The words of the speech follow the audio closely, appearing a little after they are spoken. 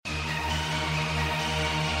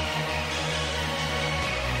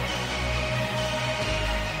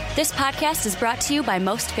This podcast is brought to you by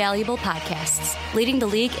Most Valuable Podcasts, leading the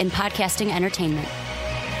league in podcasting entertainment.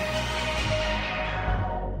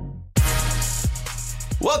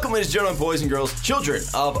 Welcome, ladies and gentlemen, boys and girls, children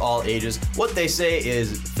of all ages. What they say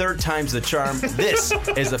is third time's the charm. This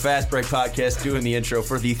is the Fast Break Podcast doing the intro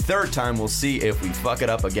for the third time. We'll see if we fuck it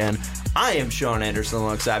up again. I am Sean Anderson.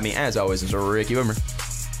 Alongside me, as always, is Ricky Wimmer.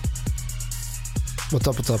 What's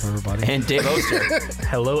up, everybody? And Dave Oster.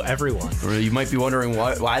 Hello, everyone. You might be wondering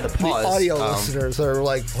why the pause. The audio listeners are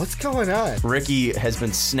like, what's going on? Ricky has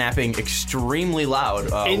been snapping extremely loud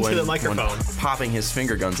into the microphone, when popping his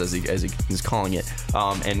finger guns, as he is calling it.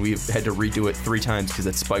 And we've had to redo it 3 times because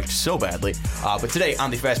it spiked so badly. But today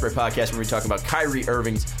on the Fast Break Podcast, we're going to be talking about Kyrie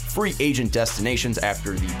Irving's free agent destinations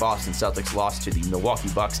after the Boston Celtics lost to the Milwaukee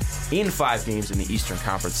Bucks in 5 games in the Eastern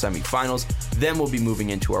Conference semifinals. Then we'll be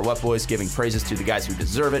moving into our Wet Boys, giving praises to the guys who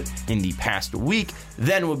deserve it in the past week.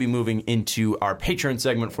 Then we'll be moving into our Patreon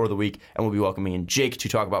segment for the week, and we'll be welcoming in Jake to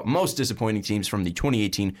talk about most disappointing teams from the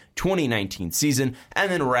 2018-2019 season,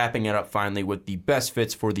 and then wrapping it up finally with the best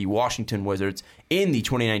fits for the Washington Wizards in the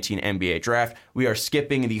 2019 NBA draft. We are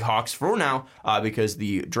skipping the Hawks for now because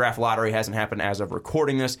the draft lottery hasn't happened as of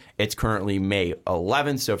recording this. It's currently May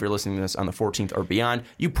 11th, so if you're listening to this on the 14th or beyond,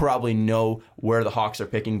 you probably know where the Hawks are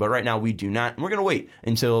picking, but right now we do not. And we're going to wait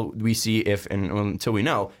until we see until we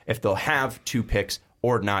know if they'll have 2 picks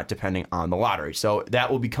or not, depending on the lottery. So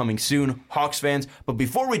that will be coming soon, Hawks fans. But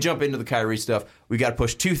before we jump into the Kyrie stuff, we got to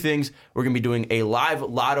push 2 things. We're going to be doing a live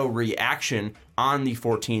lotto reaction on the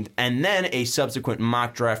 14th, and then a subsequent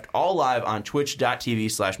mock draft, all live on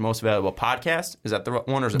twitch.tv/mostvaluablepodcast. Is that the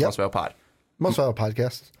one, or is it Most Valuable Pod? Most Valuable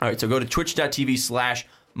Podcast. All right, so go to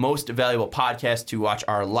twitch.tv/Most Valuable Podcast to watch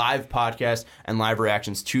our live podcast and live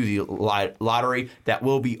reactions to the lottery. That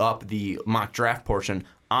will be up, the mock draft portion,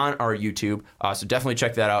 on our YouTube. So definitely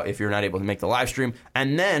check that out if you're not able to make the live stream.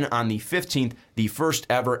 And then on the 15th, the first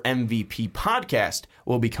ever MVP podcast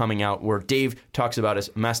will be coming out, where Dave talks about his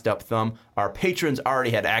messed up thumb. Our patrons already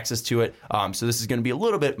had access to it, so this is going to be a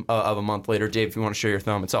little bit of a month later. Dave, if you want to show your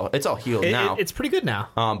thumb, it's all healed now. It's pretty good now.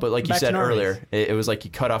 But like you said earlier, it was like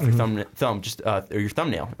you cut off your thumb, just or your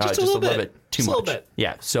thumbnail, just a little bit too much. A little bit.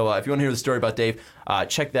 Yeah. So if you want to hear the story about Dave,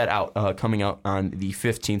 check that out. Coming out on the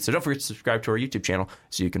 15th. So don't forget to subscribe to our YouTube channel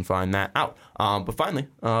so you can find that out. But finally,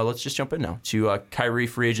 let's just jump in now to Kyrie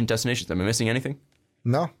free agent destinations. Am I missing anything?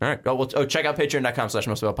 No. All right. Well, check out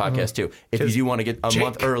patreon.com/mostvaluablepodcast too if you do want to get a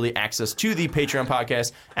month early access to the Patreon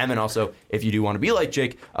podcast. And then also, if you do want to be like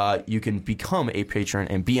Jake, you can become a patron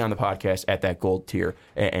and be on the podcast at that gold tier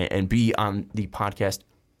and be on the podcast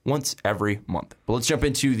once every month. But let's jump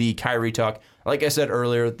into the Kyrie talk. Like I said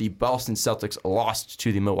earlier, the Boston Celtics lost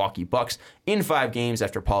to the Milwaukee Bucks in 5 games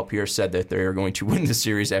after Paul Pierce said that they are going to win the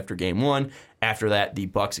series after Game 1. After that, the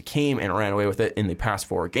Bucks came and ran away with it in the past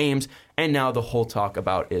 4 games. And now the whole talk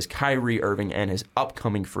about is Kyrie Irving and his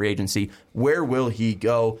upcoming free agency. Where will he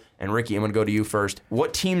go? And Ricky, I'm going to go to you first.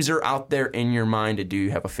 What teams are out there in your mind, and do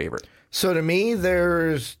you have a favorite? So to me,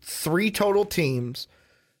 there's 3 total teams.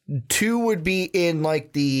 2 would be in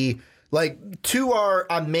two are,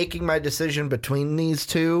 I'm making my decision between these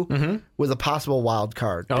 2 with a possible wild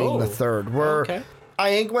card being the third. Where I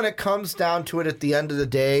think when it comes down to it at the end of the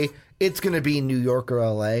day, it's going to be New York or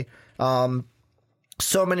LA.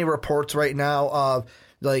 So many reports right now of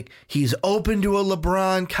he's open to a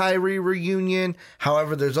LeBron Kyrie reunion.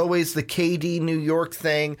 However, there's always the KD New York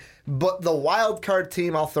thing. But the wild card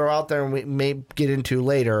team I'll throw out there and we may get into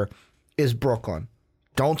later is Brooklyn.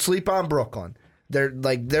 Don't sleep on Brooklyn.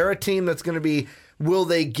 They're a team that's going to be, will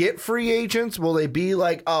they get free agents? Will they be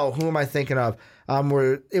like, oh, who am I thinking of?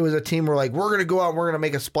 Where it was a team where we're going to go out and we're going to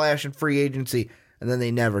make a splash in free agency. And then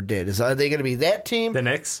they never did. Are they going to be that team? The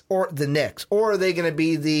Knicks? Or the Knicks? Or are they going to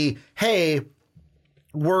be the, hey,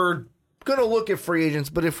 we're going to look at free agents,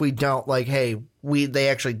 but if we don't, they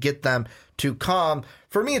actually get them to come.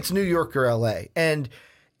 For me, it's New York or LA. And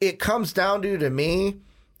it comes down to me,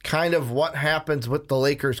 kind of what happens with the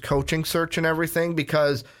Lakers coaching search and everything,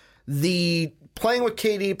 because the playing with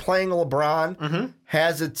KD, playing LeBron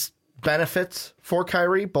has its benefits for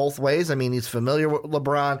Kyrie both ways. I mean, he's familiar with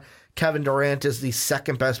LeBron. Kevin Durant is the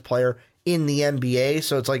second best player in the NBA,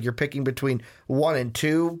 so it's you're picking between 1 and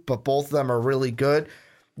 2, but both of them are really good.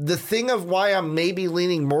 The thing of why I'm maybe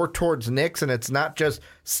leaning more towards Knicks, and it's not just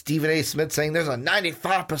Stephen A. Smith saying there's a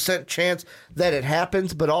 95% chance that it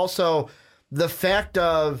happens, but also the fact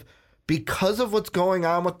of, because of what's going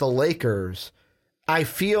on with the Lakers, I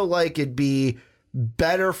feel like it'd be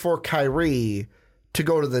better for Kyrie to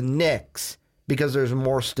go to the Knicks because there's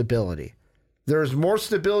more stability. There's more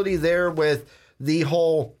stability there with the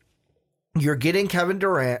whole, you're getting Kevin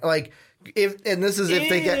Durant. And this is if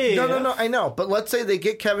they get no, I know, but let's say they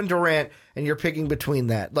get Kevin Durant, and you're picking between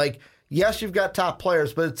that. Like, yes, you've got top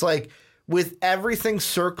players, but it's like with everything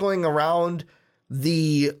circling around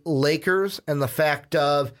the Lakers and the fact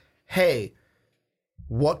of, hey,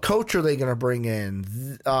 what coach are they going to bring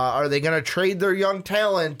in? Are they going to trade their young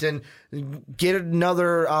talent and get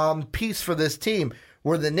another piece for this team?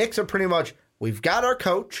 Where the Knicks are pretty much, we've got our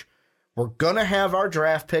coach. We're going to have our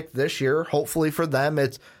draft pick this year. Hopefully for them,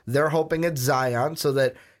 they're hoping it's Zion so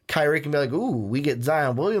that Kyrie can be like, ooh, we get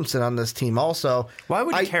Zion Williamson on this team also. Why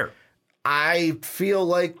would you care? I feel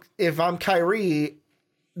like if I'm Kyrie,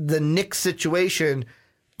 the Knicks situation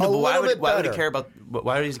why would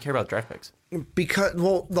he care about draft picks? Because,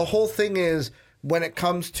 well, the whole thing is when it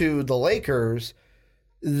comes to the Lakers,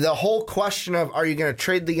 the whole question of are you going to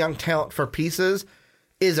trade the young talent for pieces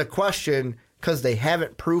is a question because they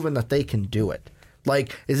haven't proven that they can do it.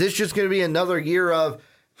 Like, is this just going to be another year of,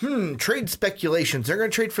 trade speculations? They're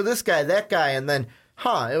going to trade for this guy, that guy, and then,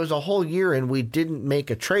 it was a whole year and we didn't make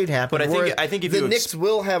a trade happen. But I think if the Knicks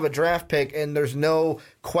will have a draft pick and there's no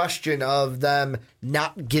question of them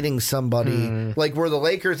not getting somebody. Like where the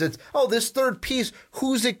Lakers, it's, this third piece,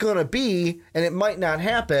 who's it going to be? And it might not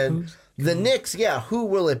happen. The Knicks, who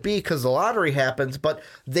will it be? Because the lottery happens, but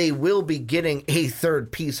they will be getting a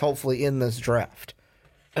third piece, hopefully, in this draft.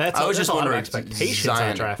 I was just wondering expectations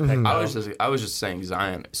on draft pick. I was just saying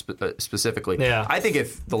Zion specifically. Yeah. I think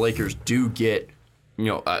if the Lakers do get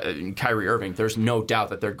Kyrie Irving, there's no doubt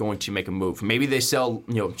that they're going to make a move. Maybe they sell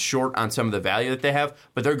short on some of the value that they have,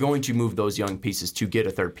 but they're going to move those young pieces to get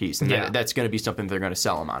a third piece, and that's going to be something they're going to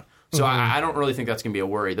sell them on. So I don't really think that's going to be a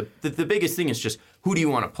worry. The biggest thing is just who do you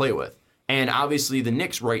want to play with? And obviously the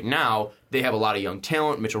Knicks right now, they have a lot of young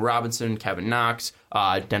talent. Mitchell Robinson, Kevin Knox,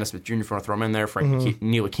 Dennis Smith Jr. if you want to throw him in there. Frank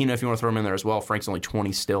Ntilikina if you want to throw him in there as well. Frank's only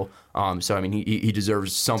 20 still. So, I mean, he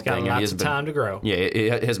deserves something. He's got lots of time to grow. Yeah,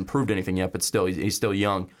 it hasn't proved anything yet, but still, he's still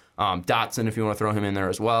young. Dotson if you want to throw him in there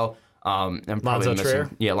as well. Lonzo Trier?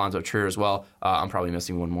 Yeah, Lonzo Trier as well. I'm probably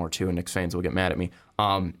missing one more too, and Knicks fans will get mad at me.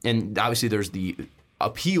 And obviously there's the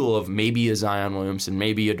appeal of maybe a Zion Williamson,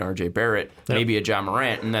 maybe a R.J. Barrett, maybe a John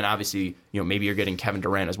Morant, and then obviously maybe you're getting Kevin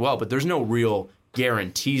Durant as well. But there's no real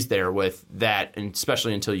guarantees there with that, and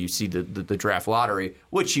especially until you see the draft lottery,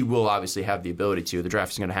 which you will obviously have the ability to. The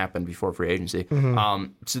draft is going to happen before free agency.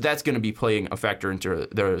 So that's going to be playing a factor into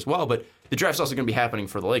there as well. But the draft's also going to be happening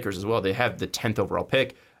for the Lakers as well. They have the 10th overall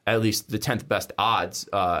pick, at least the 10th best odds,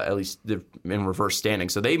 at least in reverse standing.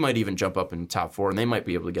 So they might even jump up in the top 4, and they might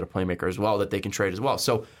be able to get a playmaker as well that they can trade as well.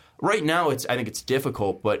 So right now, I think it's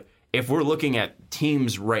difficult, but if we're looking at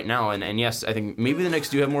teams right now, and yes, I think maybe the Knicks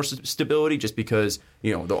do have more stability just because,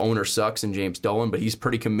 the owner sucks and James Dolan, but he's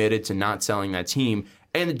pretty committed to not selling that team.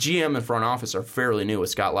 And the GM and front office are fairly new with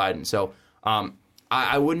Scott Lydon. So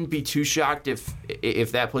I wouldn't be too shocked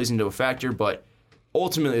if that plays into a factor, but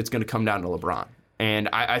ultimately it's going to come down to LeBron. And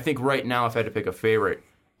I think right now, if I had to pick a favorite,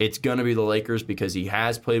 it's going to be the Lakers because he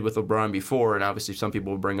has played with LeBron before, and obviously some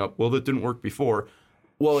people will bring up, well, that didn't work before.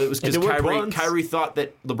 Well, it was because Kyrie thought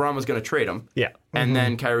that LeBron was going to trade him. Yeah. And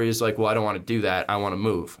then Kyrie is like, well, I don't want to do that. I want to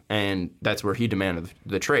move. And that's where he demanded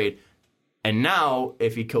the trade. And now,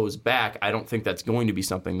 if he goes back, I don't think that's going to be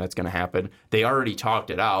something that's going to happen. They already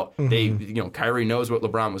talked it out. Kyrie knows what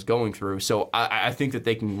LeBron was going through. So I think that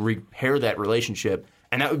they can repair that relationship.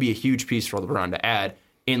 And that would be a huge piece for LeBron to add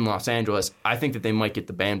in Los Angeles. I think that they might get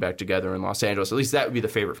the band back together in Los Angeles. At least that would be the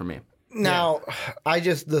favorite for me. Now,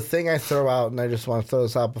 the thing I throw out, and I just want to throw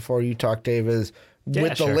this out before you talk, Dave, is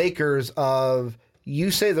with the Lakers of,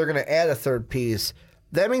 you say they're going to add a third piece.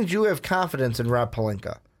 That means you have confidence in Rob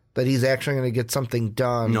Pelinka, that he's actually going to get something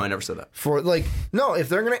done. No, I never said that. If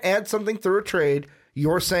they're going to add something through a trade,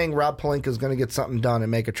 you're saying Rob Pelinka is going to get something done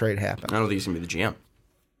and make a trade happen. I don't think he's going to be the GM.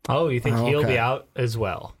 Oh, you think he'll be out as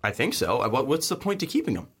well? I think so. What's the point to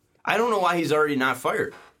keeping him? I don't know why he's already not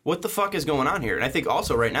fired. What the fuck is going on here? And I think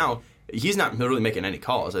also right now, he's not really making any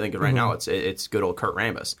calls. I think right now it's good old Kurt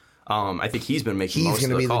Rambis. I think he's been making most of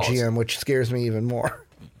the calls. He's going to be the GM, which scares me even more.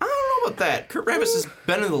 I don't know about that. Kurt Rambis has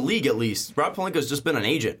been in the league at least. Rob Pelinka's just been an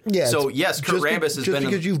agent. Yeah. So yes, Kurt Rambis has been. Just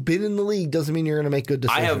because you've been in the league doesn't mean you're going to make good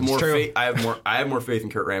decisions. I have more faith. I have more faith in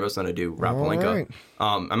Kurt Rambis than I do Rob Pelinka. Right.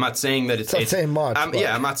 I'm not saying that it's not saying much.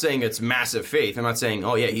 I'm not saying it's massive faith. I'm not saying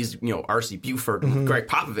he's R.C. Buford and Greg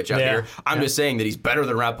Popovich out here. I'm just saying that he's better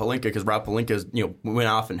than Rob Pelinka because Rob Pelinka went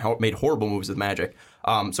off and made horrible moves with Magic.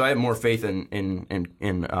 So I have more faith in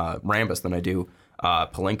Rambis than I do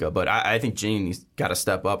Pelinka, but I think Genie's got to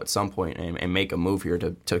step up at some point and make a move here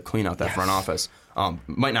to clean out that front office.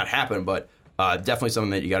 Might not happen, but definitely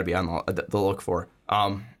something that you got to be on the look for.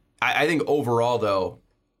 I think overall, though,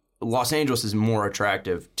 Los Angeles is more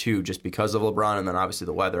attractive, too, just because of LeBron and then obviously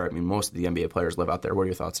the weather. I mean, most of the NBA players live out there. What are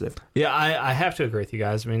your thoughts, Dave? Yeah, I have to agree with you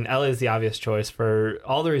guys. I mean, LA is the obvious choice for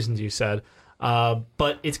all the reasons you said.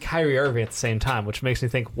 But it's Kyrie Irving at the same time, which makes me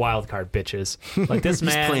think wild card bitches. Like this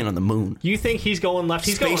man, he's playing on the moon. You think he's going left?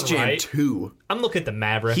 He's Space going Jam right. 2. I'm looking at the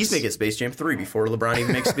Mavericks. He's making Space Jam 3 before LeBron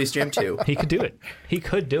even makes Space Jam 2. He could do it. He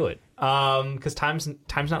could do it. Because time's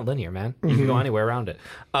not linear, man. You can go anywhere around it.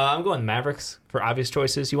 I'm going Mavericks for obvious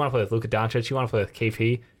choices. You want to play with Luka Doncic. You want to play with KP.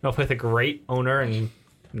 You want to play with a great owner. And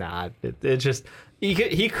it just...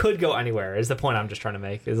 He could go anywhere is the point I'm just trying to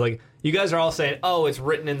make. Is like, you guys are all saying, oh, it's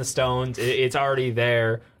written in the stones. It's already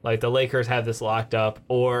there. Like, the Lakers have this locked up.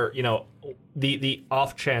 Or, the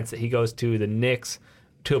off chance that he goes to the Knicks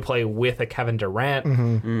to play with a Kevin Durant.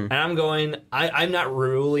 And I'm going, I'm not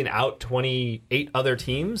ruling out 28 other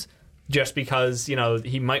teams just because,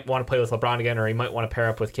 he might want to play with LeBron again or he might want to pair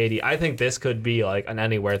up with KD. I think this could be like an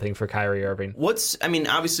anywhere thing for Kyrie Irving.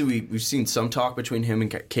 Obviously we've seen some talk between him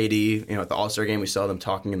and KD. At the All-Star game, we saw them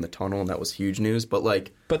talking in the tunnel, and that was huge news. But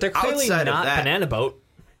they're clearly not banana boat.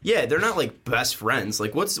 Yeah, they're not like best friends.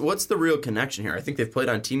 Like, what's the real connection here? I think they've played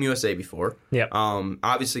on Team USA before. Yeah.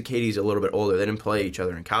 Obviously, KD's a little bit older. They didn't play each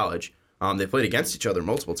other in college. They played against each other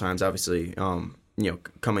multiple times. Obviously,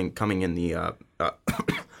 coming in the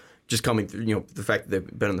just coming through. The fact that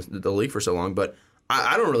they've been in the league for so long. But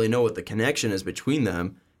I don't really know what the connection is between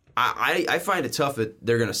them. I find it tough that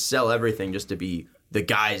they're going to sell everything just to be the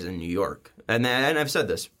guys in New York. And I've said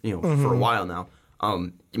this, for a while now.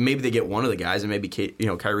 Maybe they get one of the guys, and maybe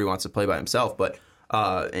Kyrie wants to play by himself, but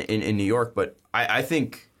in New York. But I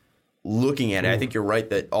think looking at it, I think you're right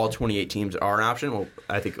that all 28 teams are an option. Well,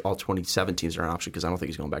 I think all 27 teams are an option because I don't think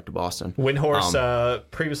he's going back to Boston. Windhorse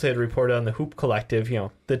previously had reported on the Hoop Collective.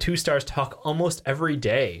 The two stars talk almost every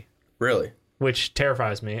day. Really? Which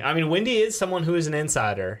terrifies me. I mean, Windy is someone who is an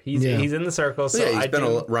insider. He's in the circle. So he's been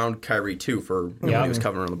around Kyrie too for when he was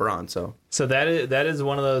covering LeBron. So that is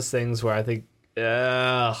one of those things where I think.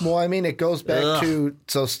 Well, I mean, it goes back to...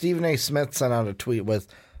 So Stephen A. Smith sent out a tweet with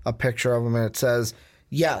a picture of him, and it says,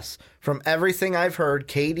 yes, from everything I've heard,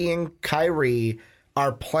 KD and Kyrie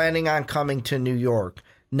are planning on coming to New York.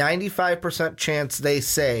 95% chance, they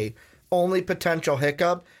say. Only potential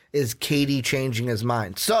hiccup is KD changing his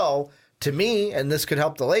mind. So, to me, and this could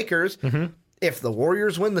help the Lakers, if the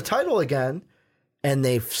Warriors win the title again, and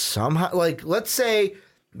they've somehow... Like, let's say...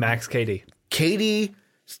 Max KD. KD...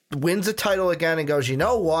 wins a title again and goes, you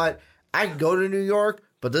know what? I can go to New York,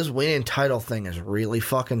 but this winning title thing is really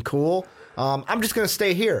fucking cool. I'm just going to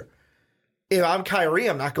stay here. If I'm Kyrie,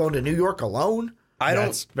 I'm not going to New York alone. I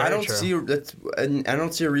don't see a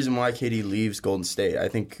reason why KD leaves Golden State. I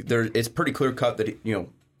think it's pretty clear cut that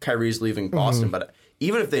Kyrie's leaving Boston, but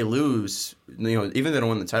even if they lose, even if they don't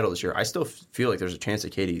win the title this year, I still feel like there's a chance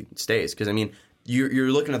that KD stays because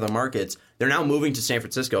you're looking at the markets. They're now moving to San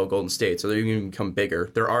Francisco, Golden State, so they're going to become bigger.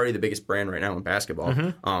 They're already the biggest brand right now in basketball.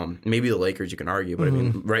 Maybe the Lakers, you can argue, but I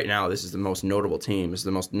mean, right now, this is the most notable team. This is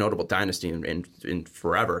the most notable dynasty in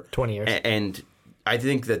forever. 20 years. And I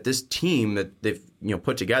think that this team that they've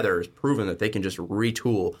put together has proven that they can just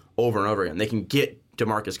retool over and over again. They can get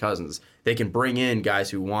DeMarcus Cousins. They can bring in guys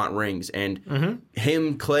who want rings. And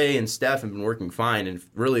him, Clay, and Steph have been working fine. And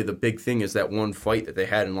really the big thing is that one fight that they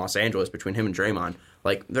had in Los Angeles between him and Draymond.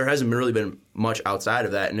 Like, there hasn't really been much outside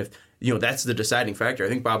of that. And if, that's the deciding factor, I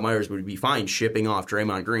think Bob Myers would be fine shipping off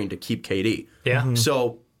Draymond Green to keep KD. Yeah.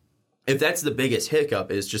 So if that's the biggest hiccup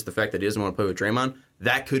is just the fact that he doesn't want to play with Draymond,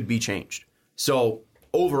 that could be changed. So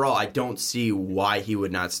overall, I don't see why he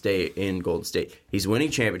would not stay in Golden State. He's winning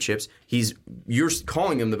championships. You're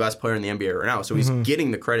calling him the best player in the NBA right now, so he's getting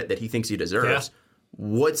the credit that he thinks he deserves. Yeah.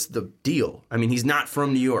 What's the deal? I mean, he's not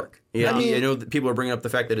from New York. Yeah, I know that people are bringing up the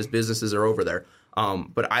fact that his businesses are over there.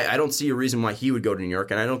 But I don't see a reason why he would go to New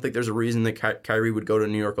York, and I don't think there's a reason that Kyrie would go to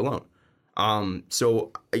New York alone.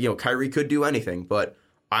 So Kyrie could do anything, but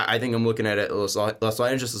I think I'm looking at it. Los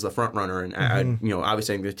Angeles is the front runner, and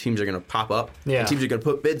obviously the teams are going to pop up. Yeah, teams are going to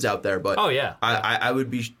put bids out there. But I would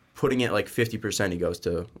be putting it like 50% he goes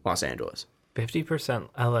to Los Angeles. 50%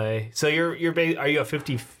 LA. So are you a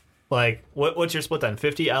 50? Like what's your split then?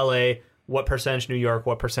 50 LA. What percentage New York?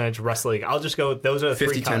 What percentage rest of the league? I'll just go. Those are the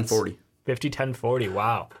 50, 10, 40. 50, 10, 40.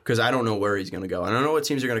 Wow. Because I don't know where he's going to go. I don't know what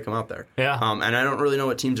teams are going to come out there. Yeah. And I don't really know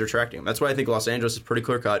what teams are attracting him. That's why I think Los Angeles is pretty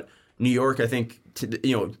clear cut. New York, I think,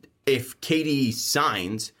 if KD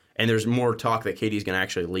signs and there's more talk that KD's going to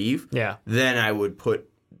actually leave, then I would put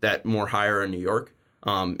that more higher in New York.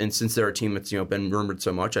 And since they're a team that's been rumored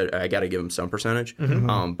so much, I got to give them some percentage.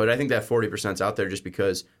 But I think that 40% is out there just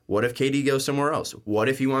because what if KD goes somewhere else? What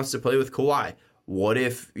if he wants to play with Kawhi? What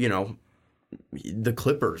if the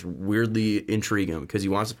Clippers weirdly intrigue him because he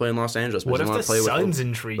wants to play in Los Angeles. But What if he the wants to play Suns with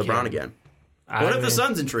intrigue LeBron him? again? What if the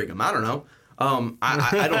Suns intrigue him? I don't know.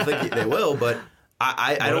 I don't think they will, but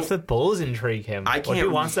I What don't. if the Bulls intrigue him? I What if he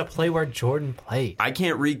can't- wants to play where Jordan played? I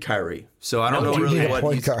can't read Kyrie, so I don't No, know you really can't. what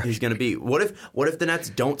Point guard. he's going to be. What if the Nets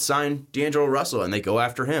don't sign D'Angelo Russell and they go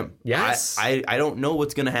after him? Yes. I don't know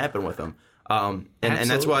what's going to happen with him, and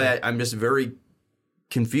that's why I'm just very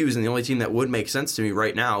confused. And the only team that would make sense to me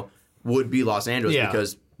right now would be Los Angeles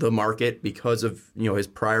because the market, because of his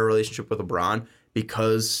prior relationship with LeBron,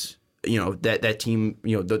 because that team,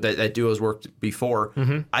 that duo's worked before.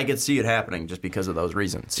 I could see it happening just because of those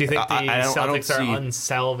reasons. So you think the Celtics are see-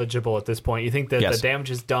 unsalvageable at this point? You think that Yes. the damage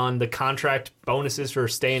is done? The contract bonuses for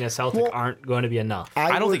staying a Celtic aren't going to be enough?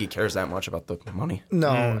 I don't think he cares that much about the money.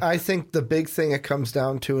 No, I think the big thing it comes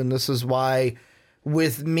down to, and this is why,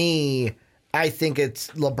 with me, I think it's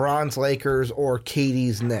LeBron's Lakers or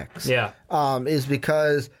KD's Knicks. Yeah. Is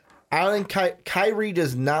because I think Kyrie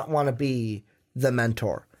does not want to be the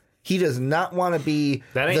mentor. He does not want to be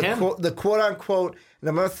That ain't him. the quote unquote, and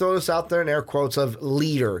I'm going to throw this out there in air quotes, of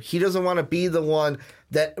leader. He doesn't want to be the one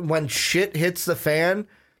that when shit hits the fan,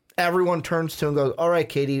 everyone turns to and goes, all right,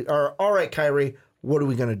 Katie, or all right, Kyrie, what are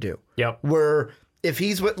we going to do? Yep. Where if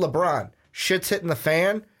he's with LeBron, shit's hitting the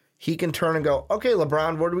fan, he can turn and go, okay,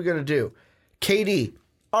 LeBron, what are we going to do? KD,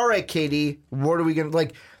 all right, KD, what are we going to,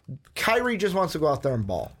 like, Kyrie just wants to go out there and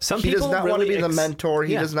ball. He does not want to be the mentor.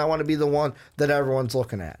 He does not want to be the one that everyone's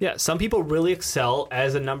looking at. Yeah, some people really excel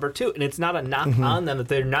as a number two, and it's not a knock on them that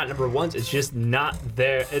they're not number ones. It's just not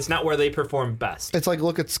there. It's not where they perform best. It's like,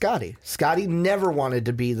 look at Scotty. Scotty never wanted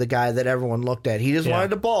to be the guy that everyone looked at. He just wanted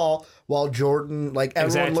to ball while Jordan, like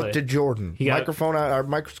everyone looked at Jordan. Microphone on, or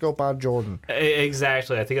microscope on Jordan.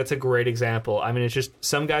 Exactly. I think that's a great example. I mean, it's just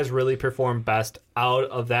some guys really perform best out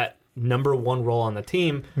of that number one role on the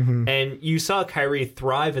team. And you saw Kyrie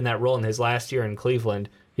thrive in that role in his last year in Cleveland.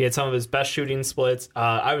 He had some of his best shooting splits,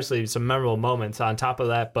 obviously some memorable moments on top of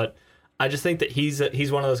that, but I just think that he's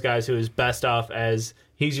one of those guys who is best off as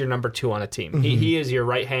he's your number two on a team. He is your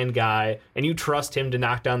right-hand guy, and you trust him to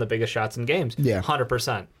knock down the biggest shots in games. Yeah.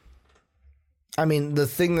 100%. I mean, the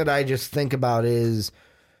thing that I just think about is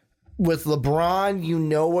with LeBron, you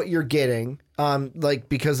know what you're getting, like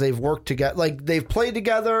because they've worked together, like they've played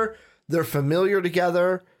together, they're familiar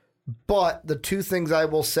together. But the two things I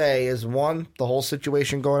will say is, one, the whole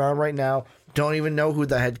situation going on right now. Don't even know who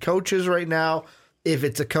the head coach is right now. If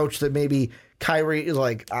it's a coach that maybe Kyrie is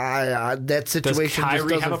like, that situation Does just Kyrie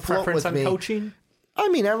doesn't have a float preference with on me. coaching? I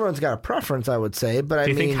mean, everyone's got a preference, I would say, but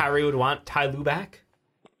Do you think Kyrie would want Ty Lue back?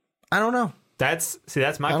 I don't know. That's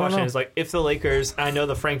my don't question know. is like, if the Lakers, I know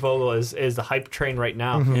the Frank Vogel is the hype train right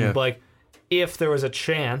now, Yeah. but like if there was a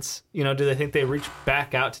chance, do they think they reach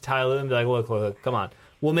back out to Ty Lue and be like, look, come on,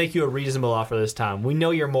 we'll make you a reasonable offer this time. We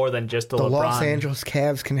know you're more than just the LeBron. Los Angeles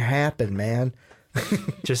Cavs can happen, man.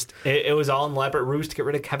 Just it was all an elaborate ruse to get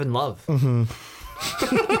rid of Kevin Love.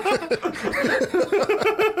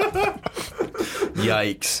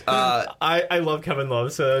 Yikes! I love Kevin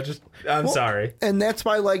Love, so I'm sorry. And that's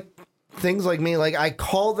why, like, things like me, like, I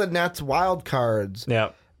call the Nets wild cards. Yeah.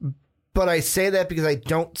 But I say that because I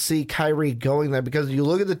don't see Kyrie going there. Because you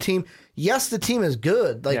look at the team, yes, the team is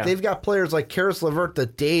good. Like, they've got players like Karis LeVert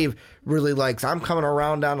that Dave really likes. I'm coming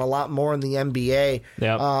around on a lot more in the NBA.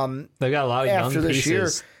 Yeah. They've got a lot of after young this pieces. year.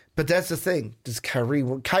 But that's the thing. Does Kyrie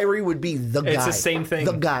would be the guy. It's the same thing.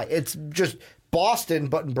 The guy. It's just Boston,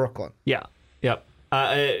 but in Brooklyn. Yeah. Yep.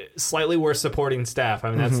 Slightly worse supporting staff. I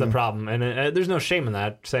mean, that's the problem. And there's no shame in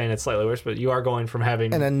that, saying it's slightly worse, but you are going from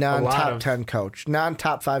having And a non-top of 10 coach.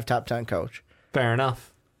 Non-top 5, top 10 coach. Fair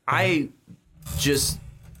enough. I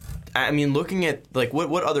mean, looking at like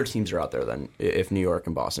what other teams are out there then, if New York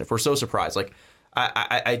and Boston, if we're so surprised, like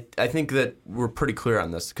I think that we're pretty clear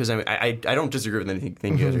on this because I don't disagree with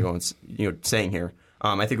anything you guys are going saying here.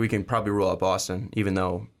 I think we can probably rule out Boston, even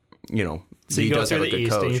though So he you go does have through a the good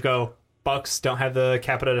East coach. and you go, Bucks don't have the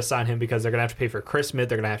capital to sign him because they're going to have to pay for Chris Smith.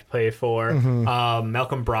 They're going to have to pay for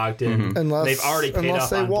Malcolm Brogdon. They've already paid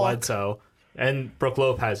up on Bledsoe. And Brook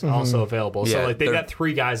Lopez also available. Yeah, so like they've got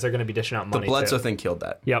three guys they're going to be dishing out money The Bledsoe to. thing killed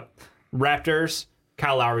that. Yep. Raptors,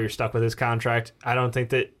 Kyle Lowry, you're stuck with his contract. I don't think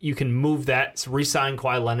that you can move that, re-sign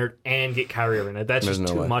Kawhi Leonard, and get Kyrie Irving. That's There's just no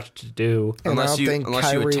too way. much to do. And I don't think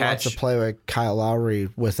unless you Kyrie attach- wants to play with Kyle Lowry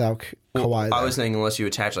without Kawhi there. I was saying unless you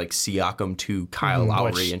attach like Siakam to Kyle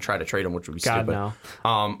Lowry and try to trade him, which would be God, stupid.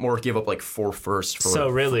 no. Or give up like 4 firsts for So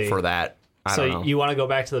really- for that. I So don't know. you want to go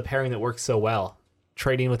back to the pairing that works so well.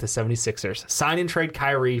 Trading with the 76ers. Sign and trade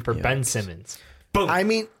Kyrie for Ben Simmons. Boom. I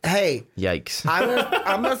mean, hey, Yikes.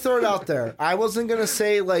 I'm gonna throw it out there. I wasn't gonna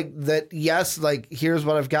say like that. Yes, like here's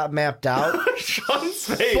what I've got mapped out. Sean's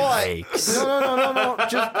face. But no.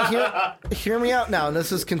 Just hear me out now. And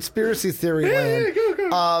this is conspiracy theory land.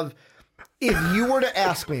 Of if you were to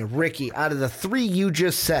ask me, Ricky, out of the three you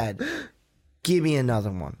just said, give me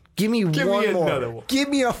another one. Give me one more. Give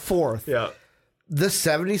me a fourth. Yeah. The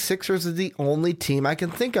 76ers are the only team I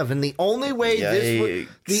can think of, and the only way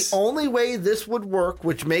this would work,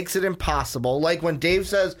 which makes it impossible, like when Dave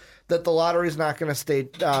says that the lottery's not going to stay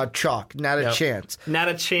chalk, not a chance. Not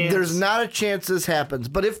a chance. There's not a chance this happens,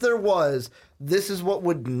 but if there was, this is what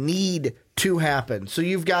would need to happen. So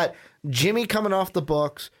you've got Jimmy coming off the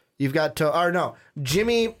books. You've got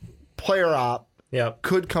Jimmy player op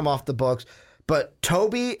could come off the books, but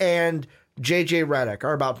Toby and JJ Redick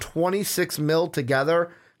are about 26 mil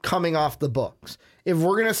together coming off the books. If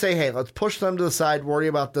we're going to say, hey, let's push them to the side, worry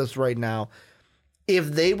about this right now. If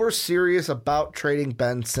they were serious about trading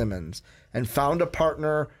Ben Simmons and found a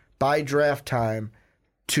partner by draft time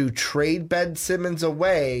to trade Ben Simmons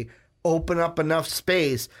away, open up enough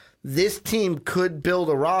space, this team could build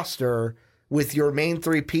a roster with your main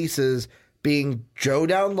three pieces being Joe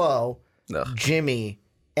down low, Jimmy,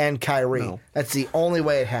 and Kyrie. No. That's the only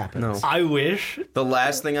way it happens. No. I wish. The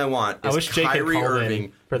last thing I want is Kyrie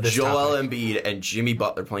Irving, Joel Embiid, and Jimmy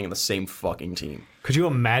Butler playing on the same fucking team. Could you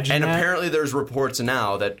imagine And that? apparently there's reports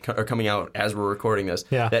now that are coming out as we're recording this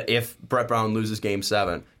that if Brett Brown loses Game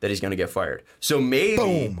 7, that he's going to get fired. So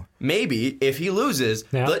maybe if he loses,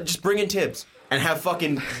 just bring in Tibbs and have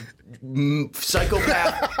fucking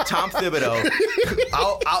psychopath Tom Thibodeau.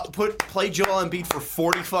 I'll play Joel Embiid for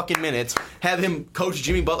 40 fucking minutes, have him coach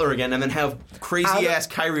Jimmy Butler again, and then have crazy ass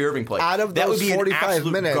Kyrie Irving play. Out of that those would be 45 an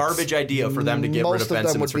absolute minutes, garbage idea for them to get rid of Ben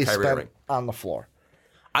Simmons for Kyrie Irving. On the floor.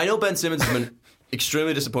 I know Ben Simmons has been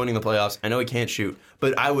extremely disappointing in the playoffs. I know he can't shoot,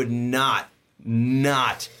 but I would not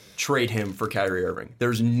trade him for Kyrie Irving.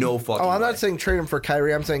 There's no fucking I'm way. not saying trade him for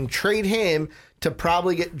Kyrie. I'm saying trade him to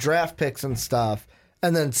probably get draft picks and stuff,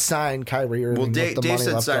 and then sign Kyrie Irving. Well, with the Dave money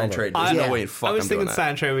said left sign and over. trade. There's no way in fuck I was I'm thinking doing that. sign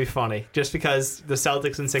and trade would be funny, just because the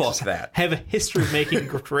Celtics and Sixers Fuck that. have a history of making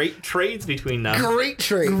great trades between them. Great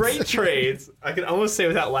trades. Great trades. I can almost say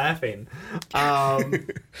without laughing.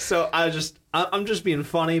 So I'm just being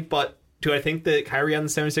funny, but do I think that Kyrie on the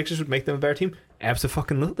 76ers would make them a better team?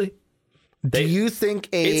 Absolutely. Do you think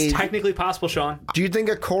It's technically possible, Sean. Do you think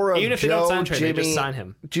a core of Even if they Joe, don't sign trade, Jimmy, they just sign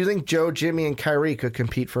him. Do you think Joe, Jimmy, and Kyrie could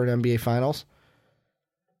compete for an NBA Finals?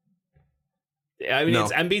 I mean, No.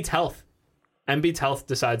 it's Embiid's health. Embiid's health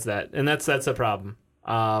decides that, and that's a problem.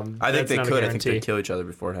 I think they could. I think they'd kill each other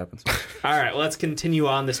before it happens. All right, well, let's continue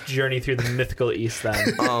on this journey through the mythical East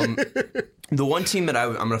then. The one team that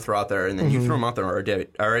I'm going to throw out there, and then you threw them out there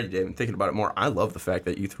already, Dave, and thinking about it more, I love the fact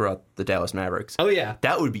that you threw out the Dallas Mavericks. Oh, yeah.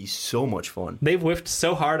 That would be so much fun. They've whiffed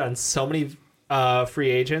so hard on so many free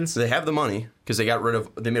agents. They have the money because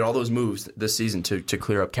they made all those moves this season to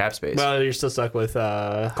clear up cap space. Well, you're still stuck with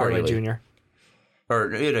Hardaway Jr.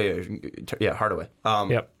 Hardaway.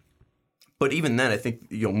 Yep. But even then, I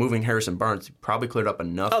think moving Harrison Barnes probably cleared up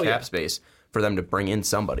enough cap space for them to bring in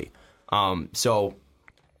somebody. So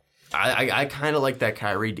I kind of like that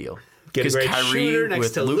Kyrie deal. Get a great Kyrie shooter next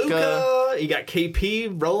with to Luka. You got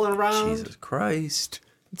KP rolling around. Jesus Christ.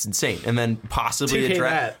 It's insane. And then possibly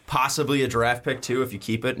a draft pick too if you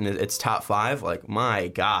keep it and it's top 5. Like, my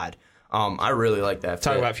God. I really like that fit.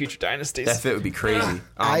 Talk about future dynasties. That fit would be crazy.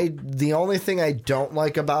 The only thing I don't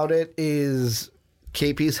like about it is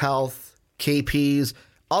KP's health, KP's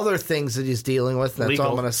other things that he's dealing with. That's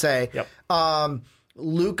all I'm going to say. Yep.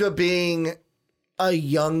 Luka being a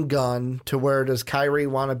young gun to where does Kyrie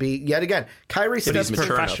want to be? Yet again, Kyrie steps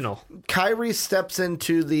professional. Kyrie steps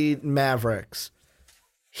into the Mavericks.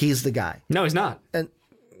 He's the guy. No, he's not. And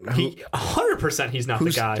 100% he's not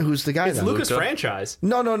the guy. Who's the guy? It's then? Luka's Luka? franchise.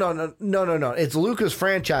 No. It's Luka's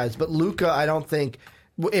franchise, but Luka, I don't think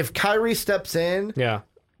if Kyrie steps in,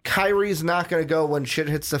 Kyrie's not going to go when shit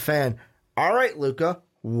hits the fan. All right, Luka,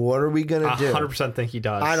 what are we going to do? 100% think he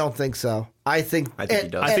does. I don't think so. I think he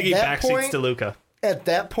does. I think he backseats to Luka. At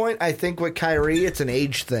that point, I think with Kyrie, it's an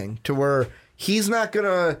age thing to where he's not going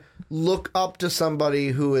to look up to somebody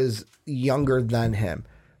who is younger than him.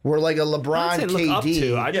 We're like a LeBron, KD. Look up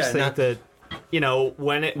to. I just think that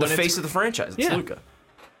when the face of the franchise. It's Luka.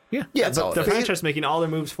 Yeah, the franchise making all their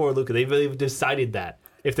moves for Luka. They've decided that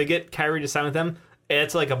if they get Kyrie to sign with them,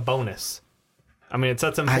 it's like a bonus. I mean, it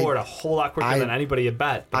sets them forward a whole lot quicker than anybody had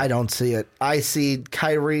bet. I don't see it. I see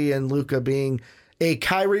Kyrie and Luka being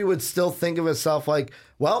Kyrie would still think of himself like,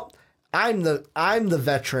 well, I'm the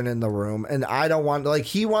veteran in the room, and I don't want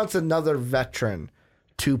he wants another veteran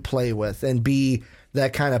to play with and be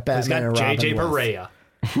that kind of Batman and Robin. J.J. with. Barea.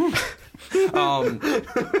 I'm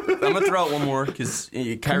gonna throw out one more because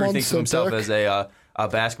Kyrie thinks of himself as a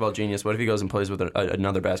basketball genius. What if he goes and plays with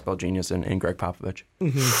another basketball genius in Greg Popovich?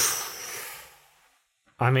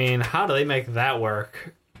 I mean, how do they make that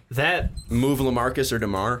work? That move LaMarcus or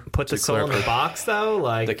DeMar? Put the soul in the box, though?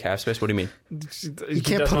 Like the cap space? What do you mean? You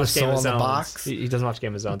can't put a soul in the box. He doesn't watch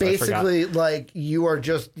Game of Zones. Basically, like you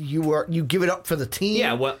give it up for the team.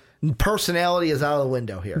 Yeah, what? Personality is out of the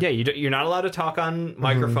window here. Yeah, you're not allowed to talk on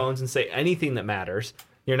microphones and say anything that matters.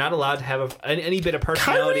 You're not allowed to have any bit of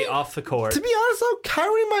personality off the court. To be honest, though,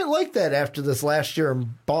 Kyrie might like that after this last year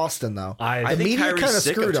in Boston, though. I think Kyrie's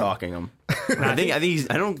sick of talking him. I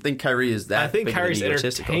don't think Kyrie is that. I think big Kyrie's of an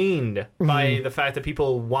egotistical. entertained by the fact that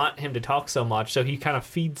people want him to talk so much, so he kind of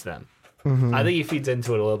feeds them. I think he feeds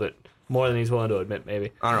into it a little bit more than he's willing to admit,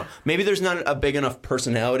 maybe. I don't know. Maybe there's not a big enough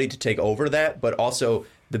personality to take over that, but also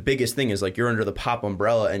the biggest thing is like you're under the Pop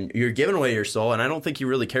umbrella and you're giving away your soul, and I don't think he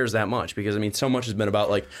really cares that much because I mean so much has been about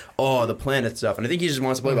like the planet stuff, and I think he just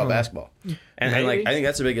wants to play about basketball, and like I think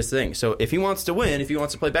that's the biggest thing. So if he wants to win, if he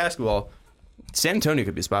wants to play basketball, San Antonio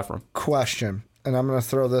could be a spot for him. Question, and I'm going to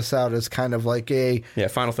throw this out as kind of like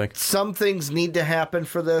final thing. Some things need to happen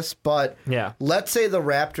for this, but let's say the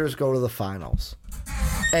Raptors go to the finals,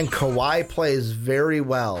 and Kawhi plays very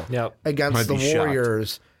well against the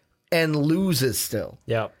Warriors. Shocked. And loses still.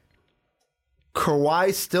 Yep.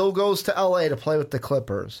 Kawhi still goes to LA to play with the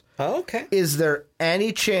Clippers. Oh, okay. Is there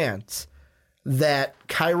any chance that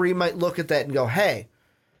Kyrie might look at that and go, hey,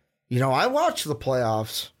 I watched the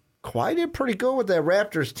playoffs. Kawhi did pretty good with that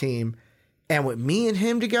Raptors team. And with me and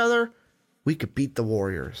him together, we could beat the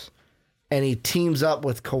Warriors. And he teams up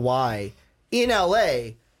with Kawhi in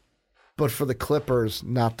LA, but for the Clippers,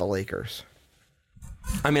 not the Lakers.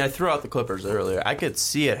 I mean, I threw out the Clippers earlier. I could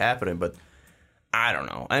see it happening, but I don't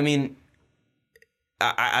know. I mean,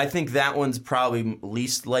 I think that one's probably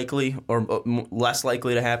least likely or less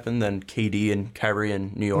likely to happen than KD and Kyrie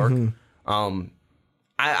in New York.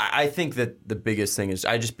 I think that the biggest thing is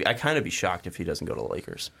I kind of be shocked if he doesn't go to the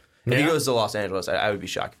Lakers. If he goes to Los Angeles, I would be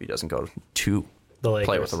shocked if he doesn't go to the Lakers.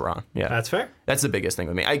 Play with LeBron. Yeah, that's fair. That's the biggest thing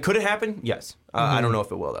with me. Could it happen? Yes. I don't know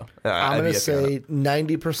if it will though. I'm going to say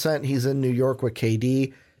 90% he's in New York with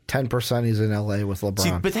KD, 10% he's in LA with LeBron.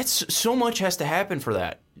 See, but that's so much has to happen for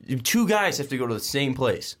that. Two guys have to go to the same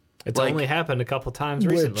place. It's only happened a couple times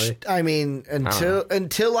recently. Which, I mean,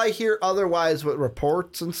 until I hear otherwise with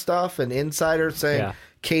reports and stuff and insiders saying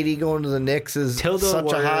KD going to the Knicks is till the such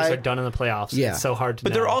Warriors a high. Are done in the playoffs. Yeah. It's so hard to.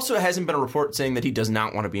 But know. there also hasn't been a report saying that he does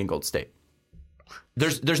not want to be in Gold State.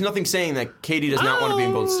 There's nothing saying that KD does not want to be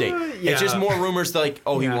in Gold State. Yeah. It's just more rumors like,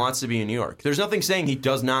 he wants to be in New York. There's nothing saying he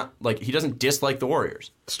does not he doesn't dislike the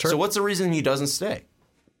Warriors. It's true. So what's the reason he doesn't stay?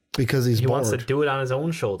 Because he wants to do it on his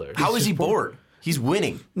own shoulders. How is he bored? He's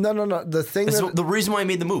winning. No. The thing the reason why he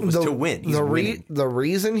made the move was to win. He's winning. The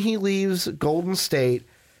reason he leaves Golden State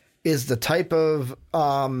is the type of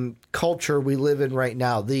culture we live in right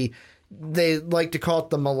now. They like to call it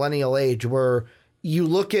the millennial age, where you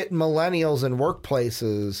look at millennials in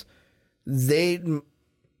workplaces.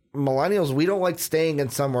 Millennials, we don't like staying in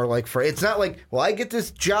somewhere it's not like, well, I get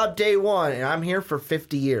this job day one and I'm here for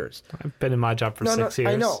 50 years. I've been in my job for 6 years.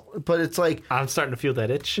 I know, but it's like I'm starting to feel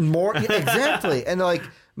that itch. More exactly. And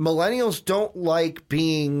millennials don't like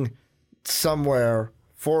being somewhere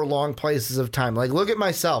for long places of time. Look at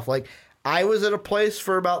myself. I was at a place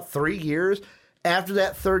for about 3 years. After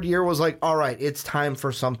that third year was all right, it's time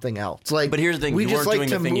for something else. But here's the thing, you weren't doing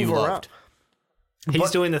the thing you loved.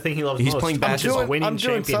 He's doing the thing he loves most. He's playing basketball. I'm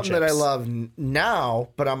doing something that I love now,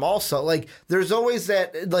 but I'm also there's always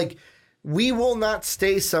that we will not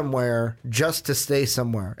stay somewhere just to stay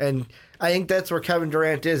somewhere. And I think that's where Kevin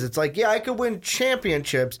Durant is. It's I could win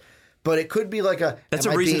championships, but it could be that's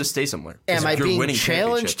a reason to stay somewhere. Am I being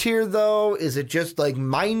challenged here though? Is it just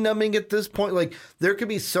mind numbing at this point? There could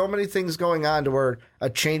be so many things going on to where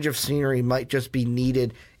a change of scenery might just be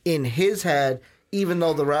needed in his head. Even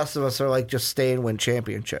though the rest of us are just stay and win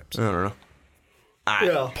championships. I don't know.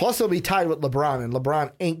 Yeah. Plus, he'll be tied with LeBron, and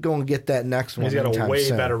LeBron ain't going to get that next one. He's got a way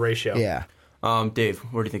better ratio. Yeah. Dave,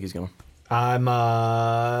 where do you think he's going? I'm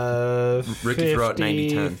Ricky threw out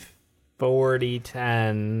 90-10.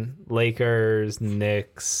 40-10, Lakers,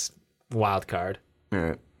 Knicks, wild card. All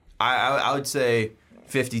right. I would say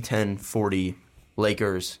 50-10, 40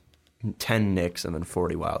 Lakers, 10 Knicks, and then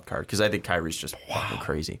 40 wild card. Because I think Kyrie's just fucking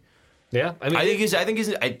crazy. Yeah, I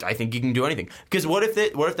think he can do anything. Because what if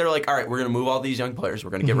they're like, all right, we're going to move all these young players. We're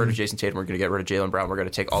going to get rid of Jason Tatum. We're going to get rid of Jaylen Brown. We're going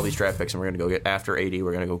to take all these draft picks and we're going to go get after AD.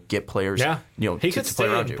 We're going to go get players. Yeah, he could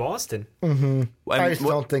stay in Boston. I just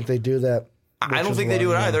don't think they do that. I don't think they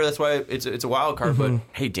do it either. That's why it's a wild card. But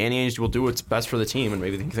hey, Danny Ainge will do what's best for the team, and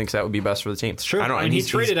maybe he thinks that would be best for the team. It's true. I don't know. And he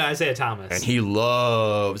traded Isaiah Thomas, and he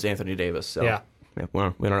loves Anthony Davis. So. Yeah. We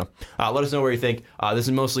don't know. Let us know what you think. This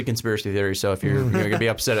is mostly conspiracy theory, so if you're going to be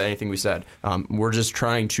upset at anything we said, we're just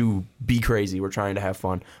trying to be crazy. We're trying to have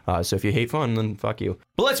fun. So if you hate fun, then fuck you.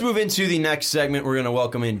 But let's move into the next segment. We're going to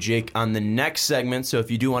welcome in Jake on the next segment. So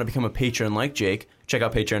if you do want to become a patron like Jake, check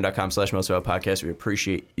out patreon.com/mostofoupodcast. We'd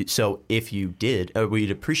appreciate it. So if you did,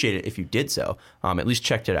 we'd appreciate it if you did so. At least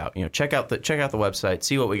checked it out. Check out the website,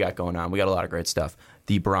 see what we got going on. We got a lot of great stuff.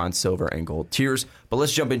 The bronze, silver, and gold tiers. But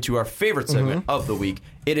let's jump into our favorite segment of the week.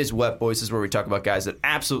 It is Wet Boys. This is where we talk about guys that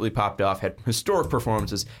absolutely popped off, had historic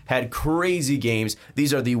performances, had crazy games.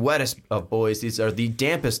 These are the wettest of boys. These are the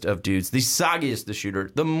dampest of dudes, the soggiest of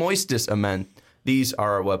shooter, the moistest of men. These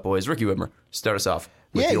are our Wet Boys. Ricky Whitmer, start us off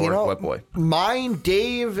with your Wet Boy. Mine,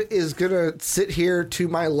 Dave, is going to sit here to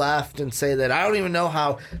my left and say that I don't even know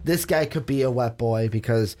how this guy could be a Wet Boy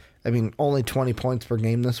because, only 20 points per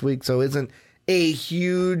game this week, so isn't a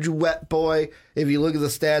huge Wet Boy if you look at the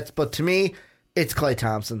stats. But to me, it's Klay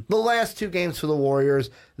Thompson. The last two games for the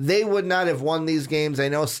Warriors, they would not have won these games. I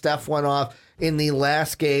know Steph went off in the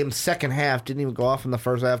last game, second half, didn't even go off in the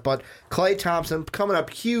first half, but Klay Thompson coming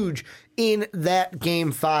up huge in that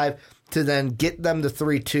game 5 to then get them to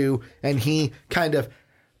 3-2, and he kind of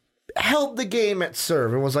held the game at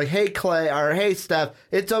serve and was like, hey, Klay, or hey, Steph,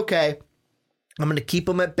 it's okay. I'm going to keep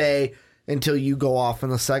them at bay until you go off in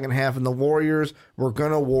the second half. And the Warriors were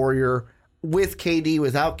going to warrior with KD,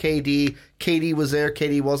 without KD. KD was there.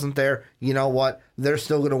 KD wasn't there. You know what? They're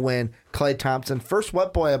still going to win. Klay Thompson, first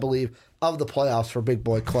Wet Boy, I believe, of the playoffs for Big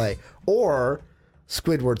Boy Klay. Or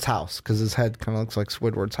Squidward's house, because his head kind of looks like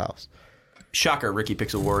Squidward's house. Shocker, Ricky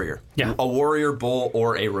picks a Warrior. Yeah. A Warrior, Bull,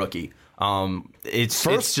 or a rookie.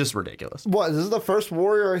 It's just ridiculous. What? This is the first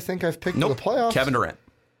Warrior I think I've picked in the playoffs? Kevin Durant.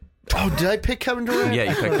 Oh, did I pick Kevin Durant? Yeah,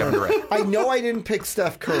 you picked Kevin Durant. I know I didn't pick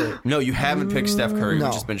Steph Curry. No, you haven't picked Steph Curry,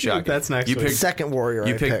 which has been shocking. That's next you week. picked, Second Warrior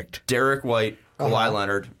you I picked picked. Derek White, Kawhi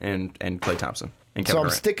Leonard, and Klay Thompson. And Kevin So I'm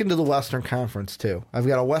Durant. sticking to the Western Conference, too. I've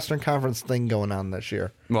got a Western Conference thing going on this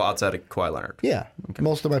year. Well, outside of Kawhi Leonard. Yeah. Okay.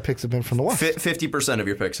 Most of my picks have been from the West. 50% of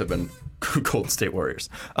your picks have been Golden State Warriors.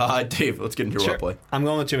 Dave, let's get into your Wet Boy. I'm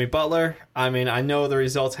going with Jimmy Butler. I know the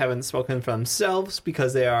results haven't spoken for themselves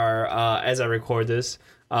because they are, as I record this,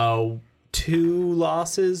 2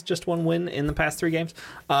 losses, just 1 win in the past 3 games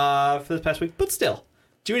for this past week. But still,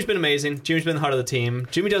 Jimmy's been amazing. Jimmy's been the heart of the team.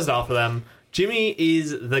 Jimmy does it all for them. Jimmy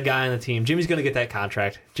is the guy on the team. Jimmy's going to get that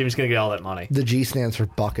contract. Jimmy's going to get all that money. The G stands for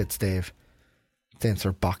buckets, Dave. Stands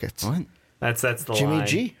for buckets. What? That's the Jimmy line.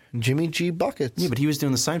 G. Jimmy G buckets. Yeah, but he was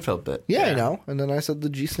doing the Seinfeld bit. Yeah, Yeah. I know. And then I said the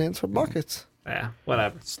G stands for buckets. Yeah,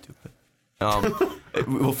 whatever. Stupid. Well,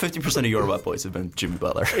 50% of your Wet Boys have been Jimmy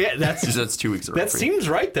Butler. Yeah, that's 2 weeks in a row that for you. seems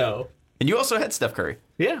right though. And you also had Steph Curry.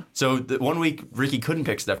 Yeah. So the 1 week, Ricky couldn't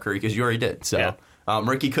pick Steph Curry because you already did. So Yeah.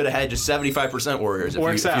 Ricky could have had just 75% Warriors if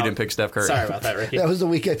you didn't pick Steph Curry. Sorry about that, Ricky. That was the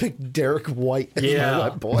week I picked Derek White as Yeah. my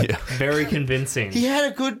Wet Boy. Yeah. Very convincing. He had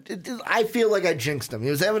a good... I feel like I jinxed him. He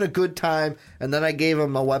was having a good time, and then I gave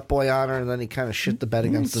him a Wet Boy honor, and then he kind of shit the bed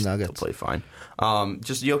against the He'll Nuggets. play fine.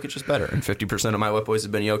 Just Jokic is better, and 50% of my Wet Boys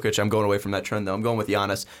have been Jokic. I'm going away from that trend, though. I'm going with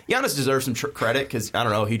Giannis. Giannis deserves some credit because, I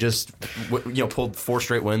don't know, he just pulled 4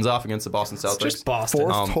 straight wins off against the Boston Celtics. It's just Boston.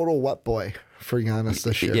 Fourth total Wet Boy for Giannis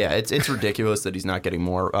this year. Yeah, it's ridiculous that he's not getting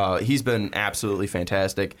more. He's been absolutely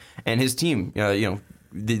fantastic, and his team,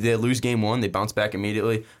 they lose game 1, they bounce back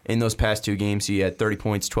immediately. In those past 2 games, he had 30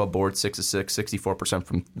 points, 12 boards, 6 assists, 64%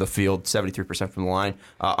 from the field, 73% from the line,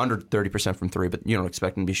 under 30% from 3. But you don't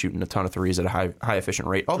expect him to be shooting a ton of threes at a high efficient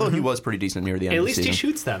rate. Although he was pretty decent near the end. At of the least season. he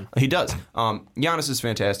shoots them. He does. Giannis is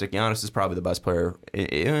fantastic. Giannis is probably the best player.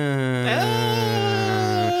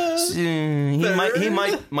 He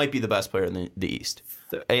might be the best player in the East.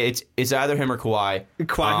 It's either him or Kawhi.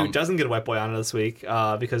 Kawhi, who doesn't get a Wet Boy honor this week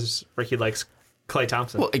because Ricky likes Klay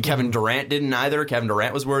Thompson. Well, Kevin Durant didn't either. Kevin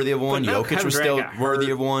Durant was worthy of one. But no, Jokic Kevin was Durant still got worthy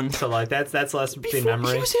hurt. of one. So that's less in He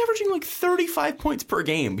memory. was averaging like 35 points per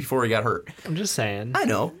game before he got hurt. I'm just saying. I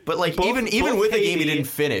know, but like Both- even both with a KD game he didn't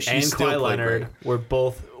finish, he and still Kawhi played Leonard great. were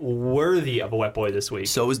both worthy of a Wet Boy this week.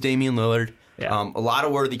 So was Damian Lillard. Yeah. A lot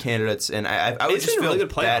of worthy candidates, and I would It's just been feel really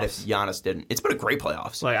good bad if playoffs. Giannis didn't. It's been a great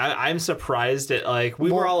playoffs. Like I'm surprised at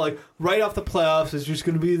we were all like right off the playoffs it's just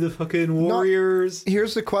going to be the fucking Warriors.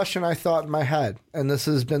 Here's the question I thought in my head, and this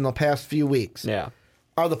has been the past few weeks. Yeah.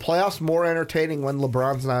 Are the playoffs more entertaining when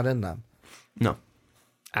LeBron's not in them? No,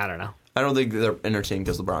 I don't know. I don't think they're entertaining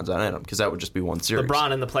because LeBron's not in them, because that would just be one series.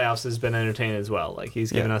 LeBron in the playoffs has been entertaining as well. Like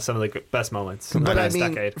he's given us some of the best moments in the But I last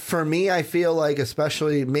mean, decade. for me, I feel like,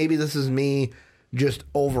 especially, maybe this is me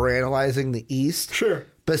just overanalyzing the East. Sure.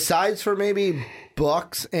 Besides for maybe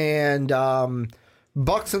Bucks and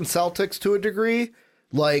Celtics to a degree,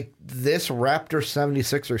 like this Raptors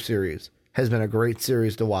 76er series has been a great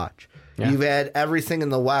series to watch. Yeah. You've had everything in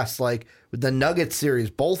the West, like with the Nuggets series,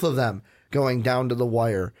 both of them going down to the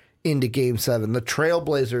wire into Game 7. The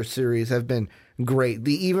Trailblazers series have been great.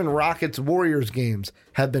 The even Rockets-Warriors games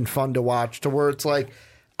have been fun to watch, to where it's like,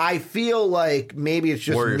 I feel like maybe it's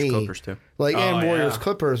just Warriors, me. Clippers too. Like, and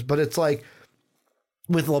Warriors-Clippers, but it's like,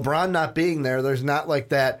 with LeBron not being there, there's not like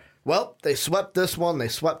that, well, they swept this one, they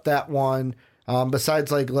swept that one.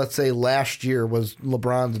 Besides, like, let's say last year was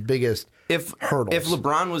LeBron's biggest hurdles. If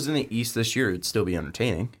LeBron was in the East this year, it'd still be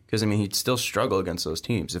entertaining. Because, I mean, he'd still struggle against those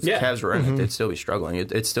teams. If the Cavs were in it, they'd still be struggling.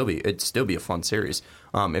 It'd still be a fun series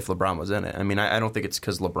if LeBron was in it. I mean, I don't think it's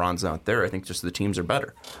because LeBron's not there. I think just the teams are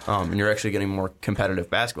better. And you're actually getting more competitive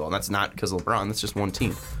basketball. And that's not because of LeBron. That's just one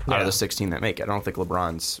team out of the 16 that make it. I don't think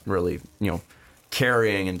LeBron's really,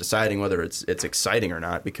 carrying and deciding whether it's exciting or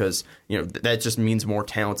not, because that just means more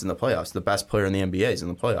talent's in the playoffs. The best player in the NBA is in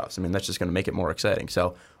the playoffs. I mean, that's just going to make it more exciting.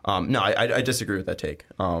 So, no, I disagree with that take,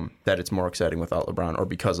 that it's more exciting without LeBron or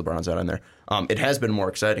because LeBron's out in there. It has been more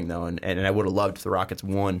exciting, though, and I would have loved if the Rockets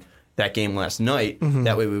won that game last night.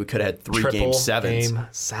 That way we could have had three Game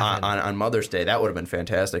 7s on Mother's Day. That would have been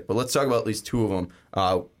fantastic. But let's talk about at least two of them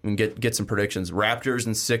and get some predictions. Raptors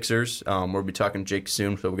and Sixers. We'll be talking to Jake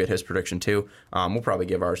soon, so we'll get his prediction too. We'll probably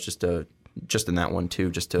give ours just in that one too,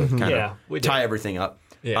 just to kind of tie everything up.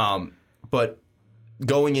 Yeah. But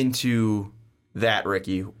going into that,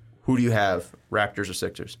 Ricky, who do you have, Raptors or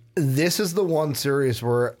Sixers? This is the one series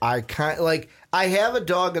where I have a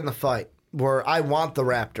dog in the fight, where I want the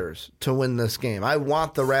Raptors to win this game. I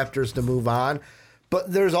want the Raptors to move on.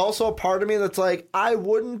 But there's also a part of me that's like, I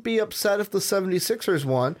wouldn't be upset if the 76ers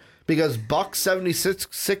won, because Bucks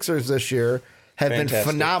 76ers this year have been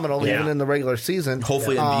phenomenal even in the regular season.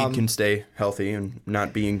 Hopefully Embiid can stay healthy and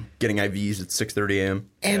not getting IVs at 6:30 a.m.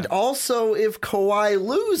 And also, if Kawhi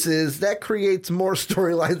loses, that creates more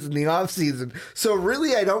storylines in the offseason. So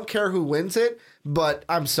really, I don't care who wins it. But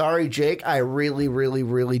I'm sorry, Jake, I really, really,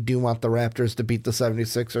 really do want the Raptors to beat the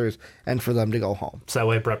 76ers and for them to go home. So that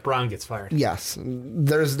way Brett Brown gets fired. Yes.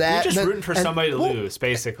 There's that. You're just rooting for somebody to lose,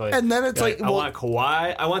 basically. And then it's I want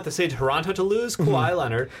Kawhi. I want the city of Toronto to lose, Kawhi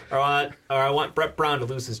Leonard, or I want Brett Brown to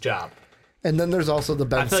lose his job. And then there's also the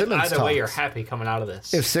Ben Simmons like either talks. way, you're happy coming out of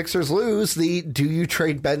this. If Sixers lose, do you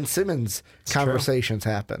trade Ben Simmons conversations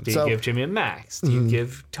happen. Do you give Jimmy a max? Do you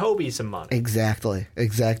give Toby some money? Exactly.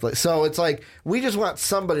 So it's like, we just want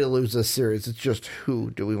somebody to lose this series. It's just, who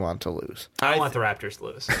do we want to lose? I want the Raptors to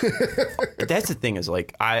lose. That's the thing, is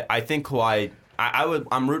like, I think Kawhi,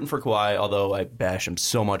 I'm rooting for Kawhi, although I bashed him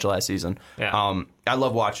so much last season. Yeah. I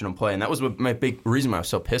love watching him play, and that was my big reason why I was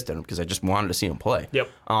so pissed at him, because I just wanted to see him play. Yep.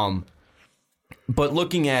 But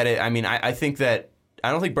looking at it, I mean, I think that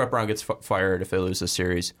I don't think Brett Brown gets fired if they lose this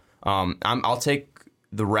series. I'll take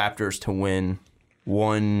the Raptors to win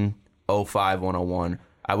 105-101.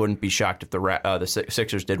 I wouldn't be shocked if the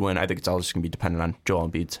Sixers did win. I think it's all just going to be dependent on Joel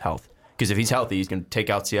Embiid's health. Because if he's healthy, he's going to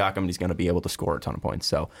take out Siakam and he's going to be able to score a ton of points.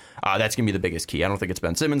 So that's going to be the biggest key. I don't think it's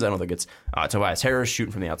Ben Simmons. I don't think it's Tobias Harris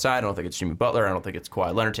shooting from the outside. I don't think it's Jimmy Butler. I don't think it's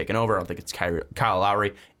Kawhi Leonard taking over. I don't think it's Kyle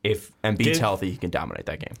Lowry. If Embiid's healthy, he can dominate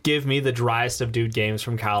that game. Give me the driest of dude games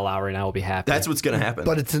from Kyle Lowry and I will be happy. That's what's going to happen.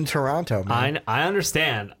 But it's in Toronto, man. I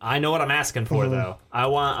understand. I know what I'm asking for, though. I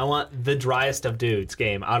want the driest of dudes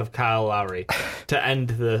game out of Kyle Lowry to end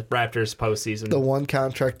the Raptors postseason. The one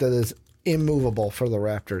contract that is immovable for the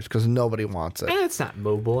Raptors, because nobody wants it. It's not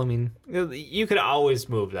movable. I mean, you could always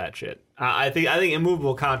move that shit. I think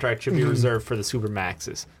immovable contract should be reserved for the super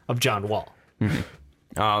maxes of John Wall.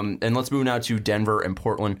 And let's move now to Denver and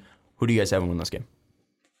Portland. Who do you guys have win this game?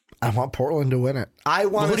 I want Portland to win it.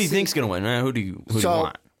 Who do you think's going to win? Who do you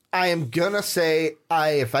want? I am gonna say,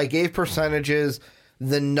 if I gave percentages,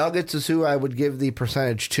 the Nuggets is who I would give the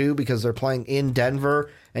percentage to, because they're playing in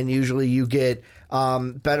Denver, and usually you get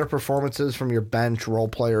better performances from your bench role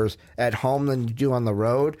players at home than you do on the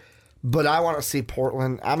road. But I want to see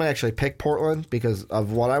Portland. I'm going to actually pick Portland because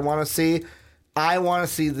of what I want to see. I want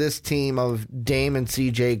to see this team of Dame and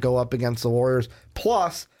CJ go up against the Warriors.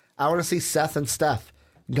 Plus, I want to see Seth and Steph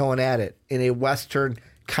going at it in a Western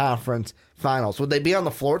Conference Finals. Would they be on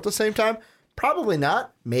the floor at the same time? Probably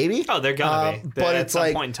not. Maybe. Oh, they're going to be. But at it's some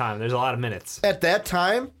like, point in time, there's a lot of minutes. At that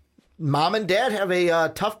time, Mom and Dad have a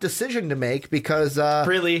tough decision to make, because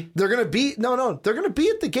really they're going to be they're going to be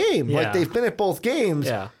at the game. Yeah. Like, they've been at both games.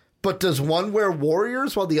 Yeah. But does one wear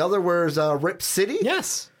Warriors while the other wears Rip City?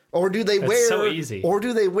 Yes. Or do they wear? so easy. Or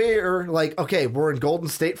do they wear like, okay, we're in Golden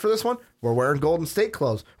State for this one. We're wearing Golden State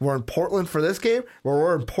clothes. We're in Portland for this game.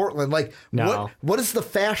 We're in Portland. Like, what is the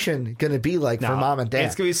fashion going to be like for mom and dad?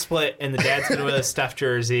 It's going to be split, and the dad's going to wear the Steph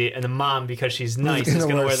jersey, and the mom, because she's nice, is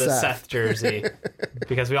going to wear the Seth jersey.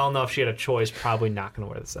 Because we all know if she had a choice, probably not going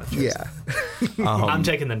to wear the Seth jersey. Yeah. I'm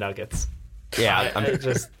taking the Nuggets. Yeah,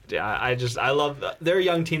 I love. They're a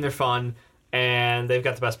young team. They're fun. And they've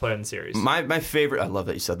got the best player in the series. My favorite, I love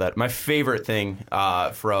that you said that. My favorite thing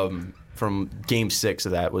from Game 6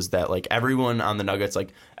 of that was that, like, everyone on the Nuggets, like,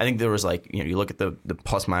 I think there was, like, you look at the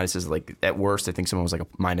plus minuses, like, at worst, I think someone was like a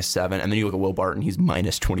 -7, and then you look at Will Barton, he's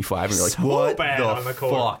 -25, and you're like, what bad the on the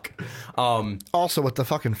court. fuck? Also, with the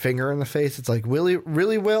fucking finger in the face, it's like, really,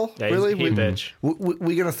 Will? Yeah, really? He bitch.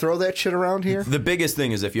 We going to throw that shit around here? The biggest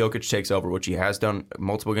thing is if Jokic takes over, which he has done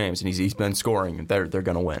multiple games, and he's been scoring, they're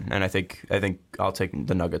going to win. And I think I'll take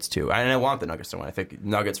the Nuggets, too. And I want the Nuggets to win. I think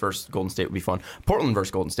Nuggets versus Golden State would be fun. Portland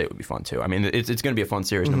versus Golden State would be fun, too. I mean, it's going to be a fun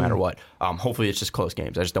series no matter what. Hopefully it's just close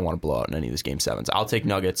games. I just don't want to blow out in any of these Game 7s. I'll take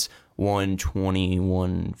Nuggets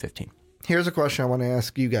 120-115. Here's a question I want to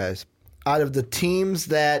ask you guys. Out of the teams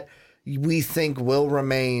that we think will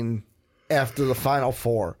remain after the Final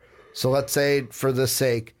Four, so let's say, for the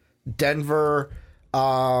sake, Denver...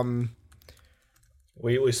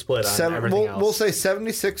 We split on everything else. We'll say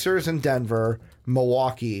 76ers and Denver,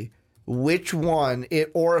 Milwaukee. Which one,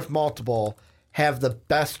 or if multiple, have the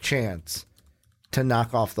best chance to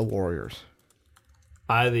knock off the Warriors?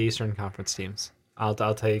 Out of the Eastern Conference teams, I'll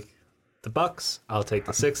take the Bucks. I'll take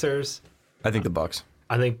the Sixers. I think the Bucks.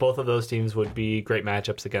 I think both of those teams would be great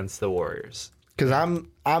matchups against the Warriors. Because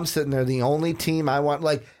I'm sitting there, the only team I want,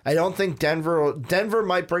 like, I don't think Denver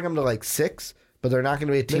might bring them to like 6, but they're not going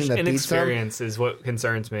to be a team that beats them. Inexperience is what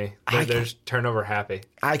concerns me. They're turnover happy.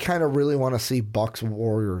 I kind of really want to see Bucks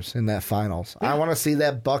Warriors in that finals. I want to see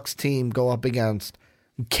that Bucks team go up against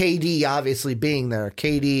KD, obviously being there,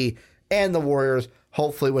 KD and the Warriors.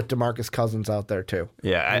 Hopefully with DeMarcus Cousins out there too.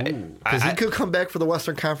 Yeah. Because he could come back for the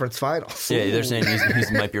Western Conference Finals. Yeah, they're saying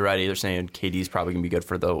he might be ready. They're saying KD's probably going to be good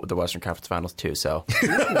for the Western Conference Finals too. So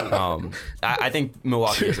I think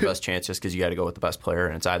Milwaukee has the best chance just because you got to go with the best player,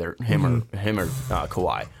 and it's either him or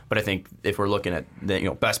Kawhi. But I think if we're looking at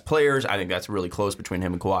the best players, I think that's really close between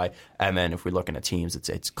him and Kawhi. And then if we're looking at teams,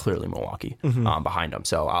 it's clearly Milwaukee behind them.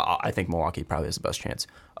 So I think Milwaukee probably has the best chance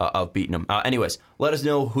of beating them. Anyways, let us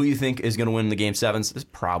know who you think is going to win the Game 7s. This is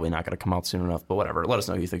probably not going to come out soon enough, but whatever. Let us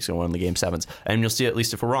know who you think is going to win the Game 7s, and you'll see at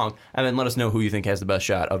least if we're wrong. And then let us know who you think has the best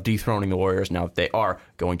shot of dethroning the Warriors now that they are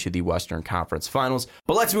going to the Western Conference Finals.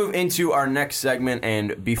 But let's move into our next segment,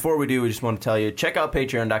 and before we do, we just want to tell you, check out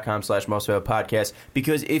patreon.com/mostvaluablepodcast,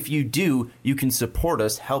 because if you do, you can support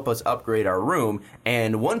us, help us upgrade our room,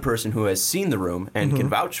 and one person who has seen the room and can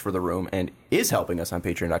vouch for the room and is helping us on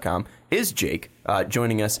patreon.com is Jake,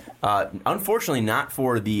 joining us, unfortunately not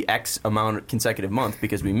for the X amount consecutive month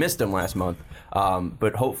because we missed him last month,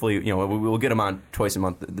 but hopefully we'll get him on twice a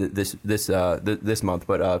month this month.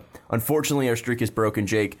 But unfortunately our streak is broken,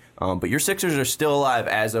 Jake. But your Sixers are still alive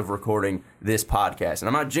as of recording this podcast, and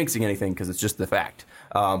I'm not jinxing anything because it's just the fact.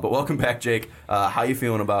 But welcome back, Jake. How you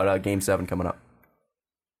feeling about Game 7 coming up?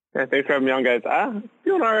 Yeah, thanks for having me on, guys.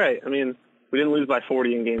 Feeling all right. I mean, we didn't lose by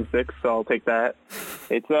 40 in Game 6, so I'll take that.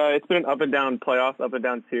 It's been an up and down playoffs, up and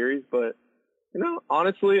down series, but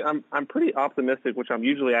honestly, I'm pretty optimistic, which I'm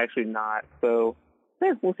usually actually not. So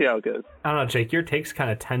we'll see how it goes. I don't know, Jake. Your takes kind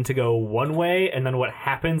of tend to go one way, and then what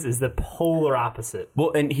happens is the polar opposite.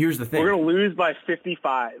 Well, and here's the thing: we're gonna lose by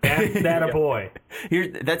 55. That a boy.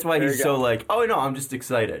 That's why he's so like, oh no, I'm just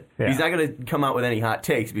excited. Yeah. He's not gonna come out with any hot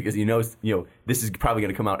takes because he knows, this is probably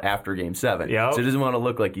gonna come out after Game 7. Yep. So he doesn't want to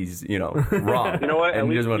look like he's, wrong. You know what? And at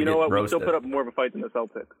least, we roasted. still put up more of a fight than the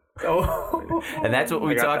Celtics. Oh, and that's what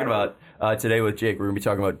we're talking about today with Jake. We're gonna be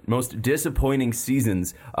talking about most disappointing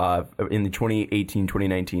seasons in the 2018-2019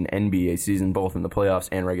 NBA season, both in the playoffs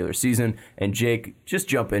and regular season. And Jake, just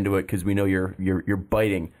jump into it because we know you're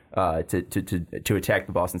biting to attack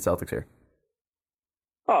the Boston Celtics here.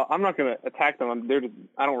 Oh, I'm not going to attack them.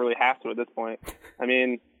 I don't really have to at this point. I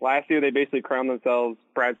mean, last year they basically crowned themselves.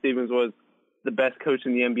 Brad Stevens was the best coach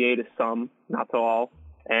in the NBA to some, not to all.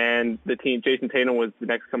 And the team, Jason Tatum was the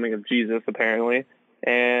next coming of Jesus, apparently.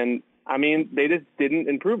 And, I mean, they just didn't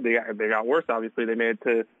improve. They got worse, obviously.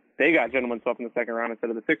 They got gentlemen swept in the second round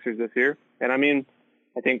instead of the Sixers this year. And, I mean,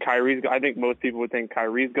 I think most people would think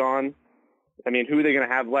Kyrie's gone. I mean, who are they going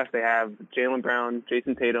to have left? They have Jaylen Brown,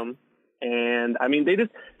 Jason Tatum. And, I mean, they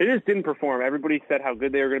just didn't perform. Everybody said how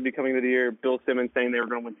good they were going to be coming into the year. Bill Simmons saying they were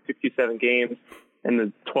going to win 67 games, and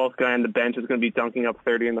the 12th guy on the bench is going to be dunking up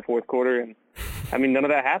 30 in the fourth quarter. And, I mean, none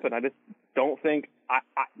of that happened. I just don't think –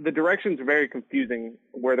 the direction's very confusing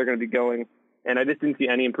where they're going to be going, and I just didn't see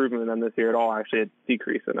any improvement in them this year at all. Actually, a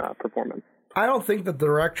decrease in performance. I don't think the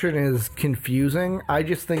direction is confusing. I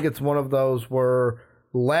just think it's one of those where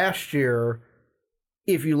last year,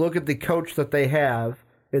 if you look at the coach that they have,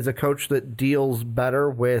 is a coach that deals better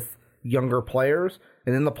with younger players.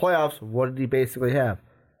 And in the playoffs, what did he basically have?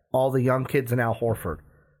 All the young kids and Al Horford.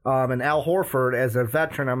 And Al Horford, as a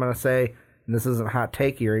veteran, I'm going to say, and this isn't hot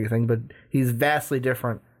takey or anything, but he's vastly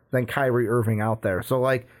different than Kyrie Irving out there. So,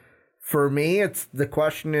 like, for me, the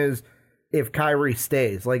question is if Kyrie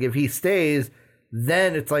stays. Like, if he stays,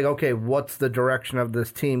 then it's like, okay, what's the direction of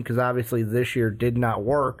this team? Because obviously this year did not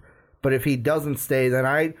work. But if he doesn't stay, then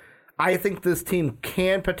I think this team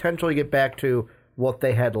can potentially get back to what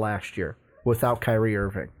they had last year without Kyrie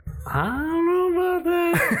Irving. I don't know about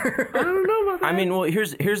that. I mean, well,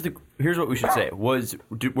 here's what we should say.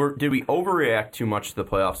 Did we overreact too much to the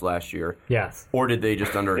playoffs last year? Yes. Or did they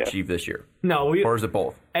just underachieve this year? No. Or is it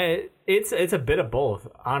both? It's a bit of both,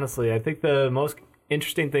 honestly. I think the most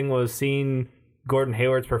interesting thing was seeing Gordon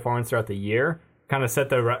Hayward's performance throughout the year. I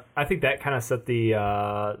think that kind of set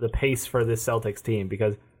the pace for this Celtics team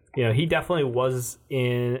because he definitely was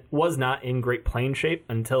not in great playing shape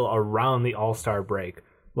until around the All-Star break.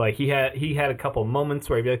 Like he had a couple moments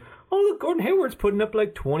where he'd be like, "Oh, look, Gordon Hayward's putting up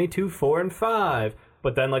like 22, 4, and 5,"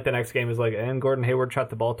 but then like the next game is like, "And Gordon Hayward shot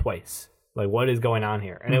the ball twice." Like, what is going on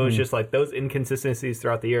here? And it was just like those inconsistencies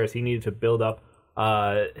throughout the year as he needed to build up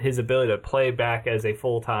his ability to play back as a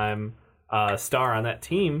full-time star on that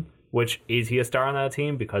team. Which, is he a star on that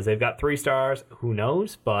team? Because they've got 3 stars. Who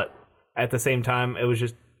knows? But at the same time, it was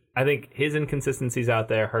just, I think his inconsistencies out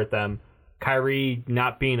there hurt them. Kyrie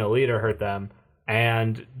not being a leader hurt them.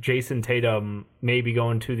 And Jason Tatum maybe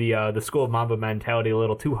going to the School of Mamba mentality a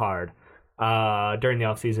little too hard during the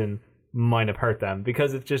offseason might have hurt them.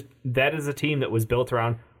 Because it's just, that is a team that was built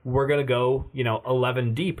around, we're going to go,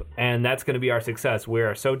 11 deep. And that's going to be our success. We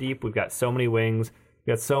are so deep. We've got so many wings.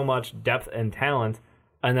 We've got so much depth and talent.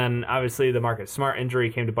 And then, obviously, the Marcus Smart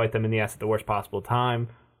injury came to bite them in the ass at the worst possible time.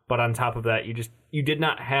 But on top of that, you did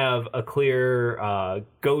not have a clear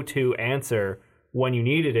go-to answer when you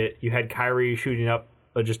needed it. You had Kyrie shooting up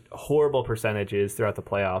just horrible percentages throughout the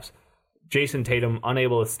playoffs. Jason Tatum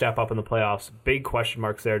unable to step up in the playoffs. Big question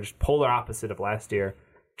marks there, just polar opposite of last year.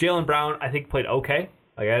 Jaylen Brown, I think, played okay.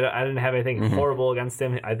 Like I didn't have anything horrible against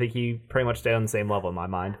him. I think he pretty much stayed on the same level in my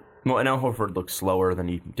mind. Well, and Al Horford looks slower than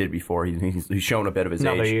he did before. He's shown a bit of his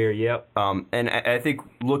age. Another year, yep. And I think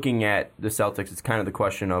looking at the Celtics, it's kind of the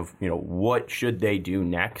question of, what should they do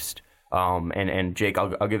next? And Jake,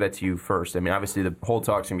 I'll give that to you first. I mean, obviously the whole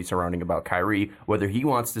talk's going to be surrounding about Kyrie, whether he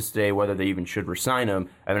wants to stay, whether they even should re-sign him.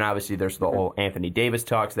 I mean, obviously there's the whole Anthony Davis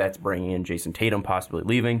talks. That's bringing in Jason Tatum possibly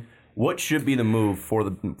leaving. What should be the move for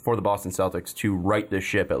the Boston Celtics to right this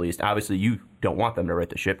ship at least? Obviously you don't want them to right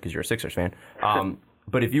the ship because you're a Sixers fan.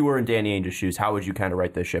 But if you were in Danny Ainge's shoes, how would you kind of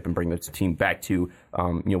right this ship and bring this team back to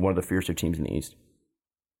one of the fiercer teams in the East?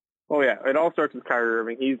 Oh, yeah. It all starts with Kyrie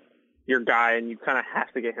Irving. He's your guy, and you kind of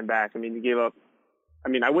have to get him back. I mean, you gave up –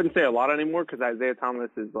 I wouldn't say a lot anymore because Isaiah Thomas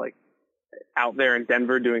is, like, out there in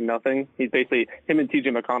Denver doing nothing. He's basically – him and T.J.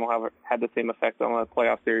 McConnell have had the same effect on a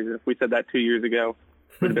playoff series. And if we said that 2 years ago,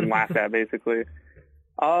 it would have been laughed at, basically.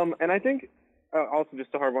 And I think – also, just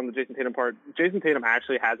to harp on the Jason Tatum part, Jason Tatum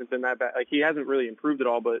actually hasn't been that bad. Like, he hasn't really improved at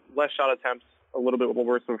all, but less shot attempts, a little bit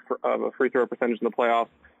worse of a free throw percentage in the playoffs.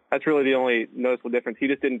 That's really the only noticeable difference. He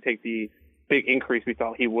just didn't take the big increase we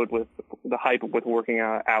thought he would with the hype with working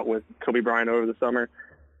out with Kobe Bryant over the summer.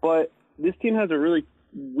 But this team has a really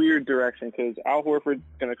weird direction because Al Horford's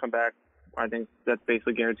going to come back. I think that's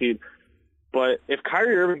basically guaranteed. But if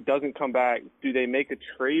Kyrie Irving doesn't come back, do they make a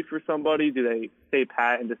trade for somebody? Do they stay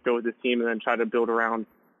pat and just go with this team and then try to build around,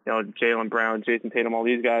 Jaylen Brown, Jason Tatum, all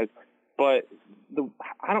these guys? But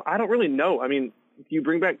I don't really know. I mean, if you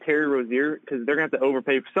bring back Terry Rozier, because they're going to have to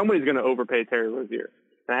overpay. Somebody's going to overpay Terry Rozier.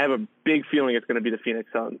 And I have a big feeling it's going to be the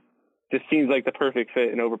Phoenix Suns. Just seems like the perfect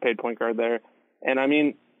fit and overpaid point guard there. And, I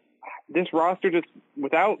mean, this roster just –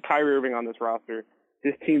 without Kyrie Irving on this roster,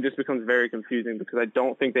 this team just becomes very confusing because I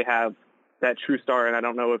don't think they have – that true star, and I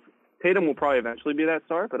don't know if Tatum will probably eventually be that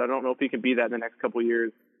star, but I don't know if he can be that in the next couple of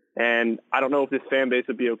years. And I don't know if this fan base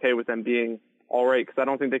would be okay with them being all right, because I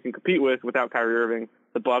don't think they can compete without Kyrie Irving,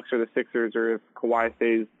 the Bucks or the Sixers, or if Kawhi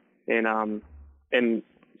stays in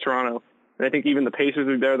Toronto. And I think even the Pacers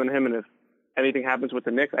are better than him, and if anything happens with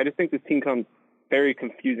the Knicks, I just think this team comes very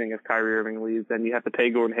confusing if Kyrie Irving leaves, and you have to pay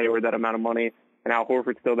Gordon Hayward that amount of money, and Al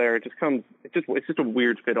Horford's still there. It's just a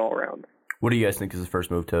weird fit all around. What do you guys think is the first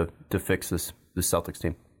move to fix this Celtics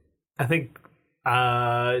team? I think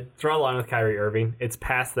Draw a line with Kyrie Irving. It's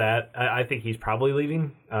past that. I think he's probably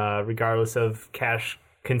leaving, regardless of cash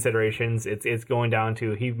considerations. It's going down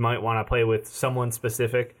to he might want to play with someone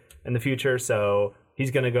specific in the future, so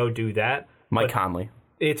he's going to go do that. Mike Conley.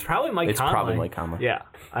 It's probably Mike Conley. It's probably Mike Conley. Yeah,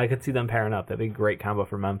 I could see them pairing up. That'd be a great combo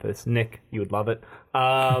for Memphis. Nick, you would love it.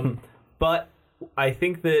 But I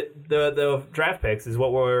think that the draft picks is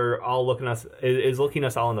what we're all looking us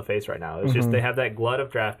all in the face right now. It's just they have that glut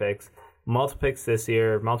of draft picks. Multiple picks this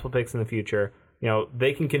year, multiple picks in the future.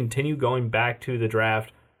 They can continue going back to the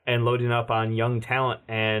draft and loading up on young talent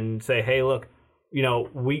and say, hey, look,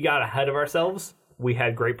 we got ahead of ourselves. We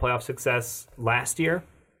had great playoff success last year.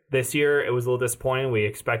 This year, it was a little disappointing. We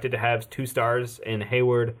expected to have 2 stars in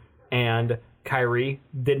Hayward and Kyrie.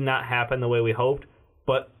 Did not happen the way we hoped,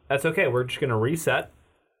 but that's okay. We're just going to reset.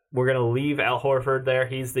 We're going to leave Al Horford there.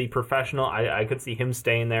 He's the professional. I could see him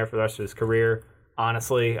staying there for the rest of his career.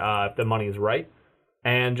 Honestly, if the money is right,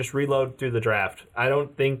 and just reload through the draft. I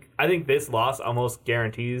think this loss almost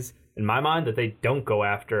guarantees, in my mind, that they don't go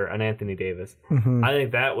after an Anthony Davis. I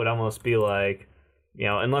think that would almost be like,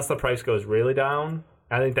 unless the price goes really down,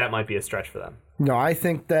 I think that might be a stretch for them. No, I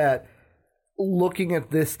think that looking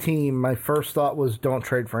at this team, my first thought was don't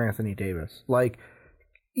trade for Anthony Davis. Like,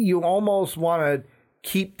 you almost want to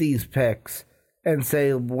keep these picks and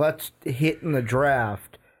say, let's hit in the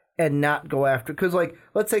draft and not go after, because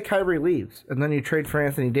let's say Kyrie leaves and then you trade for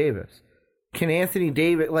Anthony Davis. Can Anthony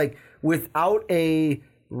Davis, without a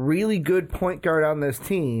really good point guard on this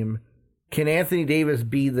team, can Anthony Davis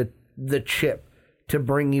be the chip to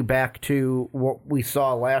bring you back to what we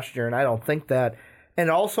saw last year? And I don't think that. And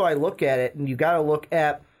also I look at it, and you got to look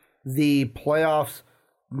at the playoffs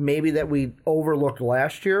maybe that we overlooked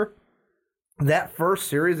last year. That first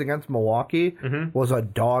series against Milwaukee was a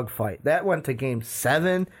dogfight. That went to Game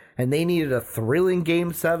 7, and they needed a thrilling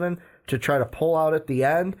Game 7 to try to pull out at the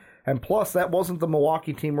end. And plus, that wasn't the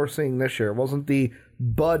Milwaukee team we're seeing this year. It wasn't the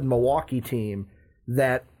Bud Milwaukee team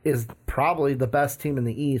that is probably the best team in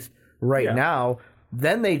the East right now.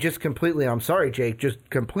 Then they just completely, I'm sorry, Jake,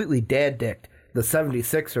 just completely dad-dicked the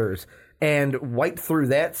 76ers and wiped through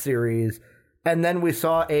that series. And then we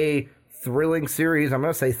saw a thrilling series. I'm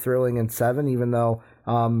going to say thrilling in 7, even though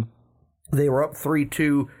they were up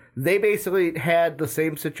 3-2. They basically had the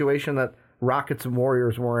same situation that Rockets and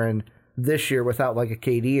Warriors were in this year without a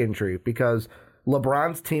KD injury, because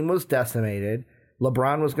LeBron's team was decimated.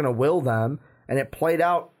 LeBron was going to will them, and it played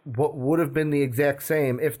out what would have been the exact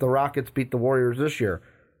same if the Rockets beat the Warriors this year.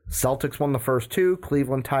 Celtics won the first 2.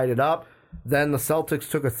 Cleveland tied it up. Then the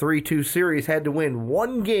Celtics took a 3-2 series, had to win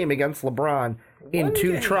 1 game against LeBron in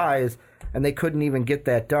 2 tries, and they couldn't even get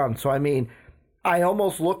that done. So, I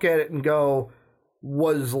almost look at it and go,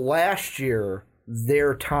 was last year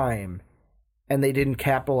their time, and they didn't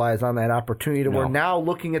capitalize on that opportunity? We're now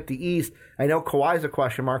looking at the East. I know Kawhi's a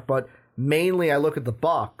question mark, but mainly I look at the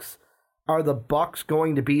Bucks. Are the Bucks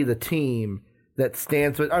going to be the team that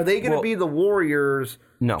stands with? Are they going to be the Warriors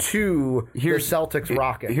to the Celtics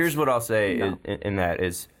Rockets? Here's what I'll say in that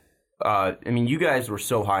is, you guys were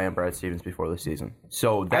so high on Brad Stevens before the season.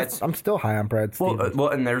 So I'm still high on Brad Stevens. Well,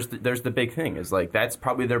 and there's the big thing is that's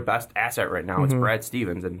probably their best asset right now. It's Brad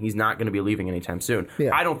Stevens, and he's not going to be leaving anytime soon.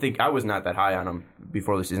 Yeah. I was not that high on him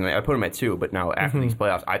before the season. I put him at 2, but now after these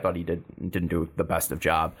playoffs, I thought he didn't do the best of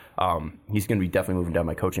job. He's going to be definitely moving down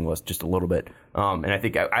my coaching list just a little bit. And I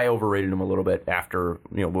think I overrated him a little bit after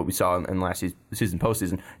what we saw in last season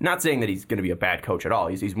postseason. Not saying that he's going to be a bad coach at all.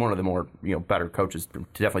 He's one of the more better coaches,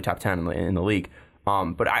 definitely top 10 in the league.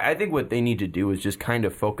 But I think what they need to do is just kind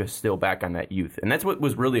of focus still back on that youth. And that's what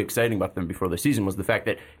was really exciting about them before the season, was the fact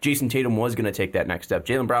that Jason Tatum was going to take that next step.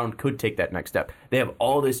 Jaylen Brown could take that next step. They have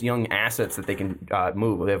all this young assets that they can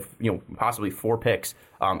move. They have possibly 4 picks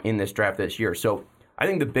in this draft this year. So I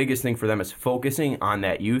think the biggest thing for them is focusing on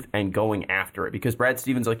that youth and going after it. Because Brad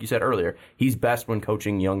Stevens, like you said earlier, he's best when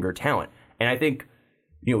coaching younger talent. And I think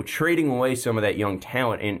trading away some of that young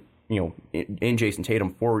talent in Jason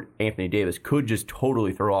Tatum for Anthony Davis could just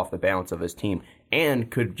totally throw off the balance of his team and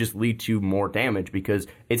could just lead to more damage, because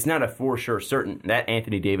it's not a for sure certain that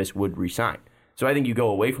Anthony Davis would resign. So I think you go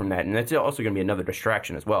away from that, and that's also going to be another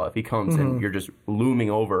distraction as well. If he comes and you're just looming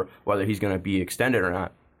over whether he's going to be extended or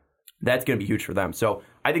not, that's going to be huge for them. So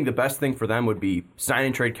I think the best thing for them would be sign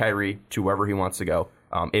and trade Kyrie to wherever he wants to go.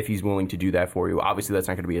 If he's willing to do that for you. Obviously, that's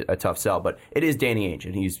not going to be a tough sell, but it is Danny Ainge,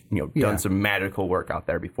 and he's done some magical work out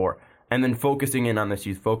there before. And then focusing in on this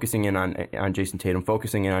youth, focusing in on Jason Tatum,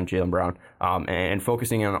 focusing in on Jaylen Brown, and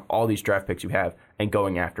focusing in on all these draft picks you have and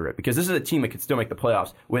going after it. Because this is a team that could still make the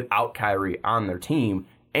playoffs without Kyrie on their team.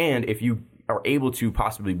 And if you are able to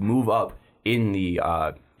possibly move up in the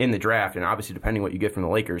in the draft, and obviously depending what you get from the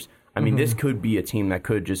Lakers, I mean, this could be a team that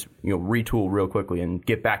could just retool real quickly and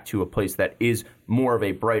get back to a place that is more of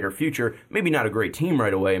a brighter future. Maybe not a great team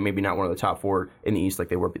right away, and maybe not one of the top 4 in the East like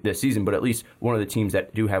they were this season, but at least one of the teams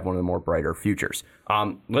that do have one of the more brighter futures.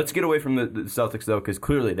 Let's get away from the Celtics, though, because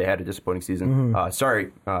clearly they had a disappointing season.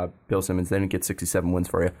 Sorry, Bill Simmons, they didn't get 67 wins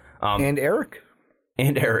for you. And Eric.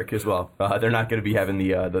 And Eric as well. They're not going to be having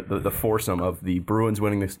the foursome of the Bruins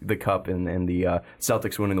winning the Cup and the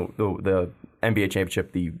Celtics winning the NBA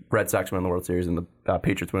championship, the Red Sox winning the World Series, and the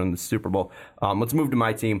Patriots winning the Super Bowl. Let's move to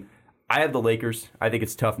my team. I have the Lakers. I think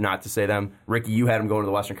it's tough not to say them. Ricky, you had them going to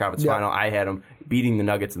the Western Conference Final. I had them beating the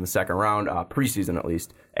Nuggets in the second round, preseason at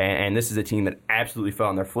least. And this is a team that absolutely fell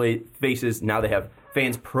on their faces. Now they have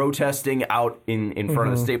fans protesting out in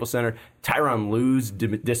front of the Staples Center. Tyronn Lue's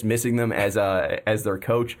dismissing them as their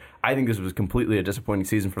coach. I think this was completely a disappointing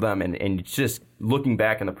season for them. And just looking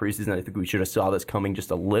back in the preseason, I think we should have saw this coming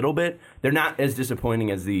just a little bit. They're not as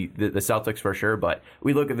disappointing as the Celtics for sure, but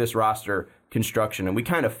we look at this roster construction, and we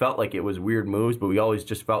kind of felt like it was weird moves, but we always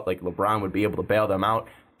just felt like LeBron would be able to bail them out.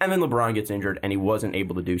 And then LeBron gets injured, and he wasn't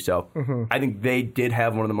able to do so. I think they did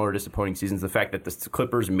have one of the more disappointing seasons. The fact that the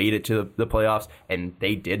Clippers made it to the playoffs, and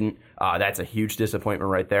they didn't, that's a huge disappointment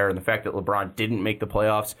right there. And the fact that LeBron didn't make the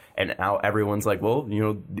playoffs, and now everyone's like, well,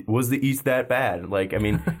 was the East that bad? Like, I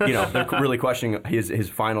mean, they're really questioning his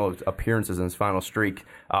final appearances and his final streak.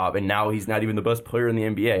 And now he's not even the best player in the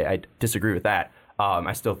NBA. I disagree with that.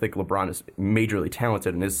 I still think LeBron is majorly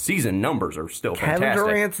talented, and his season numbers are still fantastic. Kevin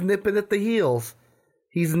Durant's nipping at the heels.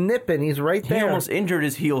 He's nipping. He's right there. He almost injured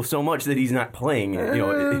his heel so much that he's not playing.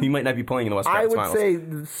 He might not be playing in the Western Conference Finals.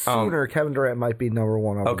 I would say sooner Kevin Durant might be number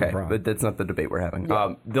one over LeBron. Okay, but that's not the debate we're having.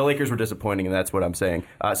 Yeah. The Lakers were disappointing, and that's what I'm saying.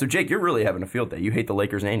 So, Jake, you're really having a field day. You hate the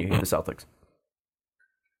Lakers and you hate the Celtics.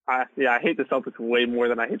 I hate the Celtics way more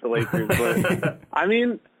than I hate the Lakers. But I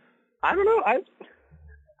mean, I don't know.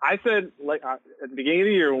 I said, like, at the beginning of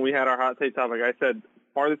the year when we had our hot take topic, I said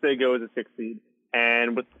farthest they go is a 6 seed.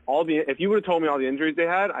 And with if you would have told me all the injuries they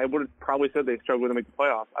had, I would have probably said they struggled to make the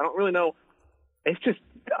playoffs. I don't really know. It's just,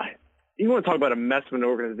 you want to talk about a mess of an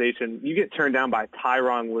organization. You get turned down by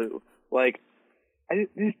Tyronn Lue. Like,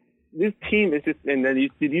 this team is just, and then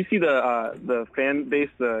did you see the fan base,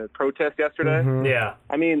 the protest yesterday? Yeah.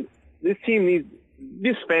 I mean, this fan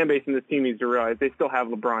base and this team needs to realize they still have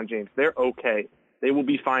LeBron James. They're okay. They will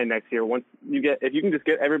be fine next year. If you can just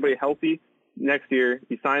get everybody healthy next year,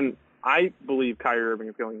 you sign. I believe Kyrie Irving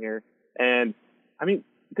is going here. And, I mean,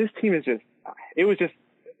 this team is it was just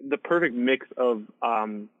the perfect mix of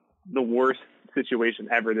the worst situation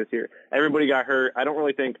ever this year. Everybody got hurt. I don't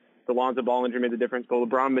really think the Lonzo Ball injury made the difference, but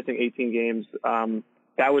LeBron missing 18 games,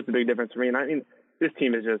 that was the big difference for me. And, I mean, this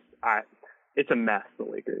team is just it's a mess, the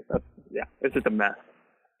Lakers. It's just a mess.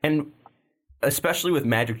 And especially with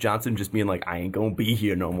Magic Johnson just being like, I ain't gonna be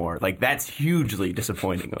here no more. Like, that's hugely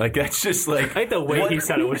disappointing. Like, that's just like... I think the way he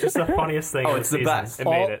said it was just the funniest thing. Oh, it's the best.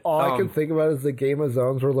 All I can think about is the Game of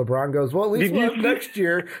Zones where LeBron goes, well, at least we'll have next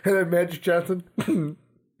year. And then Magic Johnson,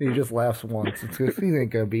 he just laughs once. It's because he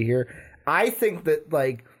ain't gonna be here. I think that,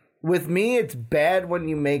 like, with me, it's bad when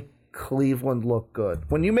you make Cleveland look good.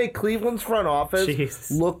 When you make Cleveland's front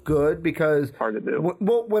office look good, because... Hard to do.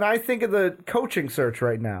 When I think of the coaching search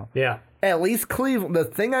right now... Yeah. At least Cleveland, the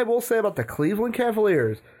thing I will say about the Cleveland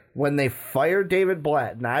Cavaliers, when they fired David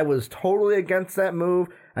Blatt, and I was totally against that move.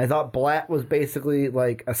 I thought Blatt was basically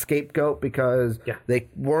like a scapegoat because they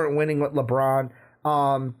weren't winning with LeBron.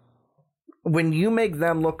 When you make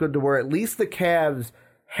them look good to where at least the Cavs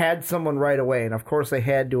had someone right away, and of course they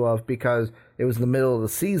had to have because it was the middle of the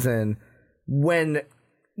season, when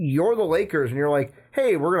you're the Lakers and you're like,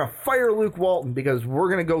 hey, we're going to fire Luke Walton because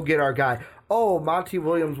we're going to go get our guy. Oh, Monty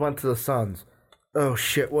Williams went to the Suns. Oh,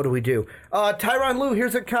 shit, what do we do? Tyronn Lue,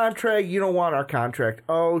 here's a contract. You don't want our contract.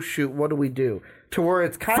 Oh, shoot, what do we do? To where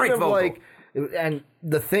it's kind Frank of Vogel. Like... And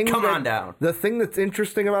the thing on down. The thing that's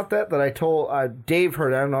interesting about that I told... Dave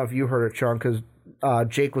heard, I don't know if you heard it, Sean, because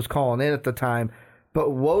Jake was calling in at the time, but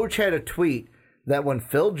Woj had a tweet that when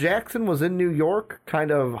Phil Jackson was in New York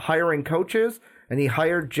kind of hiring coaches, and he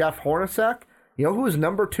hired Jeff Hornacek, you know who was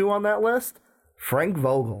number 2 on that list? Frank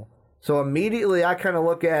Vogel. So immediately I kind of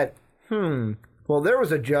look at, well, there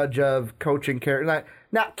was a judge of coaching character,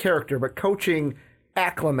 not character, but coaching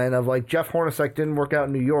acclimate of like Jeff Hornacek didn't work out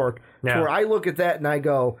in New York. Yeah. Where I look at that and I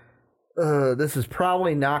go, this is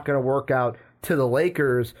probably not going to work out to the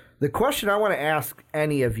Lakers. The question I want to ask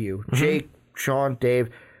any of you, Jake, Sean, Dave,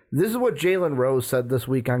 this is what Jalen Rose said this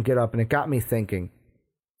week on Get Up, and it got me thinking.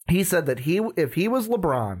 He said that if he was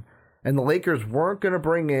LeBron and the Lakers weren't going to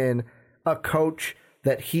bring in a coach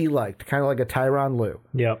that he liked, kind of like a Tyronn Lue.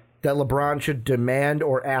 Yep. that LeBron should demand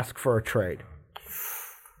or ask for a trade.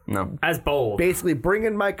 No. As bold. Basically, bring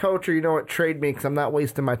in my coach or, you know what, trade me because I'm not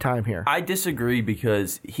wasting my time here. I disagree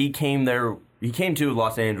because he came to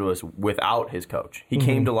Los Angeles without his coach. He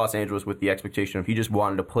came to Los Angeles with the expectation of he just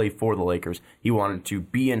wanted to play for the Lakers. He wanted to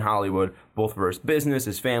be in Hollywood, both for his business,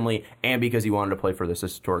 his family, and because he wanted to play for this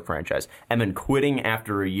historic franchise. And then quitting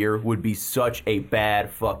after a year would be such a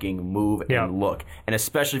bad fucking move and look. And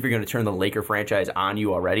especially if you're going to turn the Laker franchise on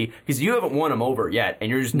you already, because you haven't won him over yet,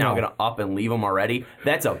 and you're just now going to up and leave him already.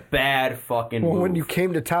 That's a bad fucking move. When you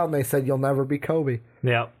came to town, they said you'll never be Kobe.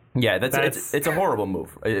 Yeah. Yeah, it's a horrible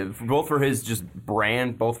move, both for his just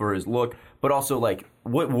brand, both for his look, but also like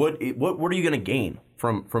what are you going to gain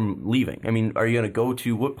from leaving? I mean, are you going to go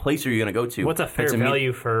to what place are you going to go to? What's a fair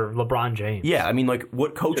value for LeBron James? Yeah, I mean, like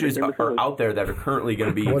what coaches are out there that are currently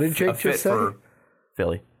going to be what did Jake a fit just say? for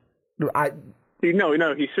Philly? No,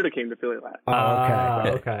 he should have came to Philly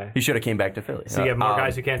last. Okay. He should have came back to Philly. So you have more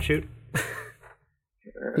guys who can't shoot?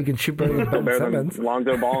 He can shoot better than Ben Simmons.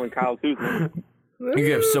 Lonzo Ball and Kyle Kuzma.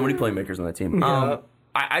 You have so many playmakers on that team.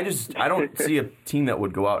 I don't see a team that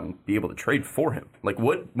would go out and be able to trade for him. Like,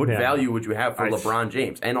 what value would you have for LeBron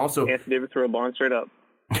James? And also, Anthony Davis for LeBron straight up.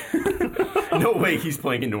 No way he's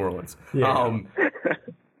playing in New Orleans. Yeah.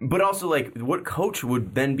 But also, like, what coach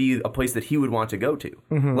would then be a place that he would want to go to?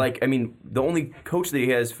 Mm-hmm. Like, I mean, the only coach that he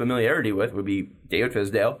has familiarity with would be David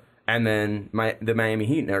Fizdale and then the Miami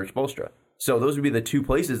Heat and Eric Spoelstra. So those would be the two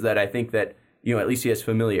places that I think that, you know, at least he has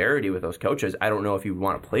familiarity with those coaches. I don't know if he would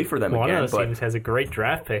want to play for them again. One of those teams has a great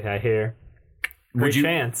draft pick, I hear. Great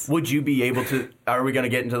chance. Would you be able to? Are we going to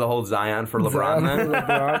get into the whole Zion for LeBron then?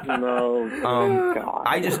 No. God.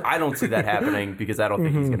 I don't see that happening because I don't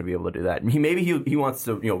think he's going to be able to do that. Maybe he wants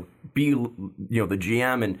to, you know, be, you know, the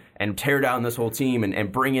GM and tear down this whole team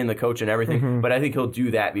and bring in the coach and everything. But I think he'll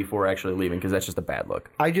do that before actually leaving because that's just a bad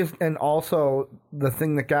look. And also the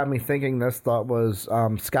thing that got me thinking this thought was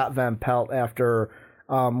Scott Van Pelt after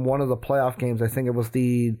one of the playoff games. I think it was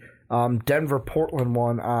the Denver-Portland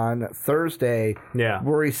one on Thursday,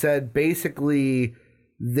 where he said basically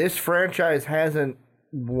this franchise hasn't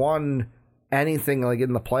won anything like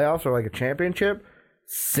in the playoffs or like a championship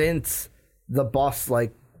since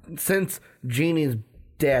since Jeannie's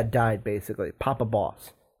dad died, basically. Papa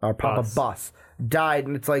Boss died,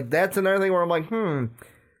 and it's like that's another thing where I'm like,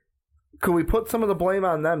 could we put some of the blame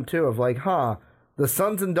on them too? Of like, the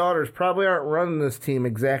sons and daughters probably aren't running this team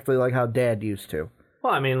exactly like how Dad used to.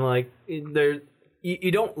 Well, I mean, like,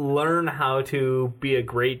 you don't learn how to be a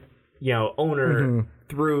great, you know, owner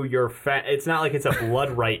through your It's not like it's a blood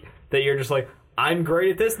right that you're just like, I'm great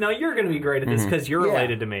at this. Now you're going to be great at this because you're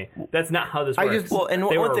related to me. That's not how this works.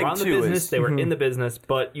 They were around the business. They were in the business,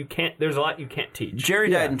 but you can't. There's a lot you can't teach. Jerry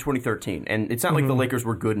died in 2013, and it's not like the Lakers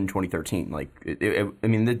were good in 2013. Like, I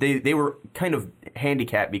mean, they were kind of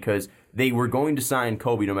handicapped because they were going to sign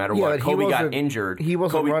Kobe no matter what. Kobe got injured. He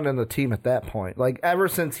wasn't running the team at that point. Like, ever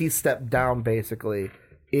since he stepped down, basically,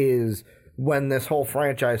 is when this whole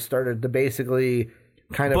franchise started to basically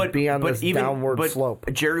kind of be on this downward slope.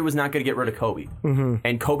 Jerry was not going to get rid of Kobe.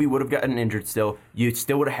 And Kobe would have gotten injured still. You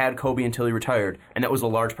still would have had Kobe until he retired. And that was a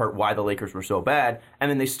large part why the Lakers were so bad.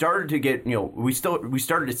 And then they started to get, you know, we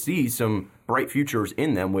started to see some bright futures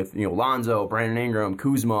in them with, you know, Lonzo, Brandon Ingram,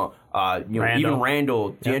 Kuzma, even Randall,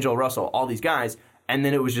 D'Angelo Russell, all these guys. And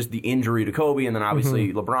then it was just the injury to Kobe, and then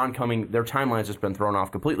obviously LeBron coming. Their timeline's just been thrown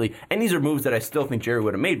off completely. And these are moves that I still think Jerry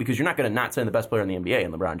would have made because you're not going to not sign the best player in the NBA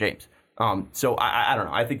in LeBron James. So I don't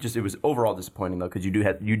know. I think just it was overall disappointing though because you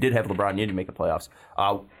did have LeBron. You need to make the playoffs.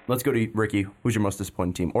 Let's go to Ricky. Who's your most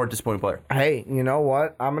disappointing team or disappointing player? Hey, you know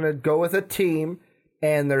what? I'm gonna go with a team,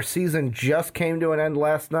 and their season just came to an end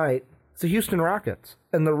last night. It's the Houston Rockets,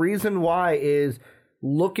 and the reason why is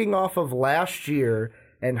looking off of last year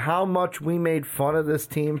and how much we made fun of this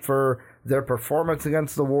team for their performance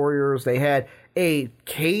against the Warriors. They had a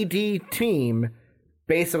KD team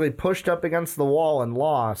basically pushed up against the wall and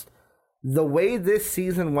lost. The way this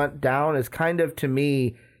season went down is kind of, to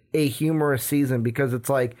me, a humorous season because it's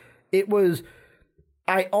like,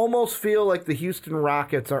 I almost feel like the Houston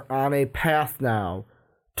Rockets are on a path now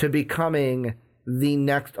to becoming the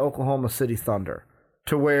next Oklahoma City Thunder.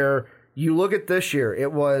 To where you look at this year,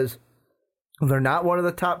 they're not one of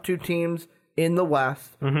the top two teams in the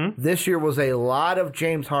West. This year was a lot of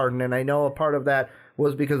James Harden, and I know a part of that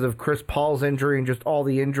was because of Chris Paul's injury and just all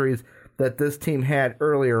the injuries that this team had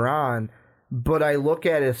earlier on. But I look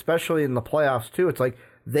at it, especially in the playoffs too, it's like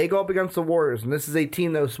they go up against the Warriors, and this is a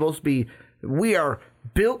team that was supposed to be, we are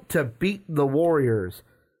built to beat the Warriors.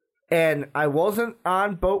 And I wasn't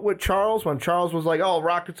on boat with Charles when Charles was like, oh,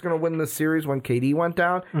 Rockets going to win this series when KD went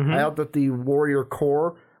down. I thought that the Warrior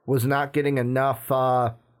core was not getting enough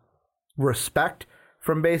respect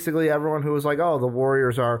from basically everyone who was like, oh, the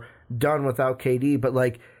Warriors are done without KD. But,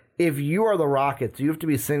 like, if you are the Rockets, you have to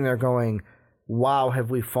be sitting there going, wow,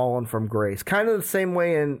 have we fallen from grace? Kind of the same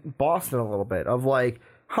way in Boston a little bit of like,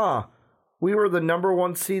 we were the number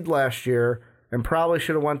 1 seed last year and probably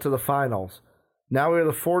should have went to the finals. Now we're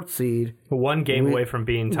the 4th seed. 1 game away from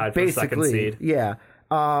being tied for the 2nd seed. Yeah.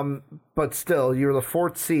 But still, you're the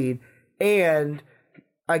 4th seed. And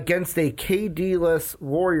against a KD-less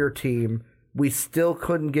Warrior team, we still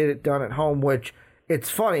couldn't get it done at home, which it's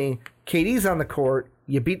funny. KD's on the court.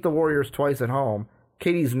 You beat the Warriors twice at home.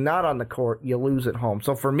 KD's not on the court. You lose at home.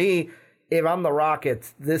 So for me, if I'm the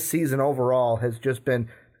Rockets, this season overall has just been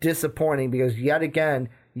disappointing because yet again,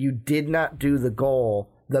 you did not do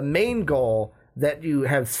the main goal that you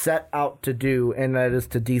have set out to do, and that is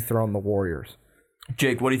to dethrone the Warriors.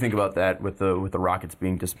 Jake, what do you think about that with the Rockets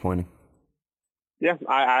being disappointing? Yeah,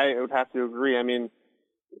 I would have to agree. I mean,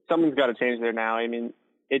 something's got to change there now. I mean,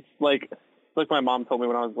 it's like my mom told me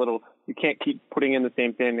when I was little, you can't keep putting in the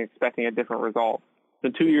same thing and expecting a different result. So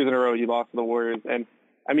 2 years in a row, you lost to the Warriors. And,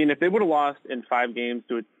 I mean, if they would have lost in 5 games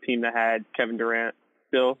to a team that had Kevin Durant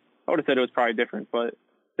still, I would have said it was probably different. But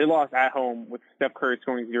they lost at home with Steph Curry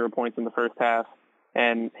scoring 0 points in the first half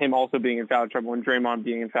and him also being in foul trouble and Draymond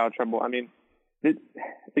being in foul trouble. I mean,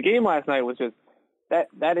 the game last night was just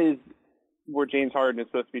that is where James Harden is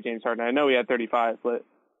supposed to be James Harden. I know he had 35, but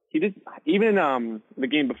he just even the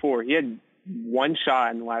game before he had 1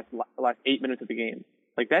 shot in the last 8 minutes of the game.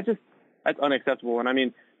 Like that's unacceptable. And I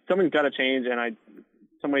mean, something's got to change. And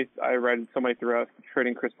I read somebody threw out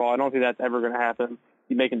trading Chris Paul. I don't think that's ever going to happen.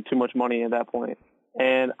 He's making too much money at that point.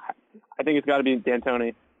 And I think it's got to be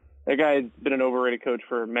D'Antoni. That guy's been an overrated coach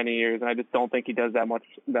for many years, and I just don't think he does that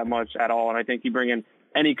much at all. And I think you bring in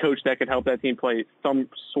any coach that could help that team play some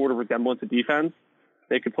sort of resemblance of defense,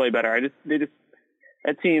 they could play better.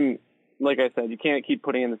 That team, like I said, you can't keep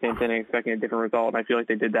putting in the same thing and expecting a different result. And I feel like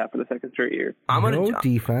they did that for the 2nd straight year. No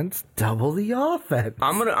defense, double the offense.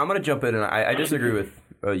 I'm gonna jump in, and I disagree with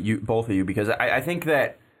both of you because I think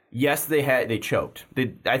that yes, they choked.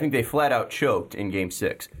 I think they flat out choked in Game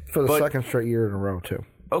 6 for the 2nd straight year in a row too.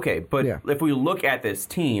 Okay, but if we look at this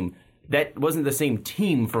team, that wasn't the same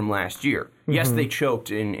team from last year. Mm-hmm. Yes, they choked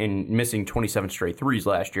in missing 27 straight threes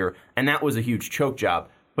last year, and that was a huge choke job.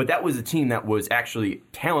 But that was a team that was actually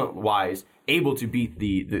talent-wise able to beat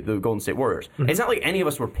the Golden State Warriors. Mm-hmm. It's not like any of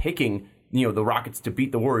us were picking the Rockets to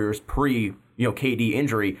beat the Warriors pre KD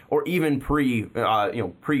injury or even pre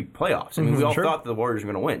playoffs. I mean, we all thought the Warriors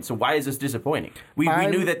were going to win. So why is this disappointing? We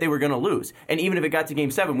knew that they were going to lose, and even if it got to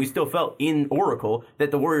Game 7, we still felt in Oracle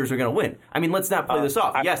that the Warriors were going to win. I mean, let's not play this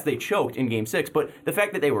off. Yes, they choked in Game 6, but the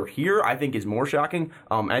fact that they were here, I think, is more shocking.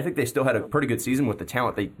 I think they still had a pretty good season with the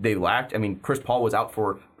talent they lacked. I mean, Chris Paul was out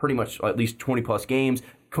for pretty much at least 20 plus games.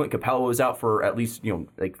 Clint Capella was out for at least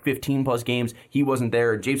 15 plus games. He wasn't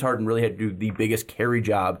there. James Harden really had to do the biggest carry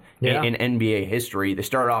job in NBA history. They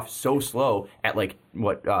started off so slow at they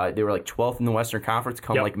were 12th in the Western Conference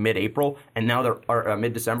come mid-April, and now they're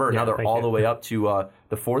mid-December, and now they're all the way up to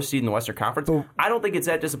the 4th seed in the Western Conference. I don't think it's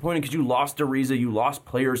that disappointing because you lost Ariza, you lost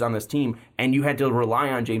players on this team, and you had to rely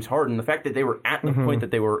on James Harden. The fact that they were at the point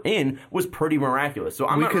that they were in was pretty miraculous. So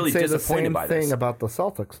I'm not really disappointed by this. We could say the same thing about the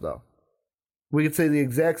Celtics, though. We could say the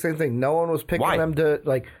exact same thing. No one was picking them to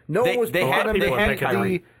No one was picking them to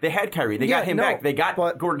Kyrie. They had Kyrie. They got him back. They got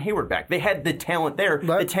Gordon Hayward back. They had the talent there.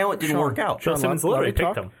 The talent didn't work out. Bill Simmons literally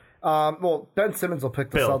picked them. Ben Simmons will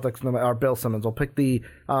pick the Celtics, or Bill Simmons will pick the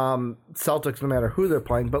Celtics no matter who they're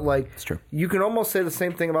playing. But it's true. You can almost say the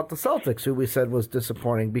same thing about the Celtics, who we said was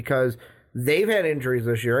disappointing because they've had injuries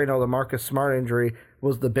this year. I know the Marcus Smart injury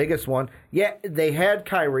was the biggest one. Yeah, they had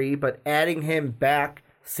Kyrie, but adding him back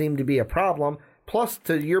seemed to be a problem. Plus,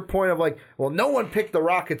 to your point of no one picked the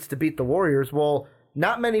Rockets to beat the Warriors. Well,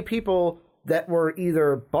 not many people that were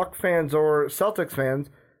either Buck fans or Celtics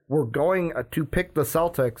fans were going to pick the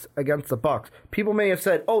Celtics against the Bucks. People may have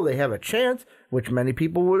said, they have a chance, which many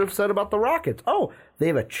people would have said about the Rockets. They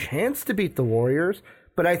have a chance to beat the Warriors.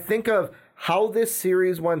 But I think of how this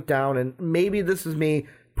series went down, and maybe this is me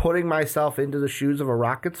putting myself into the shoes of a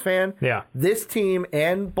Rockets fan. Yeah. This team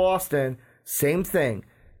and Boston, same thing.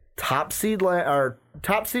 Top seed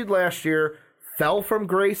last year, fell from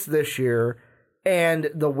grace this year,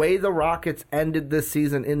 and the way the Rockets ended this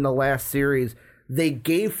season in the last series, they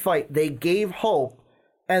gave fight, they gave hope,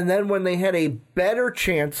 and then when they had a better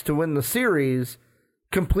chance to win the series,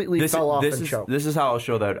 completely fell off and choked. This is how I'll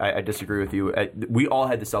show that I disagree with you. We all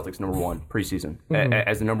had the Celtics number 1 preseason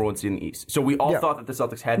as the number 1 seed in the East. So we all thought that the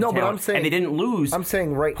Celtics had the talent, and they didn't lose. I'm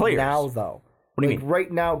saying players. Now, though. What do you mean?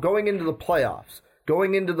 Right now, going into the playoffs,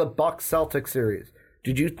 Going into the Bucks-Celtics series,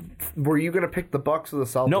 were you going to pick the Bucks or the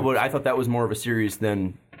Celtics? No, but I thought that was more of a series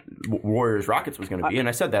than Warriors-Rockets was going to be, and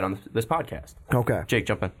I said that on this podcast. Okay. Jake,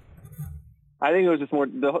 jump in. I think it was just more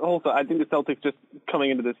the whole. I think the Celtics just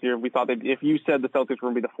coming into this year, we thought that if you said the Celtics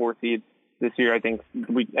were going to be the 4th seed this year, I think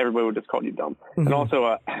everybody would just call you dumb. Mm-hmm. And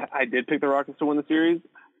also, I did pick the Rockets to win the series.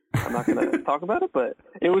 I'm not going to talk about it, but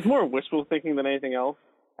it was more wishful thinking than anything else.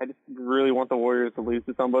 I just really want the Warriors to lose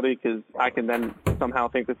to somebody because I can then somehow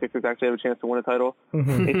think the Sixers actually have a chance to win a title.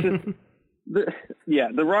 Mm-hmm. It's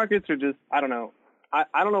just, the Rockets are just, I don't know.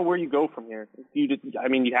 I don't know where you go from here. You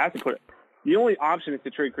have to put it. The only option is to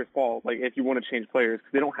trade Chris Paul, like if you want to change players,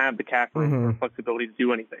 because they don't have the cap room or flexibility to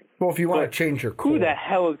do anything. Well, if you want to change your core. Who the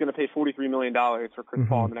hell is going to pay $43 million for Chris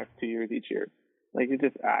Paul in the next 2 years each year? Like, it's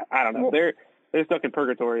just, I don't know. Well, they're stuck in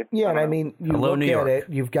purgatory. Yeah, and I mean, you Hello, look New at York. it,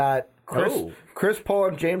 you've got Chris Paul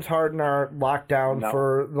and James Harden are locked down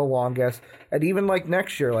for the longest. And even like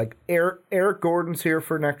next year, like Eric Gordon's here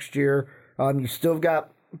for next year. You still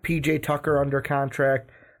got PJ Tucker under contract.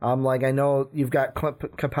 Like, I know you've got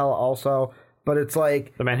Clint Capella also. But it's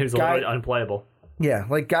like... The man who's literally unplayable. Yeah,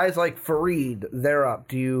 like guys like Fareed, they're up.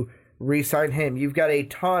 Do you re-sign him? You've got a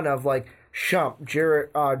ton of like Shump,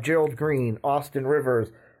 Gerald Green, Austin Rivers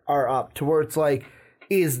are up to where it's like,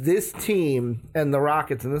 is this team and the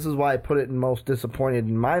Rockets, and this is why I put it in most disappointed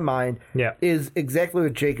in my mind, is exactly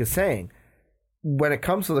what Jake is saying. When it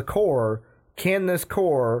comes to the core, can this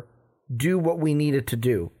core do what we need it to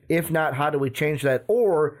do? If not, how do we change that?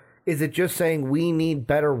 Or... is it just saying we need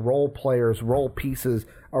better role players, role pieces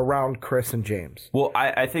around Chris and James? Well,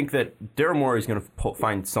 I think that Daryl Morey is going to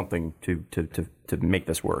find something to make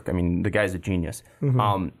this work. I mean, the guy's a genius.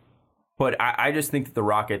 Mm-hmm. But I just think that the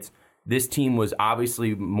Rockets, this team was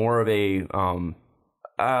obviously more of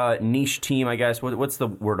a niche team, I guess. What's the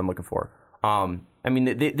word I'm looking for? I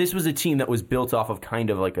mean, this was a team that was built off of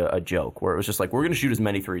kind of like a joke, where it was just like, we're going to shoot as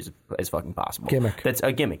many threes as fucking possible. Gimmick. That's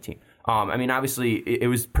a gimmick team. I mean, obviously, it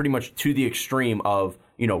was pretty much to the extreme of,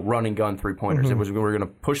 run and gun three-pointers. Mm-hmm. It was, we're going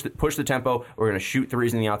to push the tempo, we're going to shoot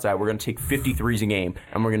threes on the outside, we're going to take 50 threes a game,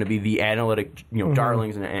 and we're going to be the analytic,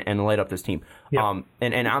 darlings and light up this team. Yep.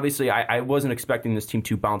 And obviously, I wasn't expecting this team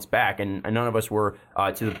to bounce back, and none of us were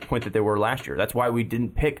to the point that they were last year. That's why we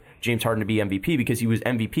didn't pick James Harden to be MVP, because he was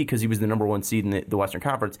MVP because he was the number 1 seed in the Western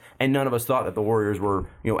Conference, and none of us thought that the Warriors were,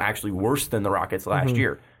 actually worse than the Rockets last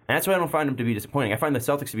year. And that's why I don't find them to be disappointing. I find the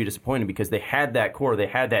Celtics to be disappointing because they had that core, they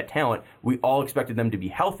had that talent. We all expected them to be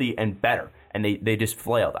healthy and better, and they just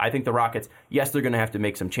flailed. I think the Rockets, yes, they're going to have to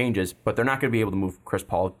make some changes, but they're not going to be able to move Chris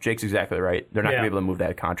Paul. Jake's exactly right. They're not going to be able to move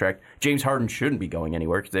that contract. James Harden shouldn't be going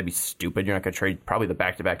anywhere because that'd be stupid. You're not going to trade probably the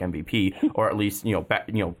back-to-back MVP, or at least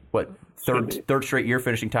third straight year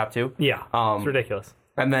finishing top 2. Yeah, it's ridiculous.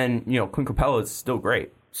 And then Clint Capella is still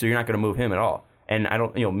great, so you're not going to move him at all. And I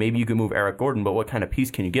don't, maybe you could move Eric Gordon, but what kind of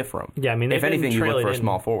piece can you get from him? Yeah, I mean, if anything, you look for a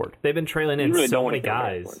small forward. They've been trailing in so many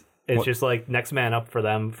guys. It's just like next man up for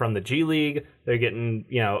them from the G League. They're getting,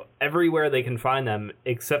 everywhere they can find them,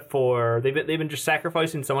 except for they've been just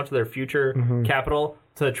sacrificing so much of their future capital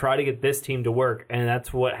to try to get this team to work. And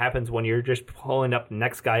that's what happens when you're just pulling up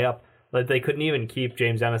next guy up. Like, they couldn't even keep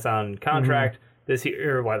James Ennis on contract this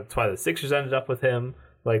year. That's why the Sixers ended up with him.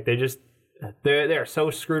 Like, they're so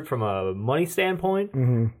screwed from a money standpoint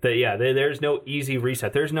that there's no easy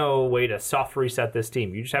reset. There's no way to soft reset this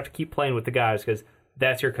team. You just have to keep playing with the guys because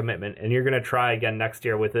that's your commitment, and you're going to try again next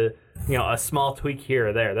year with a small tweak here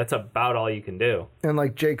or there. That's about all you can do. And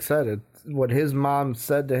like Jake said, what his mom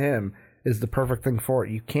said to him is the perfect thing for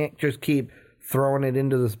it. You can't just keep throwing it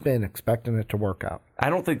into this bin expecting it to work out. I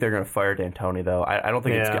don't think they're going to fire D'Antoni, though. I don't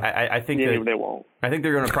think I think they won't. I think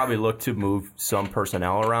they're going to probably look to move some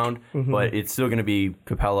personnel around, but it's still going to be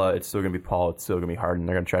Capella, it's still going to be Paul, it's still going to be Harden.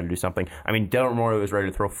 They're going to try to do something. I mean, Daryl Morey was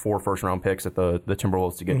ready to throw 4 first-round picks at the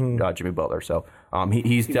Timberwolves to get Jimmy Butler, so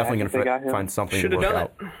he's definitely going to find something to work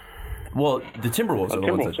out. Well, the Timberwolves are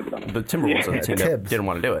the ones the team that didn't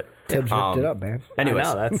want to do it. Tibbs ripped it up, man.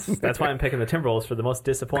 Anyways, that's why I'm picking the Timberwolves for the most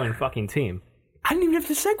disappointing fucking team. I didn't even have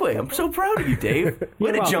to segue. I'm so proud of you, Dave.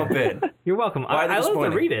 Way to jump in. You're welcome. I love the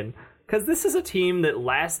read-in because this is a team that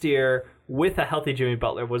last year, with a healthy Jimmy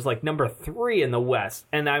Butler, was like number 3 in the West.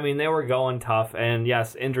 And I mean, they were going tough. And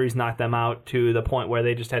yes, injuries knocked them out to the point where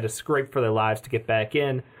they just had to scrape for their lives to get back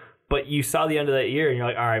in. But you saw the end of that year, and you're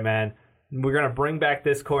like, all right, man, we're going to bring back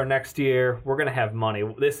this core next year. We're going to have money.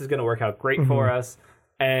 This is going to work out great for us.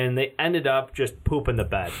 And they ended up just pooping the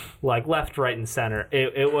bed, like left, right, and center.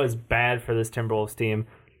 It was bad for this Timberwolves team,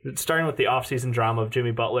 starting with the offseason drama of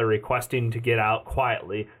Jimmy Butler requesting to get out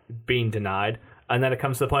quietly, being denied. And then it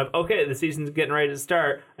comes to the point of, okay, the season's getting ready to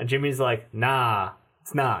start, and Jimmy's like, nah,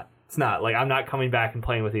 it's not. It's not. Like, I'm not coming back and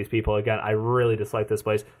playing with these people again. I really dislike this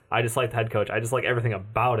place. I dislike the head coach. I dislike everything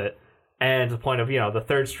about it. And to the point of, the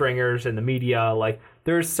third stringers and the media, like,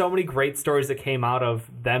 there's so many great stories that came out of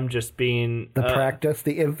them just being...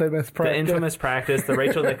 The infamous practice. The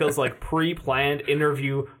Rachel Nichols, like, pre-planned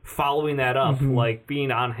interview following that up, like, being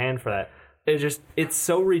on hand for that. It's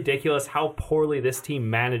so ridiculous how poorly this team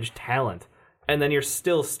managed talent. And then you're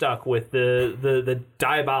still stuck with the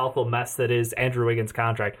diabolical mess that is Andrew Wiggins'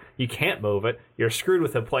 contract. You can't move it. You're screwed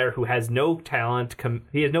with a player who has no talent.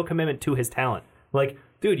 He has no commitment to his talent. Like,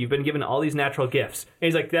 dude, you've been given all these natural gifts. And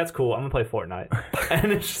he's like, that's cool. I'm going to play Fortnite.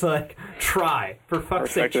 And it's just like, try. For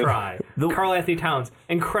fuck's sake, try. Karl Anthony Towns,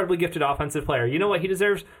 incredibly gifted offensive player. You know what he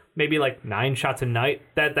deserves? Maybe like 9 shots a night.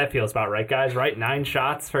 That feels about right, guys, right? 9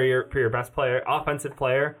 shots for your best player, offensive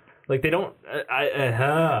player. Like, they don't...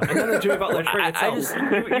 And then the Jimmy Butler trade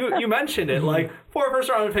itself. You mentioned it. Like, 4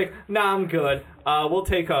 first-round pick. Nah, I'm good. We'll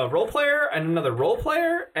take a role player and another role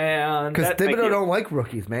player. And because Thibodeau don't like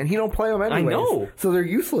rookies, man. He don't play them anyways. I know. So they're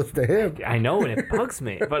useless to him. I know, and it bugs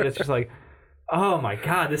me. But it's just like, oh, my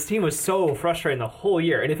God. This team was so frustrating the whole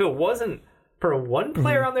year. And if it wasn't for one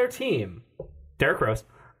player on their team, Derrick Rose...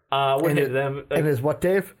 would hit them. And his what,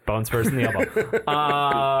 Dave? Bone spurs in the elbow.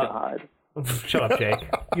 God. Shut up, Jake.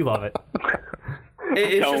 You love it.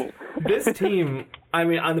 It's just, this team, I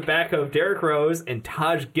mean, on the back of Derrick Rose and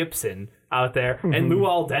Taj Gibson out there, and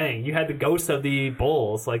Luol Deng, you had the ghost of the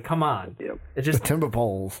Bulls. Like, come on. Yep. It's just the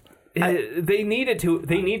Timberwolves. They need to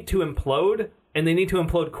implode, and they need to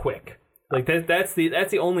implode quick. Like, that's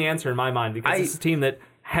the only answer in my mind, because it's a team that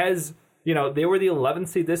has... they were the 11th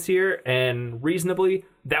seed this year, and reasonably,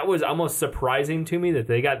 that was almost surprising to me that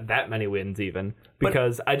they got that many wins even.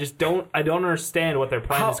 Because I don't understand what their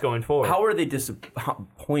plan is going forward. How are they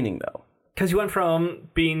disappointing, though? Because you went from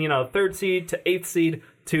being, 3rd seed to 8th seed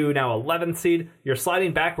to now 11th seed. You're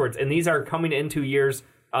sliding backwards, and these are coming into years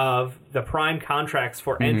of the prime contracts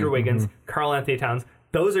for Andrew Wiggins, Karl Anthony Towns.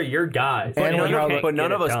 Those are your guys. But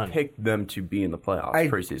none of us picked them to be in the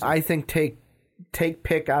playoffs preseason. I think take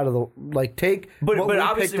pick out of the but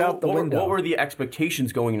obviously picked out the window. What were the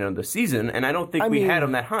expectations going into the season? And I don't think we had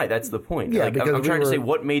them that high. That's the point. Yeah, because I'm trying to say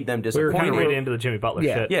what made them disappointing. We were kind of right into the Jimmy Butler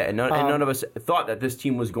shit. Yeah, and none of us thought that this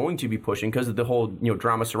team was going to be pushing because of the whole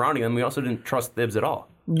drama surrounding them. We also didn't trust Thibs at all.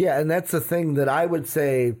 Yeah, and that's the thing that I would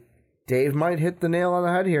say Dave might hit the nail on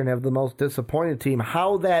the head here and have the most disappointed team.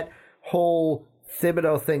 How that whole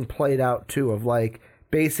Thibodeau thing played out too, of like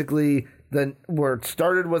basically. Where it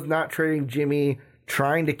started with not trading Jimmy,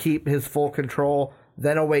 trying to keep his full control.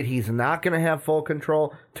 Then, oh, wait, he's not going to have full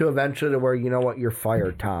control, to eventually to where, you know what, you're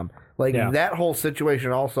fired, Tom. That whole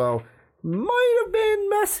situation also might have been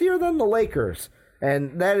messier than the Lakers.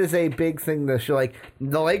 And that is a big thing this year. Like,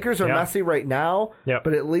 the Lakers are messy right now,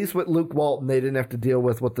 but at least with Luke Walton, they didn't have to deal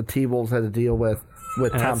with what the T-Wolves had to deal with Tom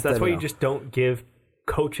Thibodeau. That's why you just don't give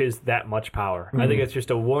coaches that much power. I think it's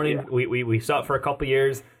just a warning. Yeah. We saw it for a couple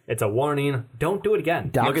years. It's a warning. Don't do it again.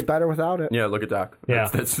 Doc's better without it. Yeah, look at Doc. Yeah.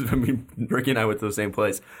 That's I mean, Ricky and I went to the same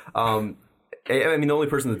place. I mean, the only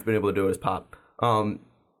person that's been able to do it is Pop.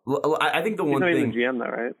 I think the one thing... He's not even GM,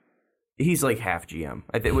 though, right? He's like half GM.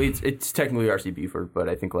 I think it's technically RC Buford, but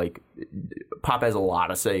I think like Pop has a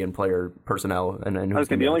lot of say in player personnel. And who's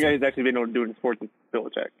the only guy who's actually been able to do it in sports is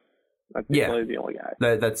Belichick. That's really the only guy.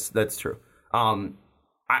 That's true.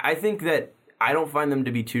 I think that I don't find them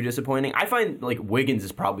to be too disappointing. I find like Wiggins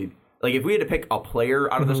is probably like if we had to pick a player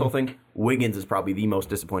out of this whole thing, Wiggins is probably the most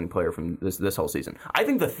disappointing player from this whole season. I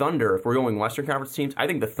think the Thunder, if we're going Western Conference teams, I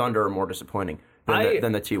think the Thunder are more disappointing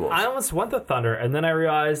than the T-Wolves. I almost went the Thunder, and then I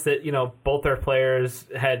realized that both their players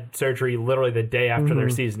had surgery literally the day after their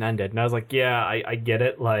season ended, and I was like, yeah, I get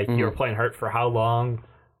it. Like you were playing hurt for how long?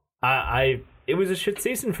 It was a shit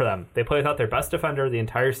season for them. They played without their best defender the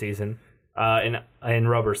entire season. In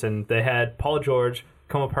Roberson, they had Paul George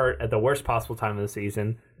come apart at the worst possible time of the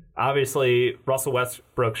season. Obviously, Russell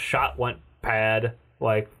Westbrook's shot went bad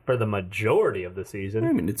like for the majority of the season.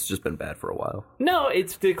 I mean, it's just been bad for a while. No,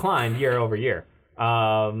 it's declined year over year.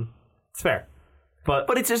 It's fair,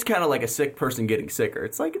 but it's just kind of like a sick person getting sicker.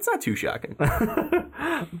 It's like it's not too shocking.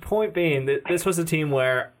 Point being, this was a team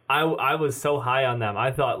where I was so high on them.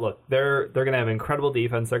 I thought, look, they're going to have incredible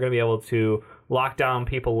defense. They're going to be able to lock down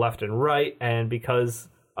people left and right, and because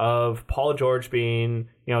of Paul George being,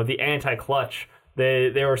 the anti-clutch,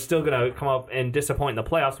 they were still going to come up and disappoint in the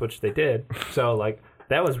playoffs, which they did. So,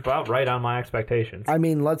 that was about right on my expectations. I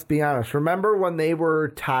mean, let's be honest. Remember when they were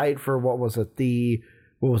tied for the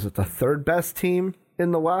third best team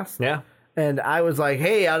in the West? Yeah. And I was like,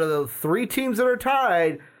 hey, out of the 3 teams that are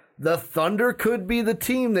tied, the Thunder could be the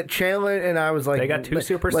team that challenge. And I was like, They got 2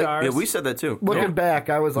 superstars. Yeah, we said that too. Looking back,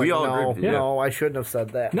 I was like, We all agreed with you. no, I shouldn't have said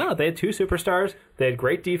that. No, they had 2 superstars. They had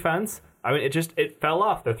great defense. I mean, it fell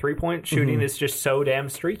off. Their 3-point shooting is just so damn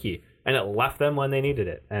streaky, and it left them when they needed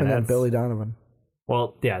it. And then Billy Donovan.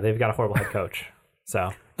 Well, yeah, they've got a horrible head coach,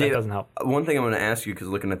 so that doesn't help. One thing I'm going to ask you, because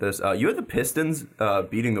looking at this, you had the Pistons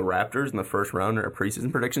beating the Raptors in the first round in our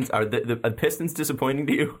preseason predictions. Are the Pistons disappointing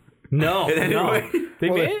to you? No, In any way? They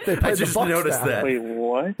Well, made they it. played I just the Bucks noticed now. that. Wait,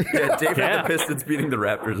 what? Yeah, Dave Yeah. had the Pistons beating the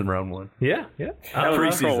Raptors in round 1. Yeah. That was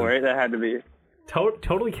Preseason. cool, right? That had to be.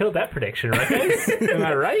 Totally killed that prediction, right, guys? Am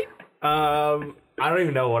I right? I don't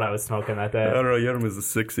even know what I was smoking that day. I don't know. You had him as a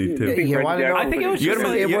 6 seed, too. You want to know? I think it was You just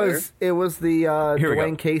gotta like, It was the Here we go.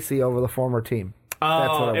 Dwayne Casey over the former team.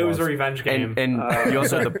 That's what it was a revenge game. And you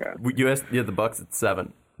also had you had the Bucks at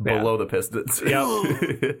 7, below the Pistons.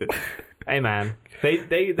 Yep. Hey man,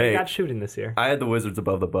 they got shooting this year. I had the Wizards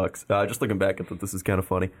above the Bucks. Just looking back, I thought this is kind of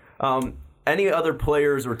funny. Any other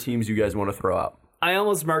players or teams you guys want to throw out? I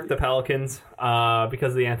almost marked the Pelicans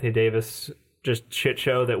because of the Anthony Davis just shit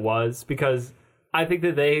show that was, because I think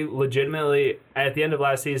that they legitimately at the end of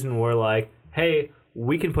last season were like, hey,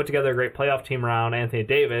 we can put together a great playoff team around Anthony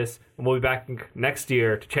Davis, and we'll be back next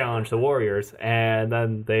year to challenge the Warriors. And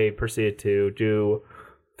then they proceeded to do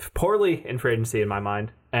poorly in free agency, in my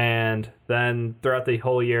mind. And then throughout the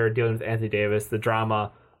whole year dealing with Anthony Davis, the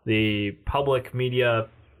drama, the public media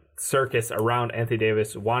circus around Anthony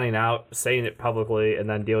Davis, wanting out, saying it publicly, and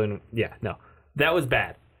then dealing... Yeah, no. That was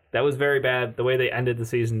bad. That was very bad. The way they ended the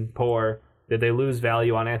season, poor. Did they lose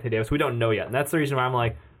value on Anthony Davis? We don't know yet. And that's the reason why I'm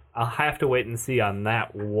like, I'll have to wait and see on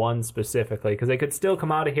that one specifically, because they could still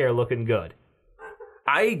come out of here looking good.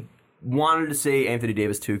 I wanted to say Anthony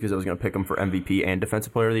Davis, too, because I was going to pick him for MVP and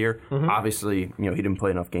Defensive Player of the Year. Obviously, he didn't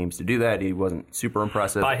play enough games to do that. He wasn't super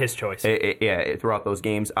impressive. By his choice. Throughout those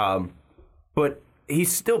games. But he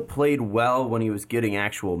still played well when he was getting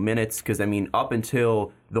actual minutes, because, up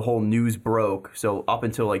until the whole news broke, so up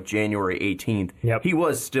until, like, January 18th, he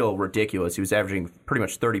was still ridiculous. He was averaging pretty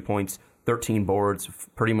much 30 points, 13 boards,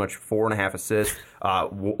 pretty much 4.5 assists,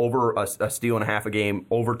 over a steal and a half a game,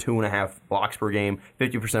 over 2.5 blocks per game,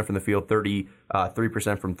 50% from the field,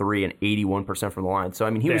 33% from 3, and 81% from the line. So,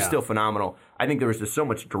 he was still phenomenal. I think there was just so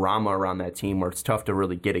much drama around that team where it's tough to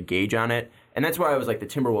really get a gauge on it. And that's why I was like, the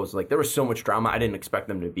Timberwolves, like, there was so much drama. I didn't expect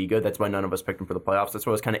them to be good. That's why none of us picked them for the playoffs. That's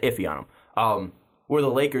why I was kind of iffy on them. Where the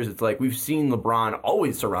Lakers, it's like we've seen LeBron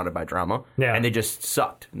always surrounded by drama, and they just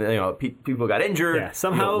sucked. People got injured. Yeah,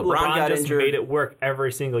 somehow LeBron got just injured. made it work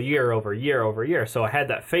every single year over year over year. So I had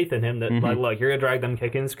that faith in him that, like, look, you're going to drag them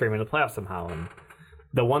kicking and screaming in the playoffs somehow. And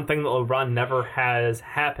the one thing that LeBron never has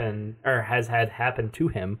happened, or has had happen to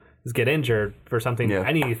him, is get injured for something,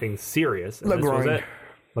 anything serious. And this was it.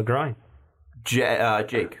 LeGroin.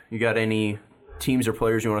 Jake, you got any teams or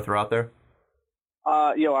players you want to throw out there?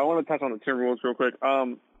 I want to touch on the Timberwolves real quick.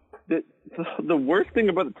 The worst thing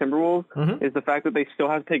about the Timberwolves is the fact that they still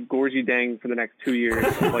have to take Gorgie Dang for the next 2 years.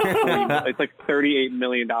 It's like $38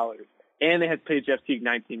 million. And they have to pay Jeff Teague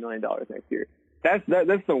 $19 million next year. That's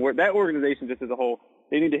the worst. That organization just as a whole,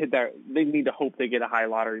 they need to hit that. They need to hope they get a high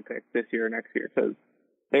lottery pick this year or next year, because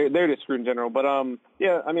they're just screwed in general. But I'll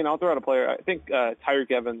throw out a player. I think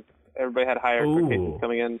Tyreek Evans. Everybody had higher expectations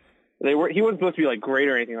coming in. He wasn't supposed to be like great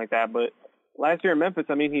or anything like that, but last year in Memphis,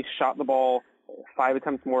 he shot the ball 5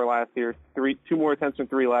 attempts more last year, 2 more attempts from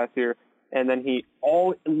 3 last year, and then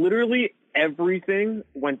literally everything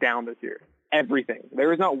went down this year. Everything. There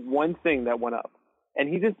was not one thing that went up. And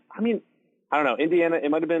he just, I don't know, Indiana, it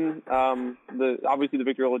might have been obviously the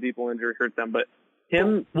Victor Oladipo injury hurt them, but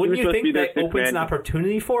him. Wouldn't you think that opens an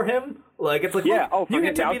opportunity for him? Like, it's like, you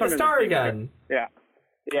get to be the star again. Yeah.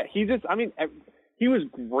 Yeah, he just, he was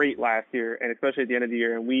great last year, and especially at the end of the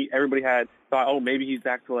year, and everybody thought, oh, maybe he's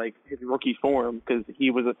back to like his rookie form, because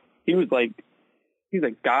he was like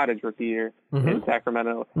God his rookie year in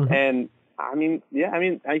Sacramento, and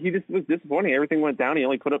he just was disappointing. Everything went down. He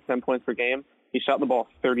only put up 10 points per game. He shot the ball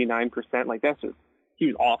 39%. Like, he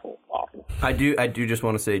was awful. I do just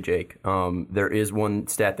want to say, Jake, there is one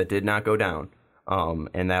stat that did not go down.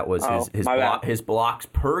 And that was his blocks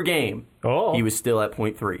per game. Oh. He was still at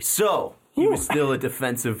 0.3. So he was still a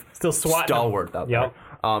defensive stalwart out there.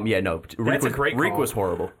 That's a great call. Reek was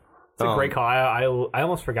horrible. It's a great call. I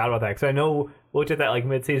almost forgot about that, because I know looked at that like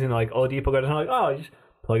midseason, like Oladipo got, and I'm like, oh, just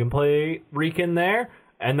plug and play Reek in there.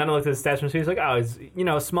 And then I looked at his stats from season, like, oh, he's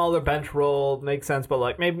smaller bench role, makes sense, but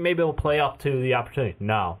like maybe he'll play up to the opportunity.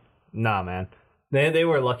 No, man. They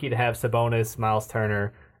were lucky to have Sabonis, Miles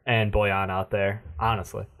Turner, and Boyan out there,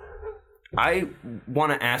 honestly. I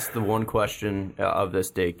want to ask the one question of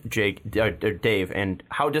this, Dave, and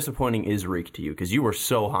how disappointing is Reek to you? Because you were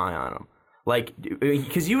so high on him. Like,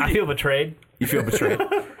 because I feel betrayed. You feel betrayed.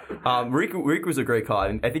 Reek was a great call.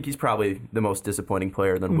 I think he's probably the most disappointing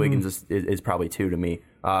player. Then Wiggins is probably 2 to me.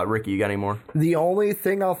 Ricky, you got any more? The only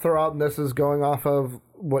thing I'll throw out, and this is going off of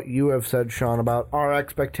what you have said, Sean, about our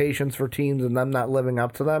expectations for teams and them not living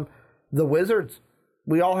up to them. The Wizards.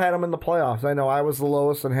 We all had them in the playoffs. I know I was the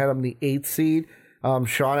lowest and had them the 8th seed.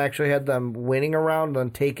 Sean actually had them winning a round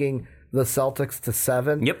and taking the Celtics to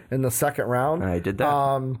 7 in the second round. I did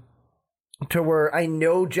that. To where I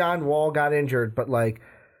know John Wall got injured, but like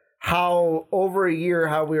how over a year,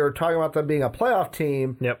 how we were talking about them being a playoff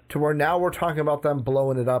team to where now we're talking about them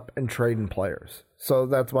blowing it up and trading players. So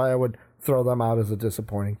that's why I would throw them out as a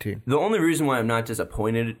disappointing team. The only reason why I'm not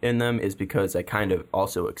disappointed in them is because I kind of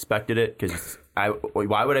also expected it, because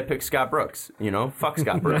why would I pick Scott Brooks? Fuck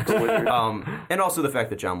Scott Brooks. And also the fact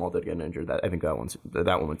that John Wall did get injured. I think that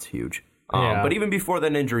one's huge. But even before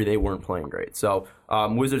that injury, they weren't playing great. So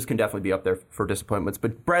Wizards can definitely be up there for disappointments.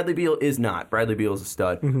 But Bradley Beal is not. Bradley Beal is a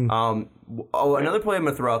stud. Another play I'm going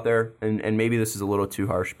to throw out there, and maybe this is a little too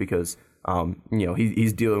harsh because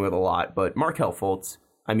he's dealing with a lot. But Markelle Fultz,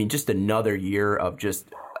 I mean, just another year of just.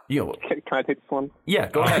 Can I take this one? Yeah,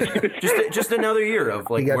 go ahead. just another year of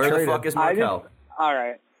like, where traded. The fuck is Markelle? All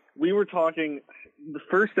right. We were talking, the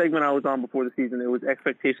first segment I was on before the season, it was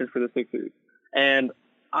expectations for the Sixers. And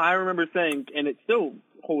I remember saying, and it still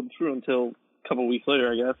holds true until a couple of weeks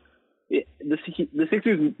later, I guess, the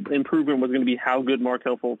Sixers' improvement was going to be how good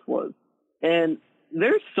Markelle Fultz was. And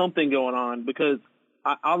there's something going on because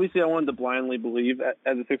obviously I wanted to blindly believe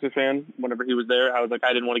as a Sixers fan whenever he was there. I was like,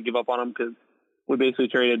 I didn't want to give up on him because we basically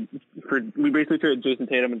traded Jason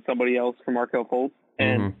Tatum and somebody else for Markelle Fultz,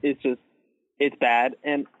 and it's bad.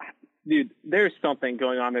 And dude, there's something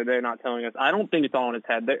going on there they're not telling us. I don't think it's all in his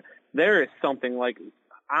head. There is something like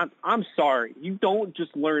I'm sorry, you don't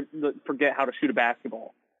just forget how to shoot a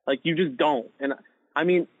basketball. Like you just don't. And I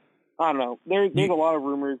mean, I don't know. There's a lot of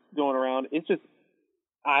rumors going around. It's just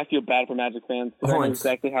I feel bad for Magic fans. I know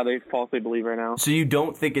exactly how they falsely believe right now. So you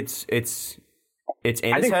don't think it's in his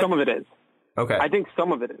head? I think some of it is. Okay. I think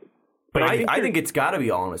some of it is. But I think it's got to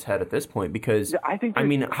be all in his head at this point because, I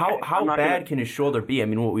mean, how bad can his shoulder be? I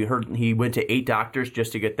mean, what we heard, he went to 8 doctors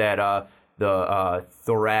just to get that the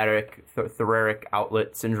thoracic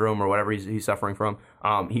outlet syndrome or whatever he's suffering from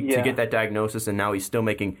to get that diagnosis, and now he's still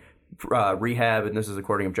making rehab, and this is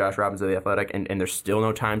according to Josh Robbins of The Athletic, and there's still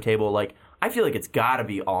no timetable. Like, I feel like it's got to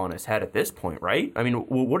be all in his head at this point, right? I mean,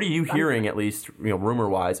 what are you hearing, at least,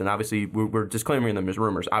 rumor-wise? And obviously, we're disclaiming them as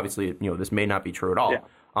rumors. Obviously, this may not be true at all. Yeah.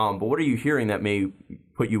 But what are you hearing that may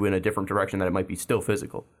put you in a different direction, that it might be still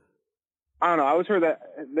physical? I don't know. I always heard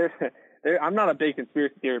that I'm not a big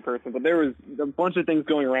conspiracy theory person, but there was a bunch of things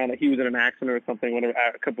going around that he was in an accident or something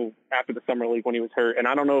after the summer league when he was hurt. And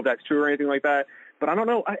I don't know if that's true or anything like that, but I don't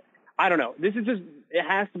know. I don't know. This is just, it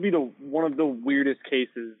has to be one of the weirdest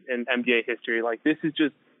cases in NBA history. Like, this is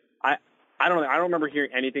just, I don't know. I don't remember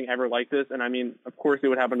hearing anything ever like this. And I mean, of course it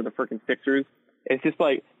would happen to the freaking Sixers. It's just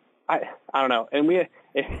like, I don't know. And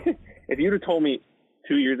if you'd have told me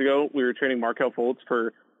 2 years ago we were trading Markelle Fultz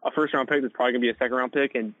for a first-round pick that's probably going to be a second-round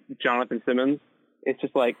pick and Jonathan Simmons, it's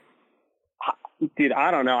just like, dude, I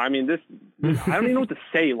don't know. I mean, I don't even know what to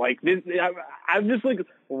say. Like, this, I'm just like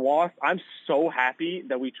lost. I'm so happy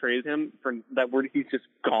that we traded him he's just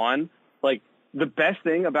gone. Like, the best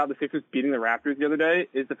thing about the Sixers beating the Raptors the other day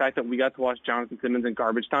is the fact that we got to watch Jonathan Simmons in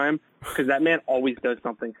garbage time, because that man always does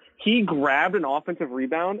something. He grabbed an offensive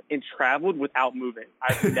rebound and traveled without moving.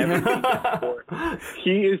 I've never seen that before.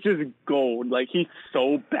 He is just gold. Like, he's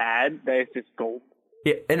so bad that it's just gold.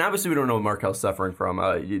 Yeah, and obviously we don't know what Markel's suffering from.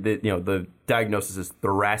 The diagnosis is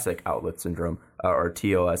thoracic outlet syndrome, or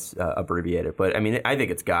TOS abbreviated. But I mean, I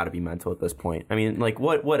think it's got to be mental at this point. I mean, like,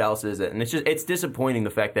 what else is it? And it's disappointing, the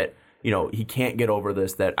fact that he can't get over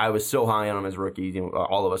this. That I was so high on him as a rookie.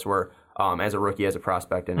 All of us were, as a rookie, as a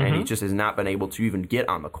prospect, and he just has not been able to even get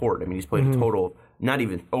on the court. I mean, he's played a total of not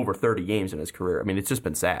even over 30 games in his career. I mean, it's just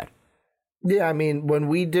been sad. Yeah, I mean, when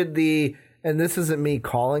we did and this isn't me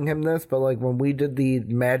calling him this, but like when we did the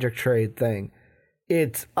Magic trade thing,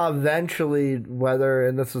 it's eventually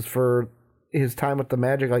and this is for his time with the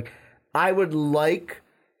Magic, like, I would like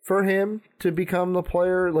for him to become the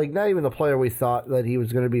player, like, not even the player we thought that he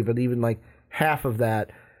was going to be, but even like half of that.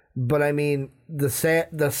 But I mean, the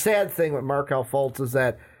sad thing with Markelle Fultz is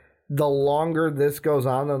that the longer this goes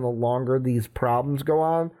on and the longer these problems go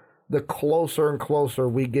on, the closer and closer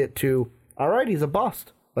we get to, all right, he's a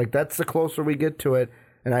bust. Like, that's the closer we get to it,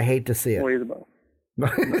 and I hate to see it. Well, he's a bust.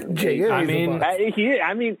 Jay, I mean,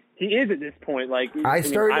 he is at this point. Like I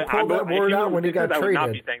started to pull that word out when he got traded. I would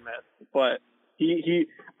not be saying this, but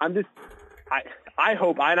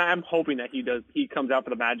I'm hoping that he comes out for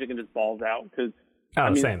the Magic and just balls out because.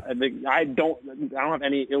 Same. I don't have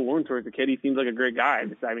any ill will towards the kid. He seems like a great guy.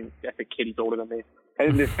 As a kid, he's older than me.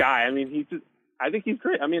 And this guy, I think he's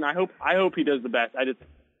great. I hope he does the best. I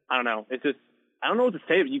don't know. It's just, I don't know what to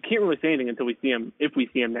say, but you can't really say anything until we see him, if we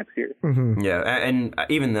see him next year. Mm-hmm. Yeah, and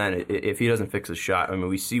even then, if he doesn't fix his shot,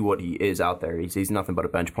 we see what he is out there. He's nothing but a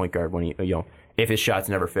bench point guard when if his shot's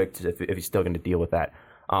never fixed, if he's still going to deal with that.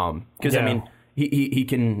 He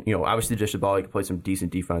can, obviously dish the ball. He can play some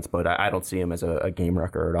decent defense, but I don't see him as a game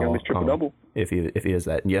wrecker at all. Triple-double. If he is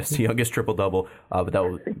that. Yes, the youngest triple-double, but that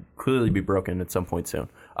will clearly be broken at some point soon.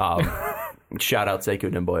 Shout out Sekou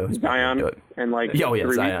Dimboyo. Zion and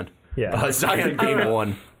Zion. Yeah. Zion game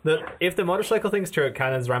one. If the motorcycle thing's true, it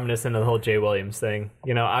kind of is reminiscent of the whole Jay Williams thing.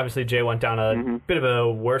 Obviously Jay went down a bit of a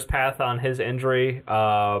worse path on his injury,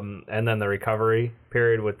 and then the recovery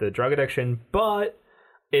period with the drug addiction, but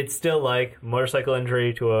it's still like motorcycle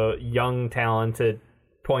injury to a young, talented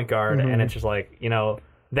point guard, and it's just like,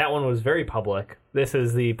 that one was very public. This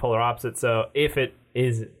is the polar opposite. So if it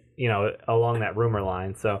is, along that rumor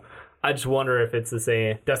line, so I just wonder if it's the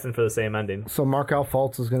same, destined for the same ending. So Markelle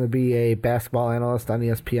Fultz is going to be a basketball analyst on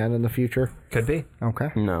ESPN in the future? Could be.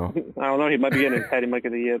 Okay. No. I don't know. He might be getting his head. He might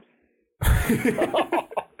get the yips.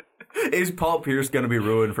 Is Paul Pierce going to be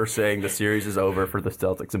ruined for saying the series is over for the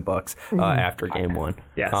Celtics and Bucks after game one?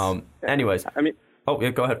 Yes. Anyways.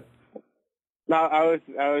 Go ahead. No, I was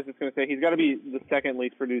just going to say he's got to be the second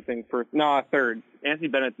least producing third. Anthony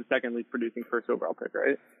Bennett's the second least producing first overall pick,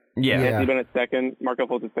 right? Yeah. Anthony Bennett's second. Markelle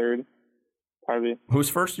Fultz is third. Probably. Who's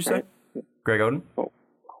first, you say? Right. Greg Oden? Oh.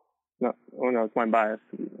 No, it's my bias.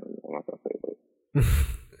 I'm not going to say it.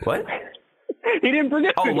 What? He didn't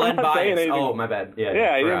produce. Oh, Len Bias. Oh, my bad.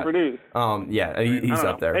 Yeah, he didn't produce. He's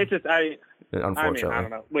up there. It's just unfortunately. I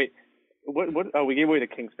don't know. Wait, what? Oh, we gave away the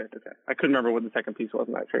Kings pick. Okay, I couldn't remember what the second piece was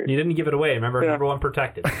in that trade. You didn't give it away. Remember, number one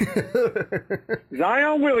protected.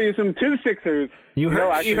 Zion Williamson to the Sixers. You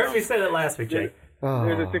heard me say that last week, Jake.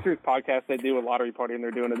 There's a Sixers podcast they do a lottery party, and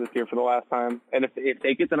they're doing it this year for the last time. And if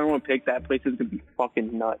they get the number one pick, that place is gonna be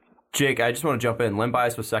fucking nuts. Jake, I just want to jump in. Len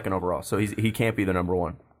Bias was second overall, so he can't be the number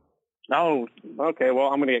one. Oh, okay. Well,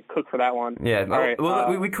 I'm going to get cooked for that one. Yeah. All right.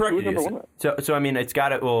 Well, we corrected you. So it's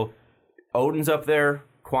got it. Well, Oden's up there.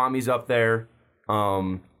 Kwame's up there.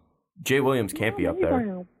 Jay Williams can't be up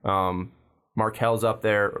there. Markel's up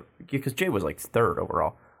there because Jay was like third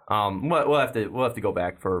overall. We'll have to go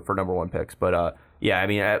back for number one picks, but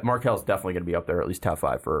Markel's definitely going to be up there, at least top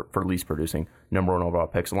five for least producing number one overall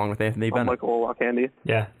picks, along with Anthony Bennett. Michael Olowokandi.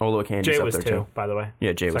 Yeah. Olowokandi. Jay up was there two, by the way.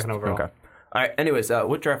 Yeah, Jay was second overall. Okay. All right. Anyways,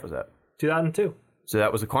 what draft was that? 2002. So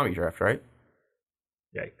that was a Kwame draft, right?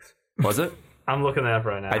 Yikes. Was it? I'm looking that up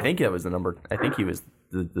right now. I think that was the number. I think he was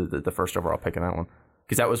the first overall pick in that one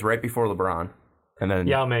because that was right before LeBron. And then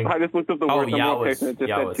Yao Ming. I just looked up the word number pick and it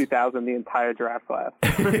just said 2000, the entire draft class.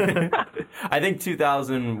 I think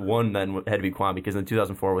 2001 then had to be Kwame because in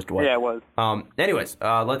 2004 was Dwight. Yeah, it was. Anyways,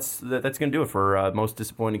 that's going to do it for most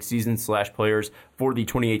disappointing season/players for the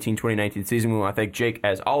 2018-2019 season. We want to thank Jake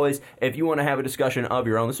as always. If you want to have a discussion of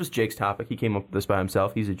your own, this was Jake's topic. He came up with this by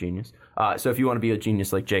himself. He's a genius. So if you want to be a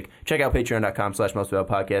genius like Jake, check out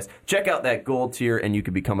patreon.com/mostofthePodcast. Check out that gold tier and you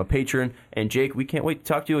can become a patron. And Jake, we can't wait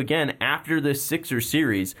to talk to you again after this Sixers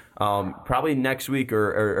series, probably next week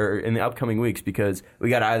or in the upcoming weeks, because we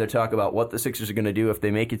got to either talk about what the Sixers are going to do if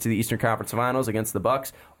they make it to the Eastern Conference Finals against the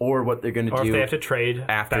Bucks, or what they're going to do if they have to trade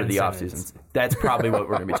after Ben the Simmons. offseason. That's probably what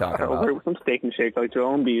we're going to be talking about. With some steak and shake like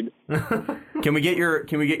Joel Embiid. Can we get your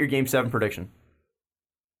Game 7 prediction?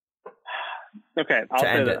 Okay, I'll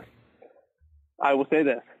say this. I will say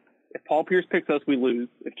this. If Paul Pierce picks us, we lose.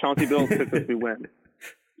 If Chauncey Billups picks us, we win.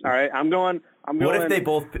 All right, I'm going. What if they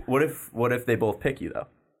both? What if they both pick you though?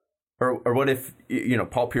 Or what if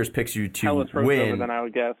Paul Pierce picks you to Hell is frozen win? Over, then I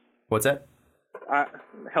would guess. What's that?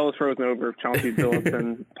 Hell is frozen over if Chauncey Billups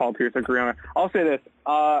and Paul Pierce agree on it. I'll say this.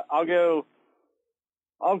 I'll go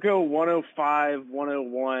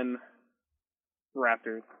 105-101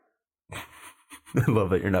 Raptors. I love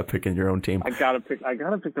that you're not picking your own team. I gotta pick the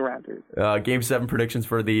Raptors. Game 7 predictions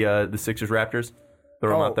for the Sixers Raptors.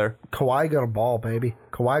 Throw them out there. Kawhi got a ball, baby.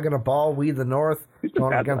 Kawhi got a ball. We the North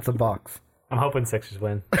going against the Bucks. I'm hoping Sixers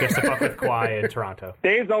win. Just to fuck with Kawhi in Toronto.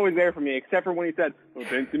 Dave's always there for me, except for when he said, "Well,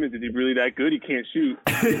 Ben Simmons, is he really that good? He can't shoot."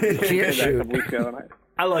 Can't shoot.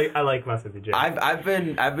 I like messing with Jake. I've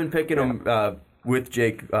been picking him with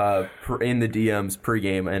Jake in the DMs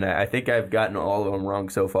pregame, and I think I've gotten all of them wrong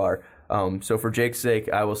so far. So for Jake's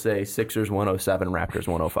sake, I will say Sixers 107, Raptors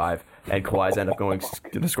 105, and Kawhi's end up going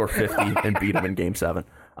to score 50 and beat him in Game 7.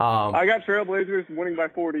 I got Trailblazers winning by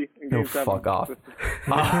 40 in Game 7. Fuck off.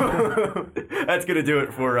 That's going to do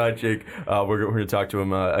it for Jake. We're going to talk to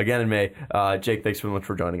him again in May. Jake, thanks so much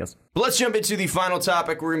for joining us. But let's jump into the final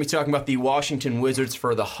topic. We're going to be talking about the Washington Wizards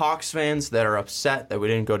for the Hawks fans that are upset that we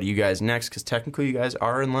didn't go to you guys next, because technically you guys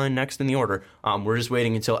are in line next in the order. We're just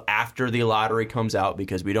waiting until after the lottery comes out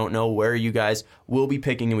because we don't know where you guys will be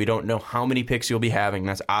picking and we don't know how many picks you'll be having.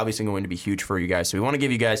 That's obviously going to be huge for you guys. So we want to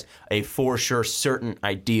give you guys a for sure certain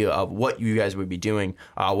idea of what you guys would be doing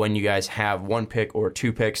when you guys have one pick or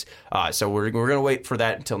two picks. So we're going to wait for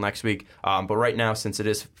that until next week. But right now, since it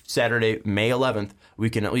is Saturday, May 11th, we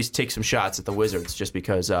can at least take some shots at the Wizards just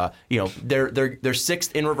because they're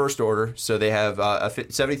sixth in reversed order, so they have a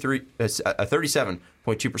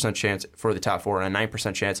 37.2% chance for the top four and a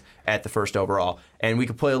 9% chance at the first overall. And we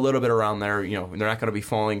could play a little bit around there. They're not going to be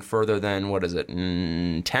falling further than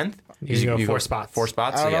 10th. You go 4 spots. 4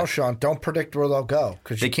 spots. I don't know, Sean. Don't predict where they'll go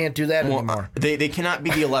because you can't do that anymore. They cannot be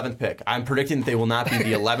the 11th pick. I'm predicting that they will not be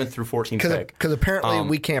the 11th through 14th pick. Because apparently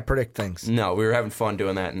we can't predict things. No, we were having fun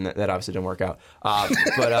doing that, and that obviously didn't work out.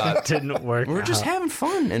 But it didn't work. We're just having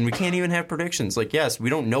fun, and we can't even have predictions. Like, yes, we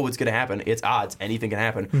don't know what's going to happen. It's odds. Anything can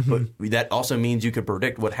happen. But that also means you can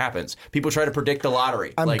predict what happens. People try to predict the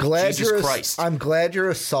lottery. I'm glad you're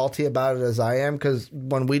as salty about it as I am, because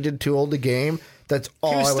when we did Too Old to Game, that's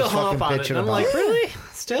all I was fucking bitching about. I'm like, really?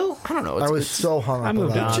 Still? I don't know. I was so hung up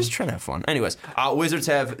about it. Just trying to have fun. Anyways, Wizards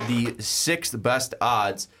have the 6th best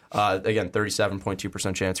odds. Again,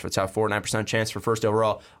 37.2% chance for the top four, 9% chance for first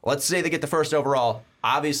overall. Let's say they get the first overall.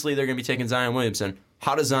 Obviously, they're going to be taking Zion Williamson.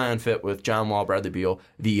 How does Zion fit with John Wall, Bradley Beal,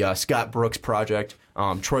 the Scott Brooks project,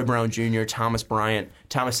 Troy Brown Jr., Thomas Bryant,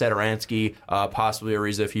 Thomas Satoransky, possibly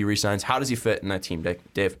Ariza if he resigns? How does he fit in that team,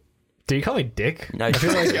 Dave? Do you call me Dick? I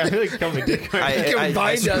feel like you call me Dick.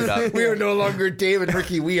 We are no longer Dave and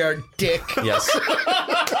Ricky. We are Dick. Yes.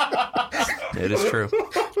 It is true.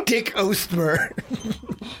 Dick Ostmer.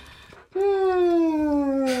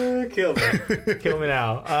 Kill me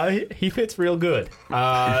now. He fits real good.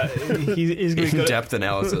 He's going to be good. Depth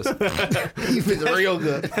analysis. He fits real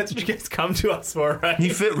good. That's what you guys come to us for, right? He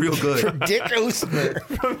fit real good. From Dick Ostmer.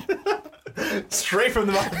 Straight from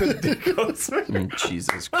the mouth of Dick Ostmer.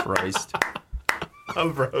 Jesus Christ.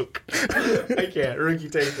 I'm broke. I can't. Ricky,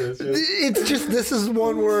 take this. It's just, this is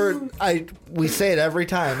one word we say it every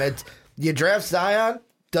time. It's, you draft Zion,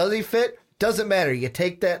 does he fit? Doesn't matter. You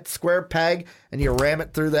take that square peg and you ram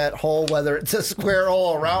it through that hole, whether it's a square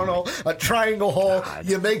hole, a round hole, a triangle hole.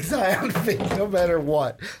 You make Zion fit no matter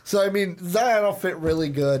what. So, I mean, Zion will fit really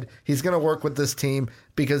good. He's going to work with this team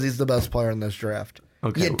because he's the best player in this draft.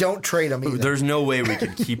 Okay. You don't trade him either. There's no way we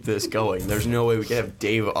can keep this going. There's no way we can have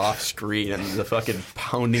Dave off screen and the fucking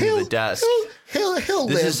pounding of the desk. He'll this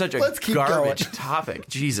live. Is such a garbage topic.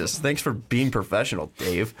 Jesus, thanks for being professional,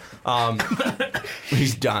 Dave.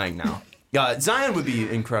 He's dying now. Zion would be an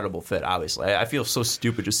incredible fit, obviously. I feel so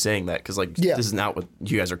stupid just saying that because, this is not what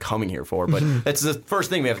you guys are coming here for. But that's the first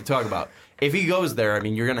thing we have to talk about. If he goes there, I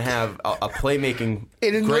mean, you're going to have a playmaking,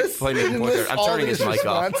 great playmaking point guard.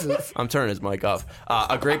 I'm turning his mic off.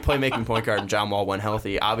 A great playmaking point guard in John Wall when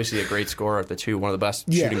healthy. Obviously, a great scorer at the 2, one of the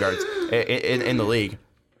best shooting guards in the league.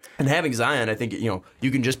 And having Zion, I think, you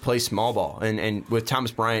can just play small ball. And with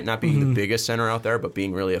Thomas Bryant not being the biggest center out there, but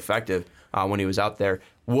being really effective when he was out there,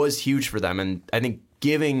 was huge for them. And I think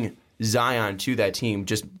giving Zion to that team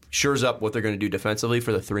just shores up what they're going to do defensively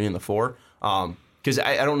for the 3 and the 4. Because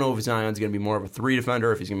I don't know if Zion's going to be more of a 3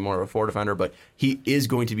 defender, if he's going to be more of a 4 defender, but he is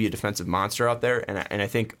going to be a defensive monster out there. And I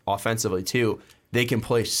think offensively, too, they can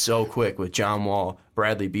play so quick with John Wall,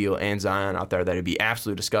 Bradley Beal, and Zion out there that it'd be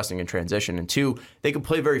absolutely disgusting in transition. And 2, they can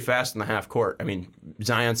play very fast in the half court. I mean,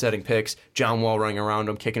 Zion setting picks, John Wall running around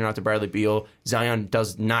him, kicking it out to Bradley Beal. Zion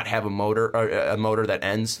does not have a motor that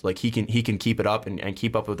ends. Like he can keep it up and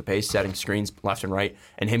keep up with the pace, setting screens left and right.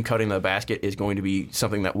 And him cutting the basket is going to be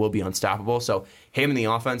something that will be unstoppable. So him in the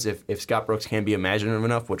offense, if Scott Brooks can be imaginative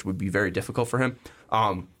enough, which would be very difficult for him,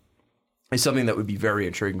 is something that would be very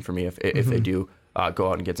intriguing for me if they do go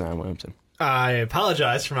out and get Zion Williamson. I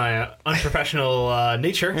apologize for my unprofessional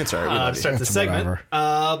nature to start this segment.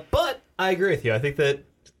 But I agree with you. I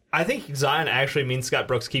think Zion actually means Scott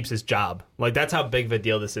Brooks keeps his job. Like, that's how big of a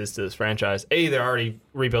deal this is to this franchise. They're already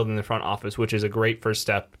rebuilding the front office, which is a great first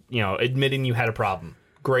step. Admitting you had a problem.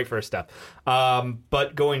 Great first step.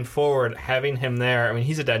 But going forward, having him there, I mean,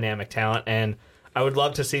 he's a dynamic talent, and I would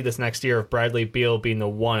love to see this next year of Bradley Beal being the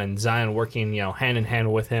 1 and Zion working, hand in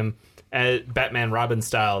hand with him. Batman Robin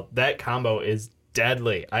style. That combo is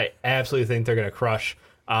deadly. I absolutely think they're going to crush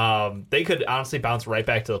they could honestly bounce right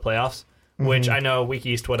back to the playoffs, which I know week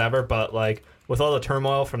East, whatever, but like with all the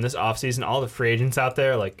turmoil from this offseason, all the free agents out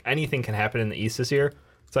there, like anything can happen in the East this year.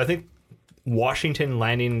 So I think Washington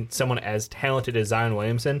landing someone as talented as Zion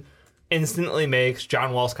Williamson instantly makes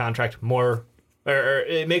John Wall's contract more, or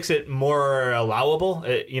it makes it more allowable.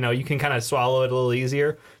 You can kind of swallow it a little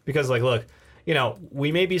easier because, like, look,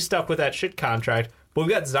 we may be stuck with that shit contract, but we've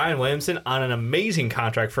got Zion Williamson on an amazing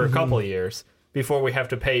contract for a couple of years before we have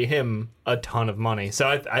to pay him a ton of money. So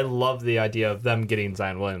I love the idea of them getting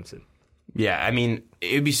Zion Williamson. Yeah, I mean,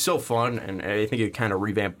 it'd be so fun, and I think it'd kind of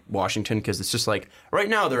revamp Washington because it's just like, right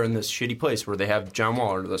now they're in this shitty place where they have John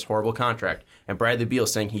Wall under this horrible contract, and Bradley Beal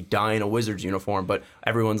saying he'd die in a Wizards uniform, but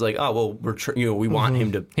everyone's like, oh, well, we want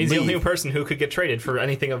him to He's leave. the only person who could get traded for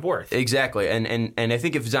anything of worth. Exactly, and I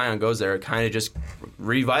think if Zion goes there, it kind of just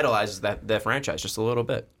revitalizes that franchise just a little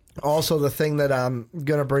bit. Also, the thing that I'm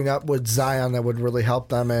going to bring up with Zion that would really help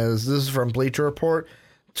them is, this is from Bleacher Report.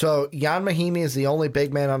 So Jan Mahimi is the only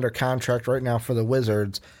big man under contract right now for the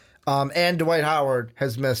Wizards. And Dwight Howard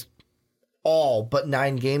has missed all but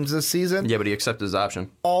 9 games this season. Yeah, but he accepted his option.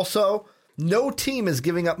 Also, no team is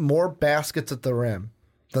giving up more baskets at the rim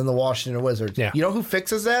than the Washington Wizards. Yeah. You know who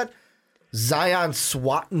fixes that? Zion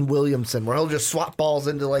Swatton Williamson, where he'll just swat balls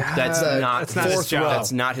into That's not not his job.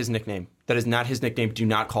 That's not his nickname. That is not his nickname. Do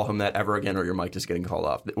not call him that ever again, or your mic is getting called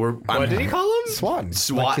off. What did he call him? Swatton.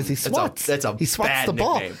 Swat. Because he swats. That's a he swats bad the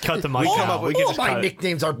ball. nickname. Cut the mic We out. come up with- We can All just my cut it.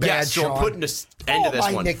 nicknames are bad, Yes, so I'm Sean. putting an end to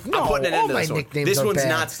this one. I'm putting an end to this one. This one's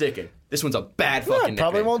not sticking. This one's a bad Yeah, fucking it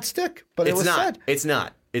probably nickname. won't stick, but it It's was not. said. It's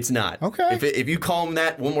not. It's not. Okay. If you call him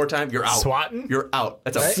that one more time, you're out. Swatton? You're out.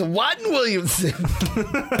 That's a Swatton Williamson.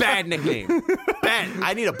 bad nickname. Bad.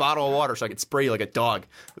 I need a bottle of water so I can spray you like a dog.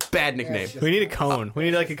 Bad nickname. We need a cone. We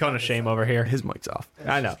need like a cone of shame over here. His mic's off.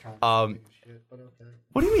 I know.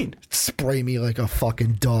 What do you mean? Spray me like a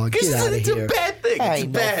fucking dog. Get out of It's here. a bad thing. I It's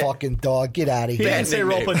ain't bad. no fucking dog. Get out of He here. didn't say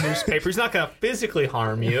roll up a nickname. newspaper. He's not going to physically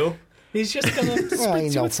harm you. He's just going to ain't spit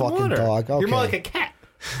you no with some fucking water. dog. You're more Okay. like a cat.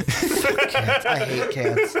 I hate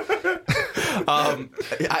cats.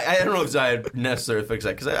 I don't know if Zion necessarily fix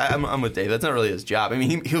that because I'm with Dave. That's not really his job. I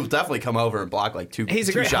mean, he'll definitely come over and block like two. He's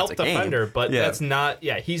a two great shots help a game. defender, but Yeah. that's not.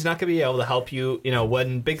 Yeah, he's not going to be able to help you.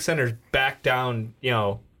 When big centers back down,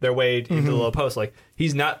 their way into the low post, like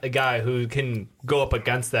he's not a guy who can go up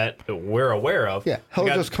against that we're aware of. Yeah, he'll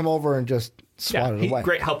The guy- just come over and just swat it he's away. a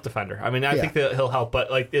great help defender. I mean, I Yeah. think that he'll help,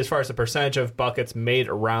 but like as far as the percentage of buckets made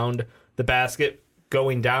around the basket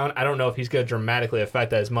going down, I don't know if he's going to dramatically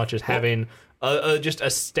affect that as much as having just a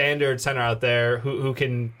standard center out there who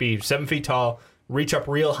can be 7 feet tall, reach up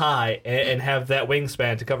real high, and have that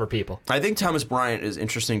wingspan to cover people. I think Thomas Bryant is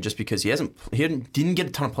interesting just because he didn't get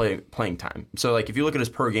a ton of playing time. So like if you look at his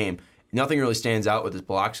per game, nothing really stands out with his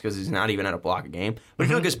blocks because he's not even at a block a game. But if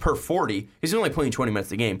you look at his per 40, he's only playing 20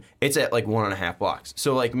 minutes a game. It's at like 1.5 blocks.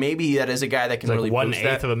 So like maybe that is a guy that can Like really boost 1/8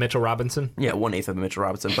 that. of a Mitchell Robinson. Yeah, 1/8 of Mitchell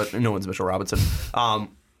Robinson, but no one's Mitchell Robinson.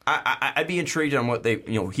 I'd be intrigued on what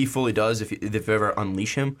he fully does if they ever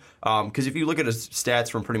unleash him. Because if you look at his stats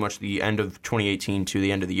from pretty much the end of 2018 to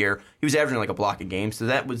the end of the year, he was averaging like a block a game, so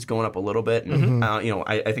that was going up a little bit. And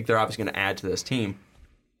I think they're obviously going to add to this team.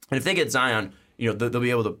 And if they get Zion, they'll be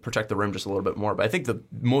able to protect the rim just a little bit more. But I think the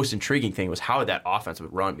most intriguing thing was how that offense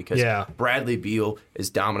would run because Bradley Beal is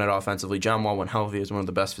dominant offensively. John Wall, when healthy, is one of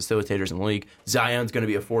the best facilitators in the league. Zion's going to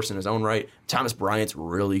be a force in his own right. Thomas Bryant's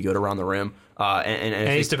really good around the rim. And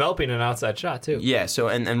he's developing an outside shot, too. Yeah, so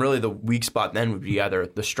and really the weak spot then would be either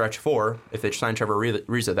the stretch 4, if they sign Trevor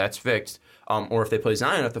Ariza, that's fixed, or if they play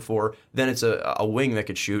Zion at the 4, then it's a wing that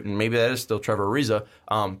could shoot, and maybe that is still Trevor Ariza.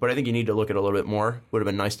 But I think you need to look at it a little bit more. Would have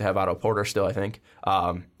been nice to have Otto Porter still, I think,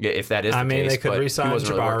 if that is the case. They could but he re-sign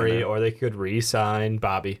wasn't really working Jabari, there. or they could re-sign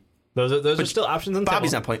Bobby. Those are still options on the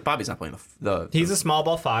Bobby's table. not playing the He's a small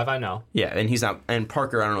ball 5, I know. Yeah, and he's not. And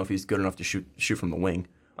Parker, I don't know if he's good enough to shoot from the wing.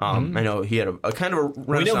 I know he had a kind of a renaissance.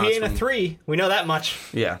 We know he ain't a 3. We know that much.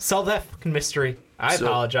 Yeah. Solve that fucking mystery. I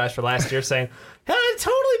apologize for last year saying, hey,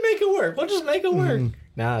 totally make it work. We'll just make it work.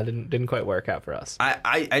 Nah, it didn't quite work out for us.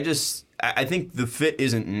 I think the fit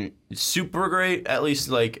isn't super great, at least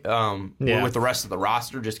like with the rest of the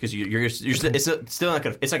roster, just because it's still not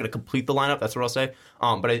gonna complete the lineup. That's what I'll say.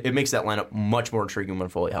 But it makes that lineup much more intriguing when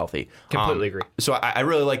fully healthy. Completely agree. So I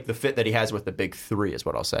really like the fit that he has with the big 3, is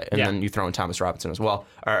what I'll say. And then you throw in Thomas Robinson as well,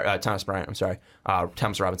 or Thomas Bryant. I'm sorry,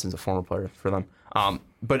 Thomas Robinson's a former player for them.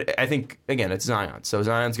 But I think, again, it's Zion. So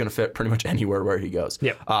Zion's going to fit pretty much anywhere where he goes.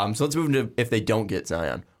 Yep. So let's move into if they don't get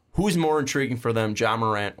Zion. Who's more intriguing for them, John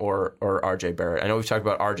Morant or RJ Barrett? I know we've talked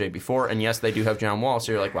about RJ before, and yes, they do have John Wall,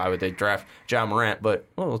 so you're like, why would they draft John Morant? But,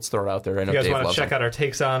 well, let's throw it out there. I know if you guys Dave want to loves check him. out our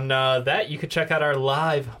takes on that, you could check out our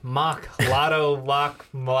live mock lotto lock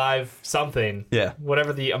live something. Yeah.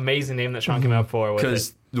 Whatever the amazing name that Sean came up for.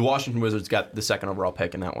 Because the Washington Wizards got the second overall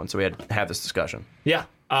pick in that one, so we had to have this discussion. Yeah.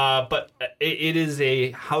 But it is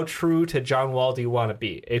a how true to John Wall do you want to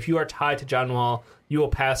be? If you are tied to John Wall, you will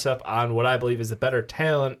pass up on what I believe is the better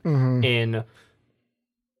talent in...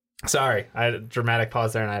 Sorry, I had a dramatic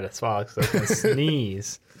pause there and I had to swallow because I was going to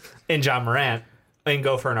sneeze. In John Morant and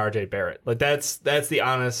go for an RJ Barrett. Like that's the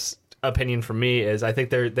honest opinion from me is I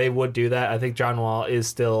think they would do that. I think John Wall is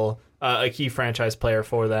still a key franchise player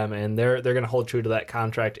for them and they're going to hold true to that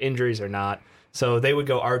contract, injuries or not. So they would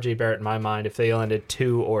go RJ Barrett in my mind if they landed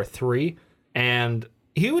 2 or 3. And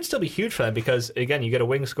he would still be huge for them because, again, you get a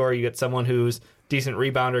wing scorer, you get someone who's decent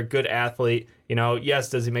rebounder, good athlete. You know, yes,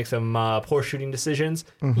 does he make some poor shooting decisions?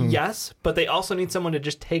 Yes, but they also need someone to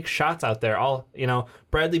just take shots out there.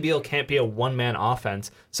 Bradley Beal can't be a one-man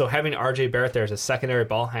offense, so having RJ Barrett there as a secondary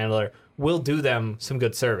ball handler will do them some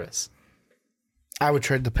good service. I would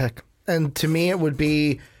trade the pick. And to me, it would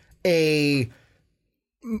be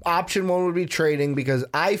option one would be trading because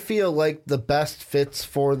I feel like the best fits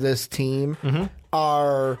for this team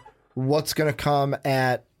are what's going to come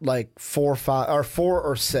at like 4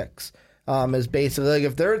 or 6. Is basically like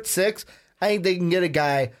if they're at 6, I think they can get a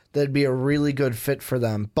guy that'd be a really good fit for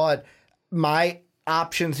them. But my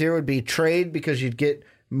options here would be trade because you'd get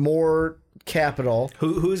more capital.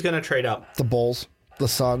 Who's going to trade up? The Bulls, the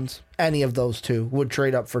Suns, any of those two would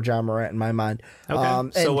trade up for John Morant in my mind.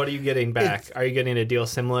 Okay. So what are you getting back? Are you getting a deal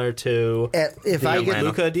similar to the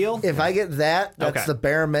Luka deal? If I get that's okay. the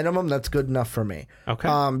bare minimum. That's good enough for me.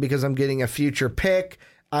 Okay. Because I'm getting a future pick.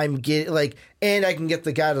 I'm getting and I can get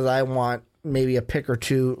the guy that I want, maybe a pick or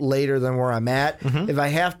 2 later than where I'm at. If I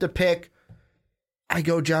have to pick, I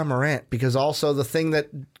go John Morant because also the thing that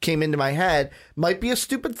came into my head might be a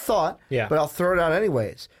stupid thought, but I'll throw it out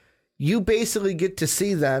anyways. You basically get to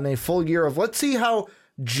see then a full year of let's see how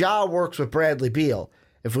Ja works with Bradley Beal.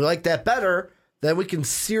 If we like that better, then we can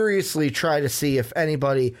seriously try to see if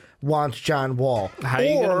anybody wants John Wall. How are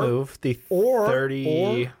you going to move the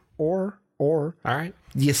 30? Or all right.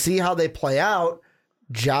 You see how they play out.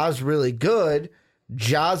 Ja's really good.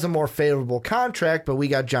 Ja's a more favorable contract, but we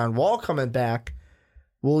got John Wall coming back.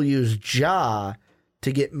 We'll use Ja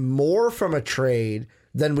to get more from a trade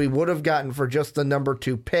than we would have gotten for just the number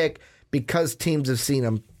 2 pick because teams have seen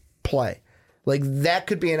him play. Like, that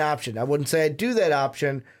could be an option. I wouldn't say I'd do that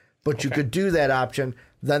option, but you could do that option.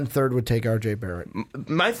 Then third would take RJ Barrett.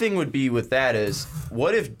 My thing would be with that is,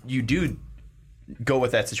 what if you do go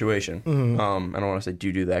with that situation? I don't want to say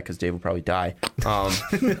do that because Dave will probably die. Do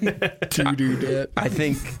that. I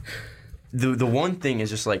think the one thing is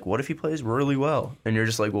just like, what if he plays really well? And you're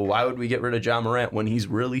just like, well, why would we get rid of John Morant when he's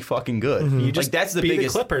really fucking good? You just that's the be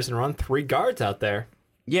biggest the Clippers and run 3 guards out there.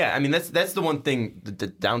 Yeah, I mean, that's the one thing. The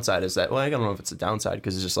downside is that, well, I don't know if it's a downside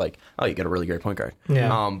because it's just like, oh, you got a really great point guard.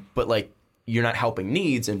 Yeah. But like, you're not helping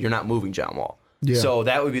needs and you're not moving John Wall. Yeah. So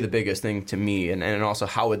that would be the biggest thing to me, and also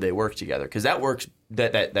how would they work together? Because that works.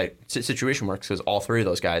 That situation works because all 3 of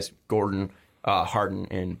those guys, Gordon, Harden,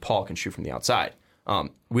 and Paul, can shoot from the outside.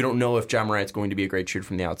 We don't know if John Morant's going to be a great shooter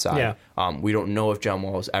from the outside. Yeah. We don't know if John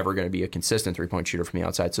Wall is ever going to be a consistent 3-point shooter from the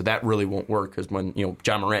outside. So that really won't work because when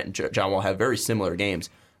John Morant and John Wall have very similar games,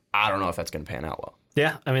 I don't know if that's going to pan out well.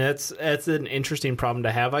 Yeah, I mean that's an interesting problem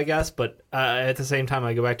to have, I guess. But at the same time,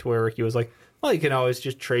 I go back to where Ricky was like, well, you can always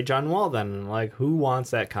just trade John Wall then. Like, who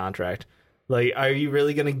wants that contract? Like, are you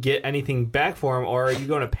really going to get anything back for him, or are you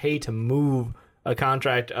going to pay to move a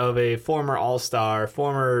contract of a former All-Star,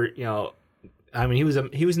 I mean, he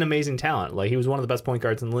was an amazing talent. Like, he was one of the best point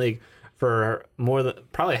guards in the league for more than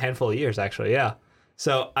probably a handful of years, actually. Yeah.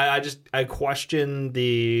 So I question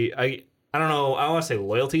I don't know. I don't want to say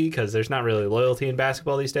loyalty because there's not really loyalty in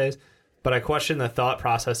basketball these days, but I question the thought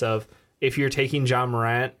process of if you're taking John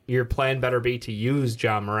Morant, your plan better be to use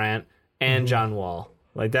John Morant and John Wall.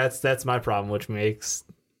 Like that's my problem, which makes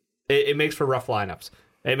it makes for rough lineups.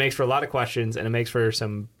 It makes for a lot of questions, and it makes for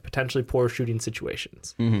some potentially poor shooting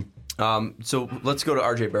situations. So let's go to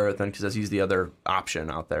RJ Barrett then, because he's the other option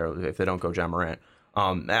out there if they don't go John Morant.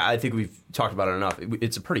 I think we've talked about it enough.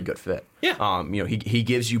 It's a pretty good fit. Yeah. He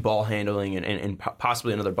gives you ball handling and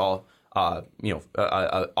possibly another ball,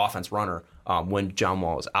 offense runner when John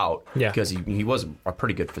Wall is out. Yeah. Because he was a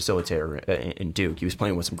pretty good facilitator in Duke. He was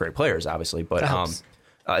playing with some great players, obviously, but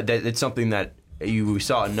it's something that we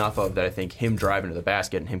saw enough of that I think him driving to the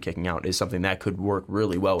basket and him kicking out is something that could work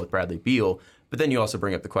really well with Bradley Beal. But then you also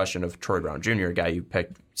bring up the question of Troy Brown Jr., a guy you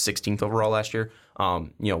picked 16th overall last year.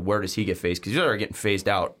 Where does he get phased? Because he started getting phased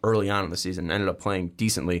out early on in the season and ended up playing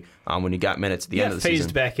decently when he got minutes at the end of the season.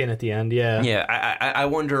 Phased back in at the end, yeah. Yeah, I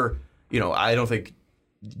wonder, I don't think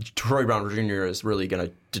Troy Brown Jr. is really going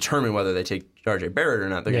to determine whether they take RJ Barrett or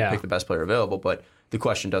not. They're going to pick the best player available. But the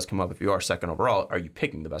question does come up, if you are second overall, are you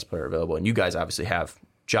picking the best player available? And you guys obviously have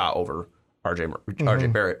Ja over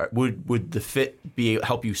RJ Barrett. Would the fit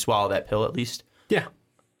help you swallow that pill at least? Yeah.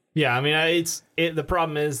 Yeah, I mean, the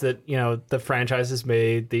problem is that, the franchise has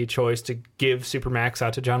made the choice to give Supermax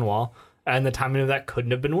out to John Wall, and the timing of that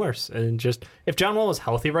couldn't have been worse. And just, if John Wall was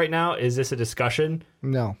healthy right now, is this a discussion?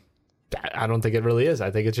 No. I don't think it really is.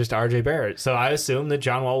 I think it's just RJ Barrett. So I assume that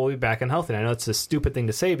John Wall will be back and healthy. And I know it's a stupid thing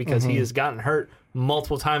to say because he has gotten hurt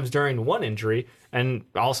multiple times during one injury, and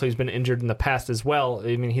also he's been injured in the past as well.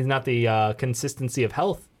 I mean, he's not the consistency of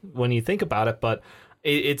health when you think about it, but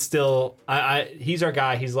it's still, he's our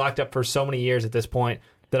guy. He's locked up for so many years at this point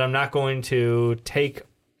that I'm not going to take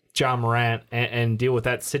John Morant and deal with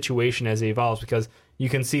that situation as it evolves, because you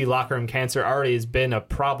can see locker room cancer already has been a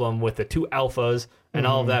problem with the two alphas and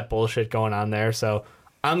all of that bullshit going on there. So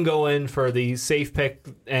I'm going for the safe pick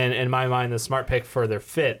and, in my mind, the smart pick for their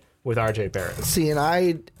fit with RJ Barrett. See, and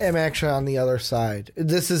I am actually on the other side.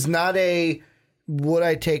 This is not would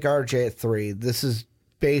I take RJ at 3? This is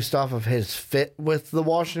based off of his fit with the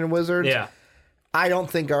Washington Wizards. Yeah. I don't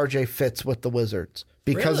think RJ fits with the Wizards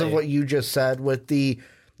because of what you just said. With the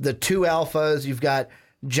two alphas, you've got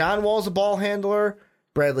John Wall's a ball handler.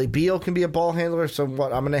 Bradley Beal can be a ball handler. So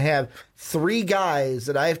what? I'm going to have 3 guys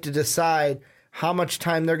that I have to decide how much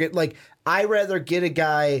time they're getting. Like, I'd rather get a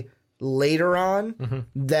guy later on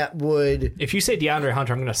that would... If you say DeAndre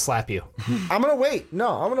Hunter, I'm going to slap you. I'm going to wait. No,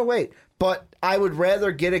 I'm going to wait. But I would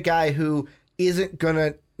rather get a guy who isn't going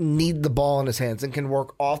to need the ball in his hands and can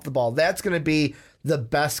work off the ball. That's going to be the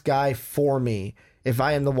best guy for me if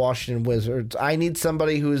I am the Washington Wizards. I need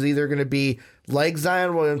somebody who is either going to be like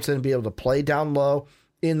Zion Williamson and be able to play down low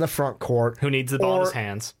in the front court. Who needs the ball in his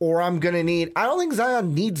hands. Or I'm going to need... I don't think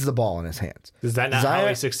Zion needs the ball in his hands. Is that not how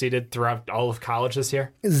he succeeded throughout all of college this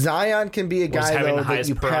year? Zion can be a guy, though, that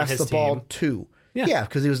you pass the ball to. Yeah,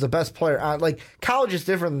 because he was the best player. College is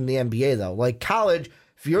different than the NBA, though. Like, college,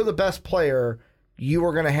 if you're the best player, you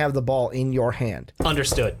are going to have the ball in your hand.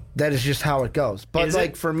 Understood. That is just how it goes.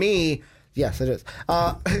 But, for me... Yes, it is.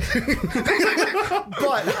 But how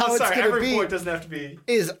it's going to be... point doesn't have to be...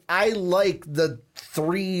 Is I like the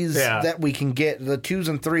 3s that we can get, the 2s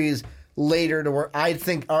and 3s later, to where I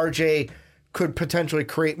think RJ could potentially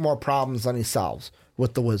create more problems than he solves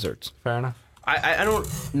with the Wizards. Fair enough. I don't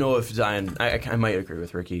know if Zion... I might agree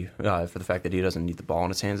with Ricky for the fact that he doesn't need the ball in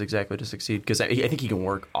his hands exactly to succeed, because I think he can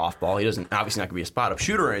work off ball. He doesn't... Obviously not going to be a spot-up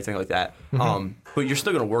shooter or anything like that, but you're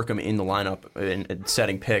still going to work him in the lineup and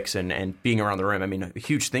setting picks and being around the rim. I mean, a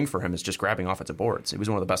huge thing for him is just grabbing offensive boards. He was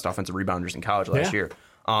one of the best offensive rebounders in college last year.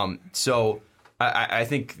 So I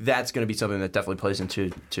think that's going to be something that definitely plays into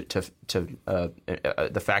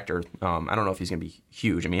the factor. I don't know if he's going to be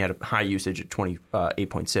huge. I mean, he had a high usage at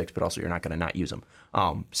 28.6, but also you're not going to not use him.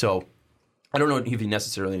 So I don't know if he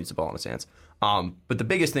necessarily needs the ball in his hands. But the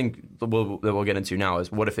biggest thing that we'll get into now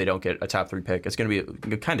is, what if they don't get a top 3 pick? It's going to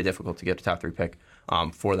be kind of difficult to get a top 3 pick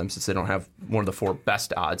for them, since they don't have one of the 4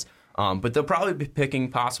 best odds. But they'll probably be picking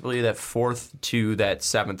possibly that 4th to that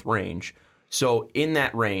 7th range. So in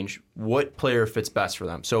that range, what player fits best for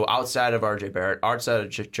them? So outside of RJ Barrett, outside of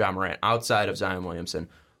John Morant, outside of Zion Williamson,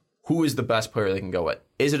 who is the best player they can go with?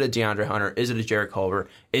 Is it a DeAndre Hunter? Is it a Jarrett Culver?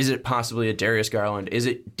 Is it possibly a Darius Garland? Is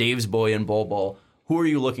it Dave's boy and Bol Bol? Who are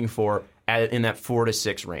you looking for in that 4 to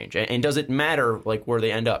 6 range? And does it matter where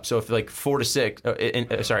they end up? So if 4 to 6, in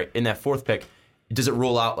that 4th pick, does it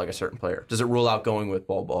rule out a certain player? Does it rule out going with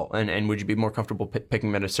Bol Bol? And would you be more comfortable picking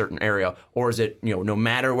him in a certain area? Or is it, no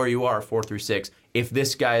matter where you are, 4 through 6, if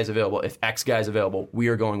this guy is available, if X guy is available, we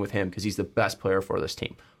are going with him because he's the best player for this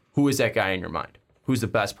team? Who is that guy in your mind? Who's the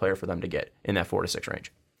best player for them to get in that 4 to 6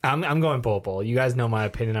 range? I'm going Bol Bol. You guys know my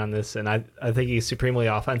opinion on this, and I think he's supremely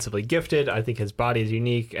offensively gifted. I think his body is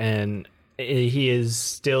unique, and he is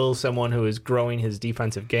still someone who is growing his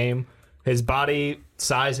defensive game. His body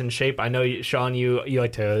size and shape, I know, Sean, you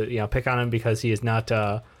like to pick on him because he is not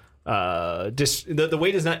the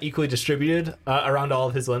weight is not equally distributed around all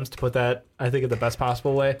of his limbs, to put that, I think, in the best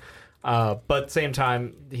possible way. But at the same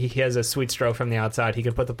time, he has a sweet stroke from the outside. He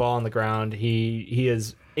can put the ball on the ground. He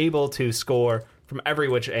is able to score from every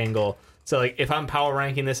which angle. So if I'm power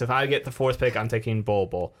ranking this, if I get the 4th pick, I'm taking Bol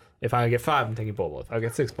Bol. If I get 5, I'm taking Bol Bol. If I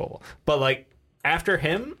get 6, Bol Bol. But after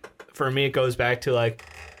him, for me, it goes back to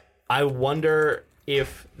I wonder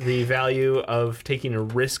if the value of taking a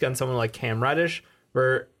risk on someone like Cam Reddish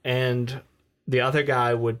and the other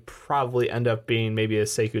guy would probably end up being maybe a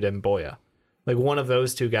Sekou Demboya. Like one of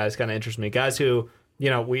those two guys kind of interests me. Guys who,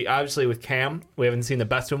 we obviously with Cam, we haven't seen the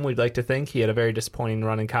best of him. We'd like to think he had a very disappointing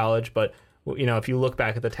run in college, but if you look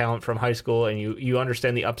back at the talent from high school and you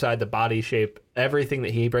understand the upside, the body shape, everything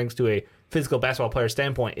that he brings to a physical basketball player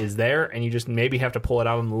standpoint is there, and you just maybe have to pull it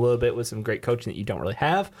out of him a little bit with some great coaching that you don't really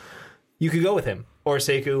have. You could go with him or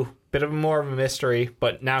Sekou, bit of more of a mystery,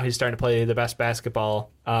 but now he's starting to play the best basketball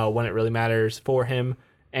when it really matters for him,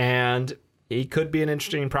 and he could be an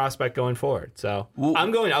interesting prospect going forward. So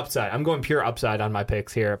I'm going upside. I'm going pure upside on my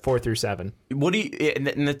picks here, 4 through 7. What do you?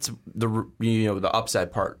 And that's the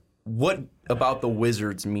upside part. What about the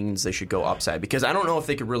Wizards means they should go upside? Because I don't know if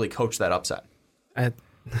they could really coach that upside.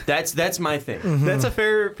 That's my thing. Mm-hmm. That's a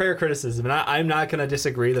fair criticism, and I'm not going to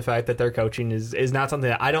disagree. The fact that their coaching is not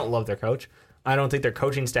something that I don't love their coach. I don't think their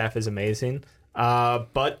coaching staff is amazing,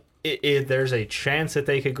 but if there's a chance that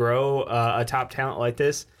they could grow a top talent like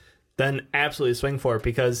this, then absolutely swing for it.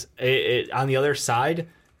 Because on the other side,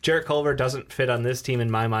 Jarrett Culver doesn't fit on this team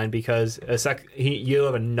in my mind because you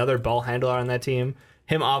have another ball handler on that team.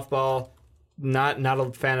 Him off ball, not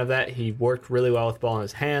a fan of that. He worked really well with the ball in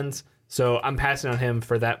his hands. So I'm passing on him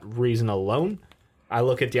for that reason alone. I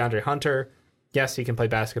look at DeAndre Hunter. Yes, he can play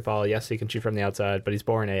basketball. Yes, he can shoot from the outside, but he's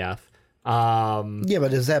boring AF. Yeah,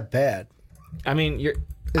 but is that bad? I mean, is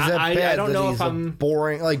that bad? I don't that know he's if I'm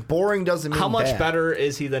boring. Like boring doesn't mean how much bad. better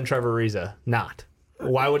is he than Trevor Ariza? Not.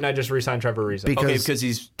 Why wouldn't I just re-sign Trevor Ariza? Because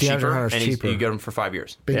he's cheaper Hunter's and cheaper. you get him for 5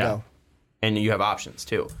 years. Bingo. Yeah. And you have options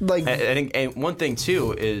too. Like I think, and one thing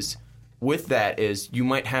too is with that is you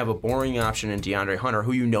might have a boring option in DeAndre Hunter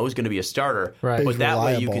who is going to be a starter, right? But He's that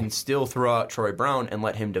way you reliable. can still throw out Troy Brown and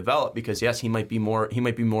let him develop because yes, he might be more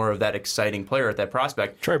of that exciting player at that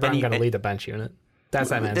prospect. Troy Brown going to lead the bench unit. That's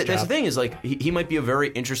that man's job. That's the thing is like he might be a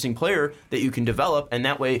very interesting player that you can develop, and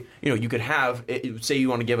that way you could have say you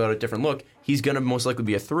want to give out a different look. He's going to most likely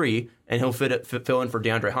be a 3, and he'll fill in for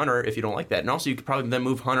DeAndre Hunter if you don't like that. And also you could probably then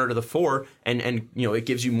move Hunter to the 4, and it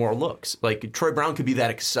gives you more looks. Like Troy Brown could be that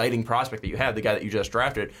exciting prospect that you have, the guy that you just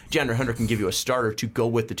drafted. DeAndre Hunter can give you a starter to go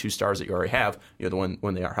with the 2 stars that you already have. The one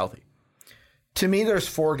when they are healthy. to me, there's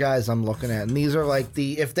 4 guys I'm looking at, and these are like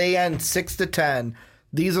if they end 6 to 10,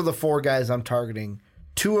 these are the 4 guys I'm targeting.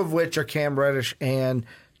 2 of which are Cam Reddish and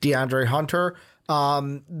DeAndre Hunter.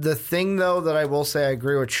 The thing, though, that I will say I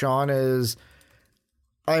agree with Sean is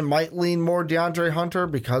I might lean more DeAndre Hunter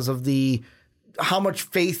because of how much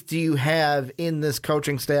faith do you have in this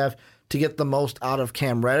coaching staff to get the most out of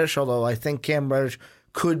Cam Reddish, although I think Cam Reddish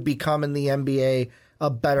could become in the NBA a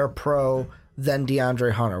better pro than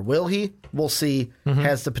DeAndre Hunter. Will he? We'll see.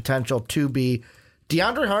 Has the potential to be.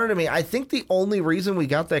 DeAndre Hunter, to me, I think the only reason we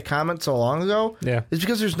got that comment so long ago is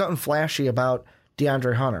because there's nothing flashy about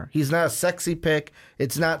DeAndre Hunter. He's not a sexy pick.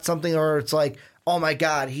 It's not something where it's like, oh my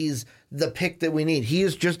God, he's the pick that we need. He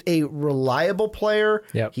is just a reliable player.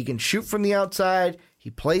 Yep. He can shoot from the outside. He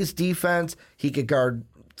plays defense. He could guard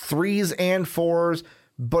 3s and 4s,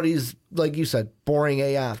 but he's, like you said, boring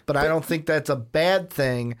AF. But I don't think that's a bad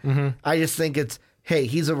thing. I just think it's, hey,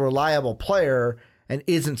 he's a reliable player and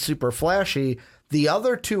isn't super flashy. The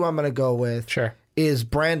other 2 I'm going to go with is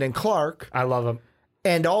Brandon Clark. I love him.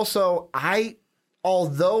 And also,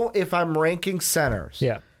 although if I'm ranking centers,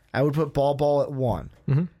 I would put Ball at 1.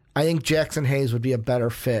 I think Jackson Hayes would be a better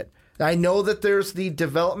fit. I know that there's the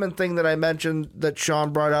development thing that I mentioned that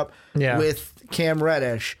Sean brought up with Cam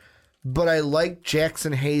Reddish, but I like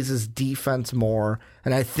Jackson Hayes' defense more.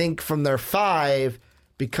 And I think from their 5,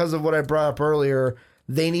 because of what I brought up earlier,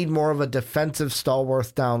 they need more of a defensive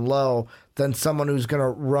stalwart down low than someone who's going to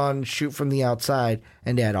run, shoot from the outside,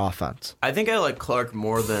 and add offense. I think I like Clark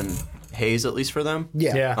more than Hayes, at least for them.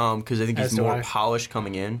 Because I think he's more polished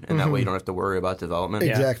coming in, and that way you don't have to worry about development.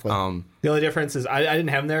 Exactly. The only difference is I didn't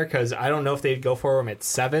have him there because I don't know if they'd go for him at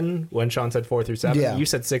 7 when Sean said 4 through 7. Yeah. You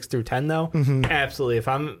said 6 through 10, though. Absolutely. If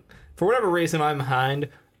I'm, for whatever reason I'm behind,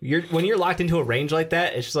 when you're locked into a range like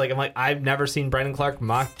that, it's just like, I've never seen Brandon Clark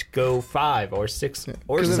mocked go 5 or 6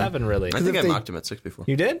 or 7, really. I think I mocked him at 6 before.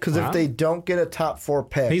 You did? Because if they don't get a top 4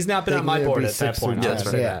 pick, he's not been on my board at that point. I'll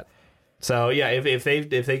say that. So yeah, if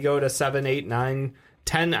they go to 7, 8, 9,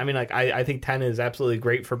 10, I mean, I think 10 is absolutely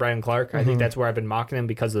great for Brandon Clark. I think that's where I've been mocking him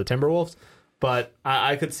because of the Timberwolves. But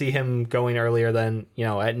I could see him going earlier than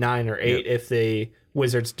at 9 or 8 if the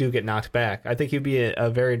Wizards do get knocked back. I think he'd be a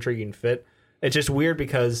very intriguing fit. It's just weird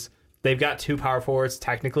because they've got 2 power forwards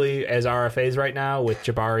technically as RFAs right now with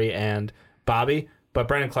Jabari and Bobby, but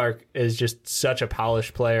Brandon Clark is just such a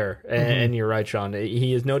polished player. And you're right, Sean.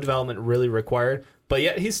 He has no development really required, But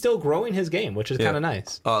yet he's still growing his game, which is kind of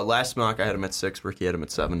nice. Last mock, I had him at 6. Ricky had him at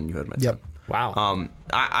 7. And you had him at 10. Wow.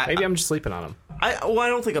 Maybe I'm just sleeping on him. I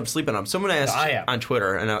don't think I'm sleeping on him. Someone asked on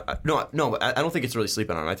Twitter, and I don't think it's really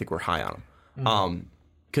sleeping on him. I think we're high on him.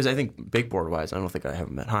 Because I think big board wise, I don't think I have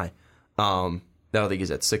him that high. I don't think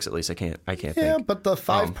he's at 6 at least. I can't think. Yeah, but the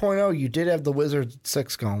 5.0, you did have the Wizards at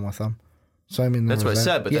 6 going with him. So I mean, that's what I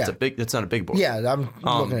said. But that's not a big board. Yeah, I'm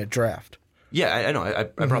looking at draft. Yeah, I know.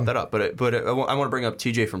 I brought that up, but I want to bring up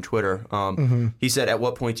TJ from Twitter. He said, "At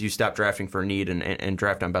what point do you stop drafting for need and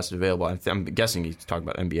draft on best available?" I'm guessing he's talking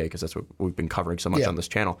about NBA because that's what we've been covering so much on this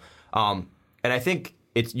channel. And I think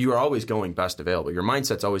you are always going best available. Your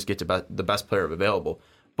mindset's always get to the best player available.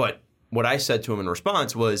 But what I said to him in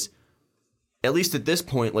response was, at least at this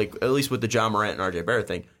point, like at least with the John Morant and RJ Barrett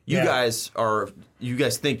thing, you guys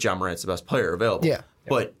think John Morant's the best player available. Yeah,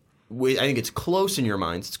 but I think it's close in your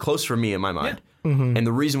minds. It's close for me in my mind. Yeah. And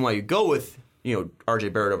the reason why you go with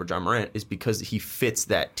RJ Barrett over John Morant is because he fits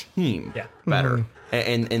that team better.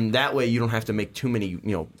 And that way you don't have to make too many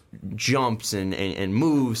jumps and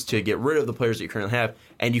moves to get rid of the players that you currently have,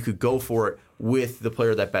 and you could go for it with the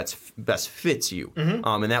player that best fits you.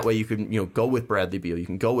 And that way you could go with Bradley Beal. You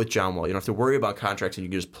can go with John Wall. You don't have to worry about contracts, and you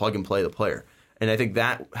can just plug and play the player. And I think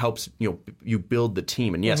that helps you build the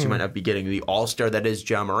team. And yes, you might not be getting the all-star that is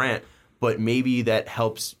John Morant, but maybe that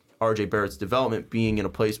helps RJ Barrett's development being in a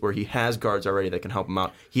place where he has guards already that can help him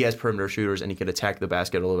out. He has perimeter shooters, and he can attack the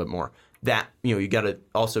basket a little bit more. That you got to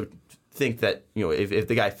also think that if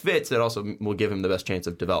the guy fits, that also will give him the best chance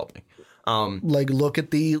of developing. Look at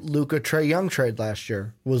the Luka Trae Young trade last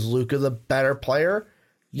year. Was Luka the better player?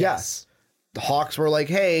 Yes. The Hawks were like,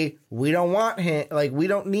 hey, we don't want him. Like, we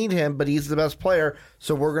don't need him, but he's the best player.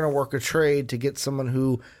 So we're going to work a trade to get someone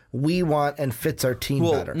who we want and fits our team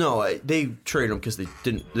better. No, they traded him because they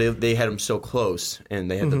didn't. They had him so close,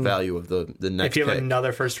 and they had the value of the next. If you have pick.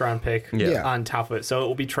 another first round pick on top of it, so it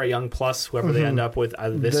will be Trae Young plus whoever they end up with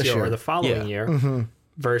either this year or the following year.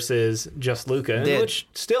 Versus just Luka, which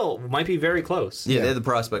still might be very close. Yeah, they had the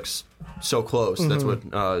prospects so close. That's what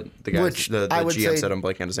the guys, the GM said. I'm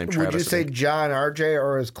blanking on his name. Travis. Would you say John, RJ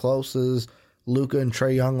are as close as Luka and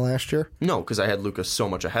Trae Young last year? No, because I had Luka so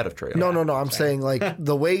much ahead of Trae Young. No. I'm saying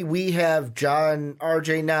the way we have John,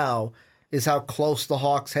 RJ now is how close the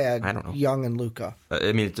Hawks had Young and Luka.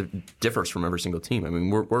 I mean, it differs from every single team. I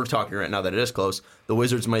mean, we're talking right now that it is close. The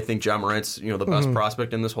Wizards might think John Morant's the best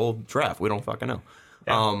prospect in this whole draft. We don't fucking know.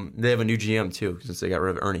 Yeah. They have a new GM too since they got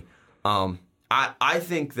rid of Ernie. I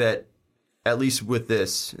think that at least with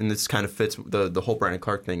this, and this kind of fits the whole Brandon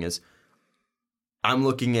Clark thing, is I'm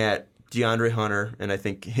looking at DeAndre Hunter, and I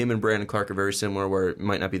think him and Brandon Clark are very similar, where it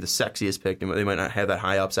might not be the sexiest pick, they might not have that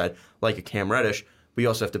high upside like a Cam Reddish, but you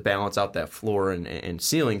also have to balance out that floor and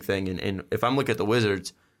ceiling thing. And if I'm looking at the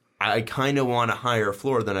Wizards, I kind of want a higher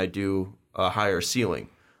floor than I do a higher ceiling.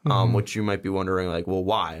 Which you might be wondering, like, well,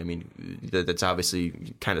 why? I mean, that's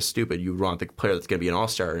obviously kind of stupid. You want the player that's going to be an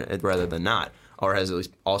all-star rather than not, or has at least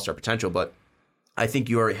all-star potential. But I think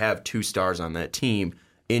you already have 2 stars on that team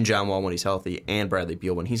in John Wall when he's healthy and Bradley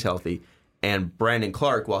Beal when he's healthy. And Brandon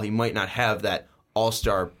Clark, while he might not have that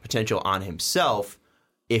all-star potential on himself,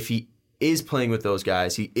 if he is playing with those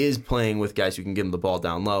guys, he is playing with guys who can give him the ball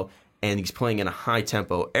down low, and he's playing in a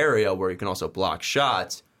high-tempo area where he can also block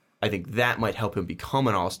shots. I think that might help him become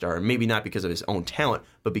an all-star, and maybe not because of his own talent,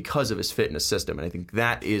 but because of his fit in the system. And I think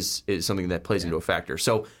that is something that plays into a factor.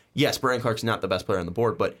 So, yes, Brandon Clark's not the best player on the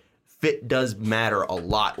board, but fit does matter a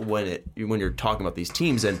lot when you're talking about these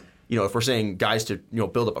teams. And if we're saying guys to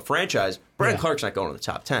build up a franchise, Brandon Clark's not going to the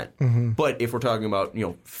top 10. But if we're talking about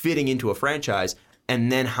fitting into a franchise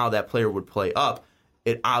and then how that player would play up,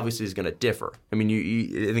 it obviously is going to differ. I mean,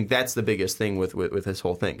 I think that's the biggest thing with this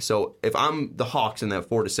whole thing. So if I'm the Hawks in that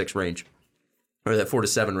 4 to 6 range, or that 4 to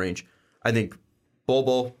 7 range, I think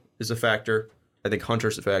Bol is a factor. I think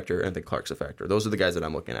Hunter's a factor, and I think Clark's a factor. Those are the guys that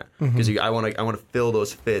I'm looking at because I want to fill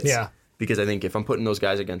those fits. Yeah. Because I think if I'm putting those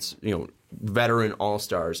guys against veteran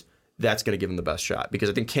all-stars, that's going to give them the best shot. Because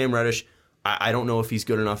I think Cam Reddish, I don't know if he's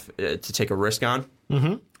good enough to take a risk on.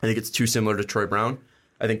 I think it's too similar to Troy Brown.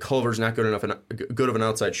 I think Culver's not good of an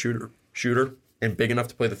outside shooter and big enough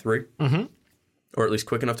to play the 3, or at least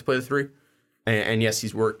quick enough to play the 3. And yes,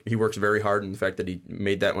 he works very hard, and the fact that he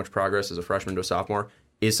made that much progress as a freshman to a sophomore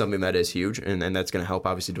is something that is huge, and that's going to help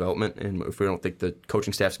obviously development. And if we don't think the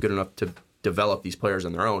coaching staff's good enough to develop these players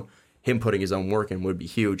on their own, him putting his own work in would be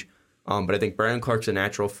huge. But I think Brandon Clark's a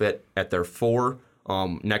natural fit at their 4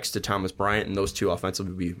 next to Thomas Bryant, and those two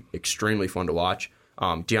offensively would be extremely fun to watch.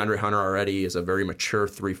 DeAndre Hunter already is a very mature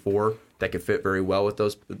 3-4 that could fit very well with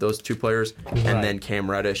those 2 players. Right. And then Cam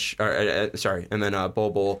Reddish, and then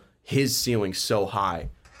Bol his ceiling's so high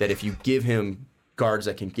that if you give him guards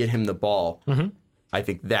that can get him the ball, I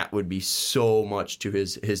think that would be so much to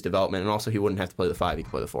his development. And also, he wouldn't have to play the 5. He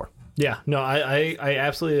could play the 4. Yeah, no, I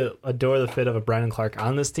absolutely adore the fit of a Brandon Clark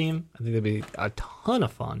on this team. I think it'd be a ton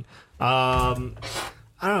of fun. I don't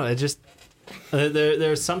know. It just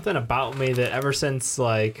there's something about me that ever since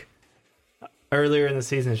like earlier in the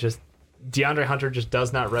season, it's just DeAndre Hunter just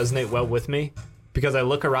does not resonate well with me because I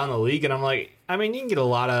look around the league and I'm like, I mean, you can get a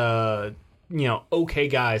lot of okay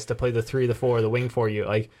guys to play the 3, the 4, the wing for you.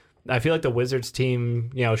 Like I feel like the Wizards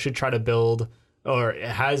team, should try to build. Or it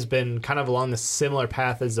has been kind of along the similar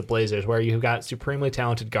path as the Blazers, where you've got supremely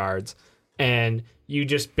talented guards, and you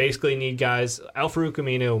just basically need guys. Al-Farouq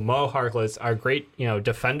Aminu, Mo Harkless are great,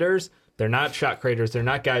 defenders. They're not shot creators. They're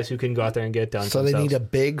not guys who can go out there and get it done. So they need a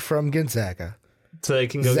big from Gonzaga. So they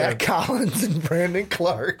can go Zach Collins and Brandon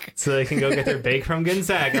Clark. So they can go get their big from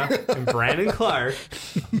Gonzaga and Brandon Clark,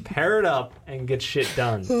 pair it up, and get shit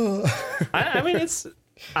done. I mean, it's.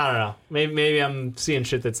 I don't know. Maybe I'm seeing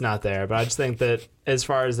shit that's not there, but I just think that as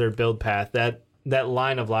far as their build path, that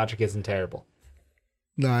line of logic isn't terrible.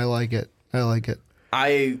 No, I like it.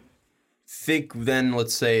 I think then,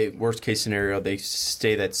 let's say, worst case scenario, they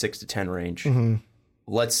stay that 6 to 10 range.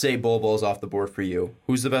 Let's say Bol Bol's off the board for you.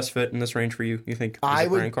 Who's the best fit in this range for you think? I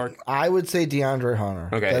would say DeAndre Hunter.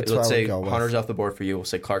 Okay, that's let's say go Hunter's off the board for you. We'll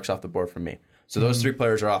say Clark's off the board for me. So those 3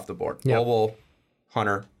 players are off the board. Yep. Bol,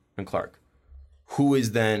 Hunter, and Clark. Who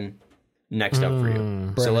is then next up for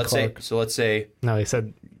you? So let's say. No, he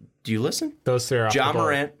said. Do you listen? Those 3 are off John the board.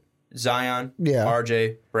 Morant, Zion, Yeah.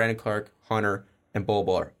 RJ, Brandon Clark, Hunter, and Bol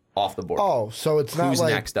Bol are off the board. Oh, so it's not Who's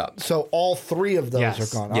like next up? So all 3 of those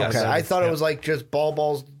Yes. are gone. Yes. Okay, I thought it was like just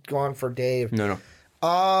Ball's gone for Dave. No.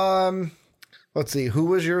 Let's see. Who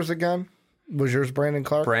was yours again? Was yours Brandon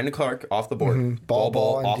Clark? Brandon Clark off the board.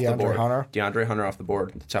 Bol and off the DeAndre board. Hunter? DeAndre Hunter off the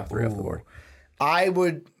board. The top 3 off the board. I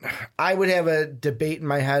would have a debate in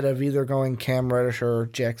my head of either going Cam Reddish or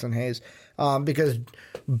Jackson Hayes, because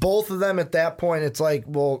both of them at that point, it's like,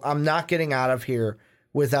 well, I'm not getting out of here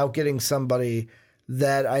without getting somebody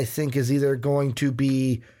that I think is either going to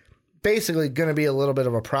be basically going to be a little bit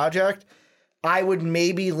of a project. I would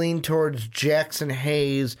maybe lean towards Jackson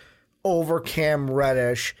Hayes over Cam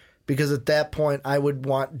Reddish, because at that point I would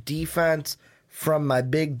want defense from my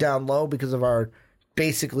big down low because of our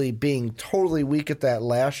basically being totally weak at that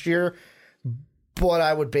last year. But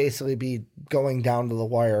I would basically be going down to the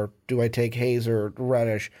wire. Do I take Hayes or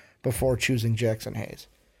Reddish before choosing Jackson Hayes?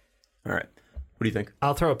 All right. What do you think?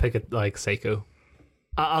 I'll throw a pick at like Sekou.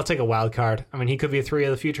 I'll take a wild card. I mean, he could be a 3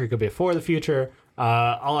 of the future. He could be a 4 of the future.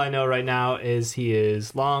 All I know right now is he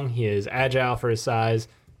is long. He is agile for his size.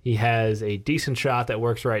 He has a decent shot that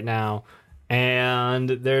works right now. And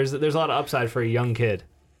there's a lot of upside for a young kid.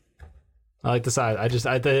 I like the size.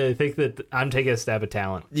 I think that I'm taking a stab at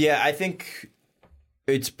talent. Yeah, I think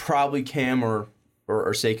it's probably Cam or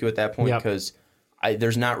Sekou at that point, because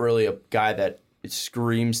there's not really a guy that it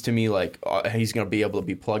screams to me like he's going to be able to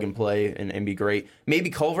be plug and play and be great. Maybe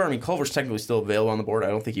Culver. I mean, Culver's technically still available on the board. I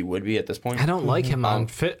don't think he would be at this point. I don't like him on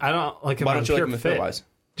fit. I don't like him why on don't you pure like him fit. fit-wise?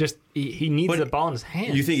 Just he needs the ball in his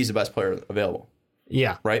hand. You think he's the best player available,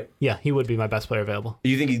 yeah. right? Yeah, he would be my best player available.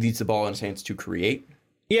 You think he needs the ball in his hands to create?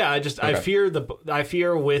 Yeah, I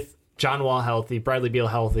fear with John Wall healthy, Bradley Beal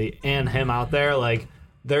healthy, and him out there, like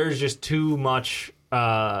there's just too much.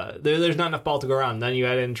 There's not enough ball to go around. Then you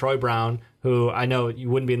add in Troy Brown, who I know you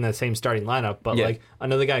wouldn't be in the same starting lineup, but like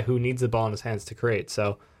another guy who needs the ball in his hands to create.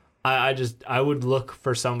 So I would look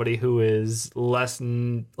for somebody who is less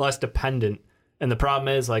dependent. And the problem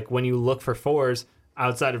is, like, when you look for 4s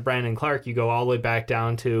outside of Brandon Clark, you go all the way back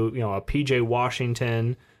down to a PJ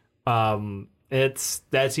Washington.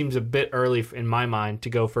 That seems a bit early in my mind to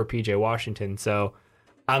go for PJ Washington. So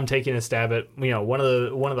I'm taking a stab at one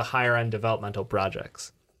of the higher end developmental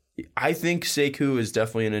projects. I think Sekou is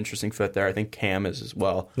definitely an interesting fit there. I think Cam is as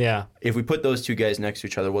well. Yeah. If we put those 2 guys next to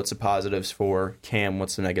each other, what's the positives for Cam?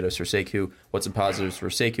 What's the negatives for Sekou? What's the positives for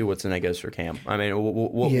Sekou? What's the negatives for Cam? I mean,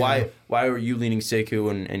 why are you leaning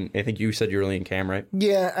Sekou? And I think you said you're leaning Cam, right?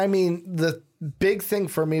 Yeah, I mean, the big thing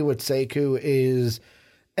for me with Sekou is,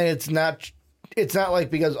 and it's not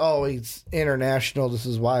like because, he's international, this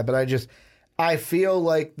is why, but I feel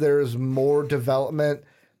like there's more development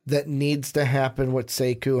that needs to happen with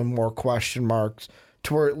Sekou and more question marks,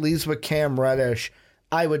 to where at least with Cam Reddish,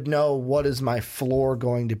 I would know what is my floor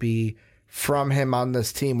going to be from him on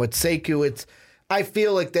this team. With Sekou, I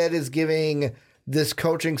feel like that is giving this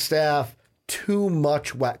coaching staff too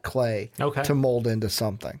much wet clay to mold into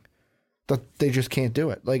something. That they just can't do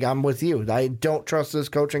it. Like, I'm with you. I don't trust this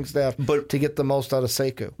coaching staff to get the most out of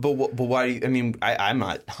Sekou. But why do you, I mean, I'm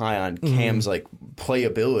not high on Cam's like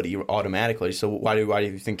playability automatically. So why do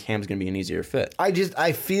you think Cam's going to be an easier fit?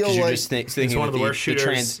 I feel like you're just thinking one of the worst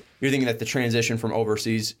shooters. You're thinking that the transition from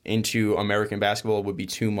overseas into American basketball would be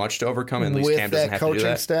too much to overcome. At least with Cam doesn't that have to do coaching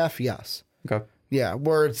that. staff, yes. Okay. Yeah,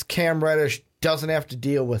 where it's Cam Reddish doesn't have to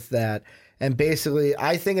deal with that. And basically,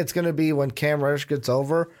 I think it's going to be when Cam Reddish gets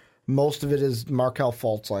over, most of it is Markelle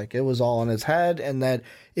Fultz. Like, it was all in his head, and that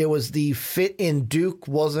it was the fit in Duke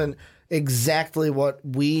wasn't exactly what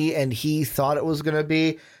we and he thought it was going to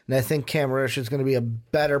be. And I think Cam Reddish is going to be a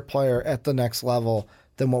better player at the next level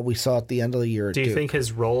than what we saw at the end of the year at Duke. Do you think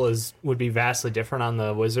his role would be vastly different on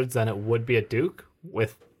the Wizards than it would be at Duke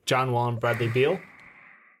with John Wall and Bradley Beal?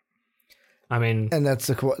 I mean, and that's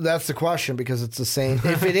the question, because it's the same.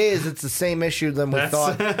 If it is, it's the same issue than we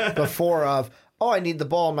thought before of, I need the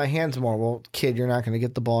ball in my hands more. Well, kid, you're not going to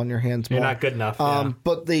get the ball in your hands more. You're not good enough. Yeah.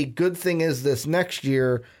 But the good thing is this next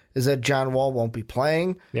year is that John Wall won't be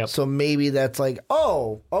playing. Yep. So maybe that's like,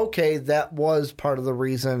 okay, that was part of the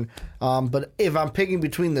reason. But if I'm picking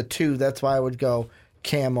between the two, that's why I would go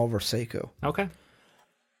Cam over Sekou. Okay.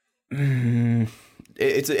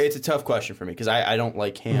 It's a tough question for me because I don't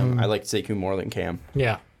like Cam. I like Sekou more than Cam.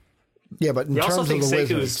 Yeah. Yeah, but in You terms also think of the Sekou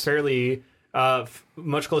Wizards, is fairly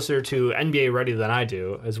much closer to NBA ready than I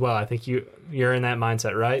do as well. I think you're in that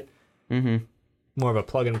mindset, right? Mm-hmm. More of a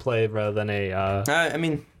plug and play rather than a I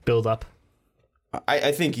mean, build up.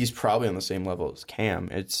 I think he's probably on the same level as Cam.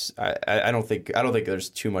 I don't think there's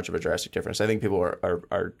too much of a drastic difference. I think people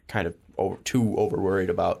are kind of too over worried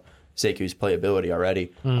about Sekou's playability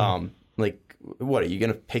already. Like, what are you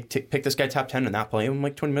gonna pick this guy top 10 and not play him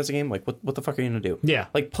like 20 minutes a game? Like, what the fuck are you gonna do? Yeah,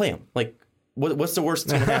 like play him. Like, what's the worst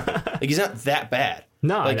that's gonna happen? Like, he's not that bad.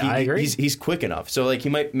 No, like, I agree. He's quick enough. So like, he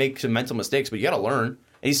might make some mental mistakes, but you got to learn. And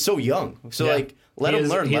he's so young. So like, let him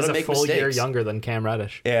learn. Let him make mistakes. He's a full year younger than Cam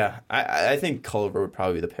Reddish. Yeah, I think Culver would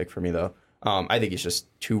probably be the pick for me though. I think he's just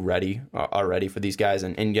too ready already for these guys,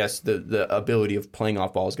 and yes, the ability of playing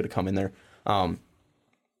off ball is going to come in there.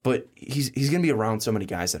 But he's going to be around so many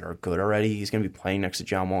guys that are good already. He's going to be playing next to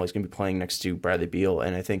John Wall. He's going to be playing next to Bradley Beal.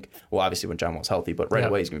 And I think, well, obviously when John Wall's healthy, but right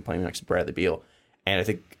away he's going to be playing next to Bradley Beal. And I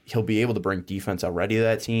think he'll be able to bring defense already to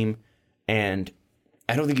that team. And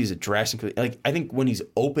I don't think he's a drastically, like, I think when he's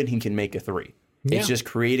open, he can make a three. Yeah. It's just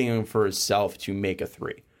creating him for himself to make a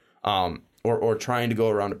three. Or trying to go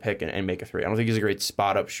around a pick and make a three. I don't think he's a great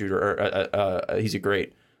spot up shooter. Or he's a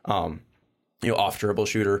great off dribble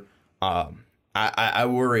shooter. I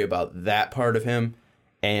worry about that part of him,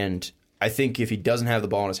 and I think if he doesn't have the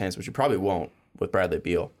ball in his hands, which he probably won't with Bradley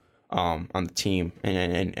Beal on the team,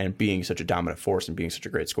 and being such a dominant force and being such a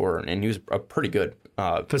great scorer, and he was a pretty good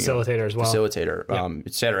facilitator as well. Facilitator,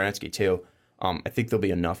 Satoransky too. I think there'll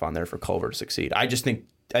be enough on there for Culver to succeed. I think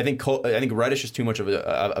Reddish is too much of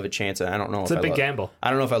a chance, and I don't know. It's a big gamble. I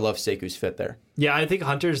don't know if I love Sekou's fit there. Yeah, I think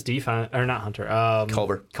Hunter's defense, or not Hunter,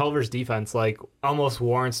 Culver's defense, like, almost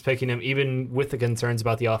warrants picking him, even with the concerns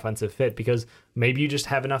about the offensive fit, because maybe you just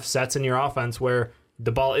have enough sets in your offense where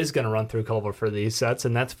the ball is going to run through Culver for these sets,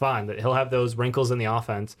 and that's fine. That he'll have those wrinkles in the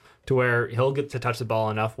offense to where he'll get to touch the ball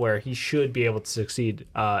enough where he should be able to succeed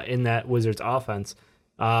in that Wizards offense.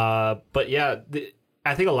 But yeah,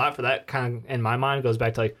 I think a lot for that kind of, in my mind, goes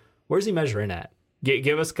back to, like, where's he measuring at?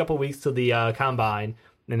 Give us a couple weeks to the combine,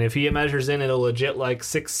 and if he measures in at a legit, like,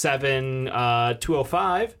 6'7",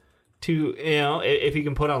 205, if he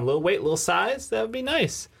can put on a little weight, little size, that would be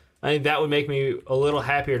nice. I think that would make me a little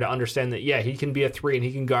happier to understand that, yeah, he can be a three and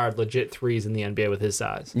he can guard legit threes in the NBA with his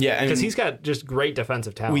size. Yeah, because he's got just great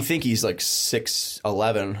defensive talent. We think he's like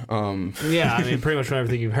 6'11". Yeah, I mean, pretty much from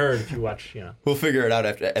everything you've heard, if you watch, We'll figure it out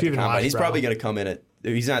at the combine. He's probably going to come in at,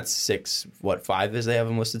 he's not 6'5" as they have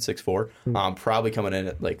him listed, 6'4". Probably coming in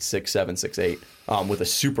at like 6'7", 6'8", with a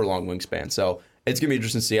super long wingspan. So it's going to be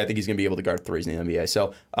interesting to see. I think he's going to be able to guard threes in the NBA.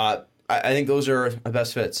 So I think those are the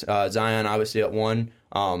best fits. Zion, obviously, at 1.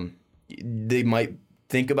 They might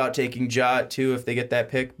think about taking Ja at 2 if they get that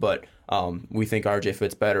pick, but we think RJ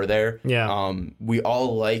fits better there. Yeah. We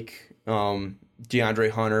all like DeAndre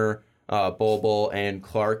Hunter, Bol and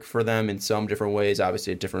Clark for them in some different ways,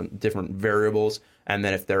 obviously at different variables. And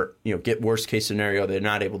then if they're, get worst case scenario, they're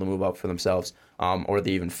not able to move up for themselves, or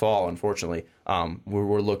they even fall, unfortunately.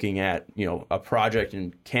 We're looking at, a project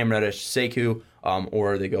in Cam Reddish, Sekou,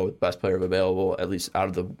 or they go with best player available, at least out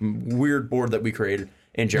of the weird board that we created,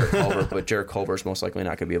 in Jarrett Culver. But Jarrett Culver is most likely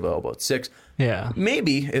not going to be available at 6. Yeah.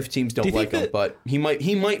 Maybe if teams don't like him, but he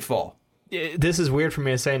might fall. This is weird for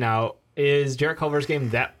me to say now. Is Jarrett Culver's game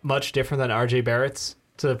that much different than RJ Barrett's?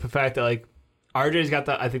 To the fact that, like, RJ's got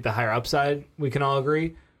I think the higher upside. We can all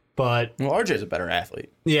agree, but Well, RJ's a better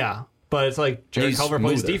athlete. yeah, but it's like Jared He's Culver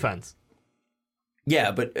plays smoother. defense.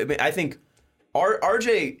 Yeah, but I mean, I think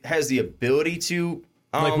RJ has the ability to.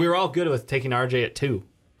 Like we were all good with taking RJ at 2,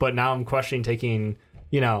 but now I'm questioning taking,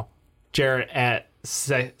 Jarrett at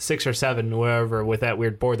 6 or 7, wherever, with that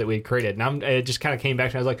weird board that we had created. And it just kind of came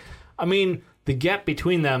back to me. I was like, I mean, the gap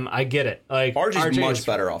between them, I get it. Like RJ's much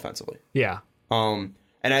better offensively. Yeah. And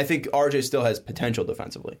I think RJ still has potential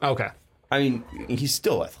defensively. Okay. I mean, he's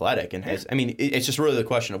still athletic and has. I mean, it's just really the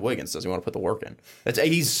question of Wiggins. Does he want to put the work in?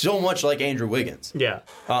 He's so much like Andrew Wiggins. Yeah.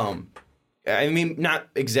 I mean, not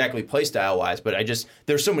exactly play style wise, but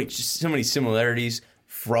there's so many similarities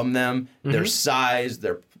from them. Mm-hmm. Their size,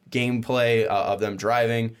 their gameplay of them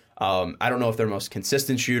driving. I don't know if they're most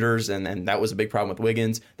consistent shooters, and that was a big problem with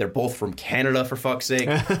Wiggins. They're both from Canada, for fuck's sake.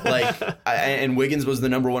 And Wiggins was the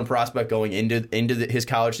number 1 prospect going into his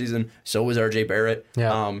college season. So was RJ Barrett.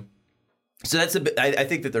 Yeah. So that's a bit. I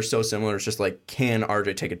think that they're so similar. It's just like, can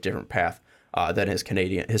RJ take a different path than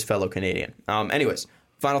his fellow Canadian? Anyways,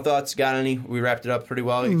 final thoughts. Got any? We wrapped it up pretty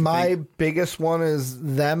well. My biggest one is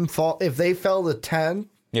them fall. If they fell to 10,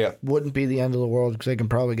 wouldn't be the end of the world because they can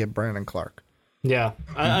probably get Brandon Clark. Yeah,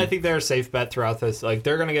 I think they're a safe bet throughout this. Like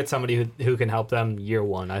they're going to get somebody who can help them year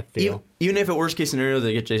 1. I feel. Even if at worst case scenario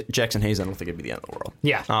they get Jackson Hayes, I don't think it'd be the end of the world.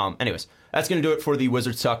 Yeah. Anyways, that's going to do it for the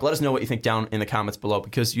Wizards talk. Let us know what you think down in the comments below,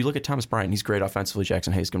 because you look at Thomas Bryant, he's great offensively.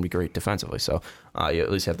 Jackson Hayes is going to be great defensively. So you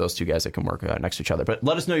at least have those two guys that can work next to each other. But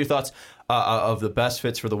let us know your thoughts of the best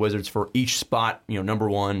fits for the Wizards for each spot. Number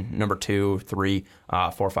 1, number 2, 3,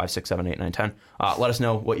 4, 5, 6, 7, 8, 9, 10. Let us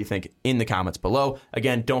know what you think in the comments below.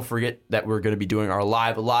 Again, don't forget that we're going to be doing our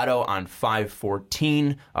live lotto on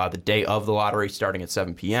 5/14, the day of the lottery, starting at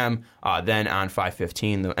 7 p.m. Then on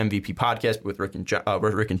 5/15, the MVP podcast with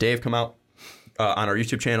Rick and Dave come out on our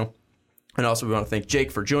YouTube channel. And also, we want to thank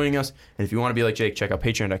Jake for joining us. And if you want to be like Jake, check out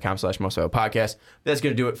patreon.com/mostvaluablepodcast. That's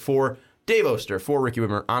going to do it for Dave Oster, for Ricky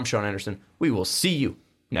Whitmer. I'm Sean Anderson. We will see you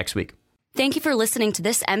next week. Thank you for listening to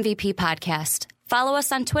this MVP podcast. Follow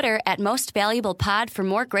us on Twitter at Most Valuable Pod for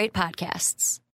more great podcasts.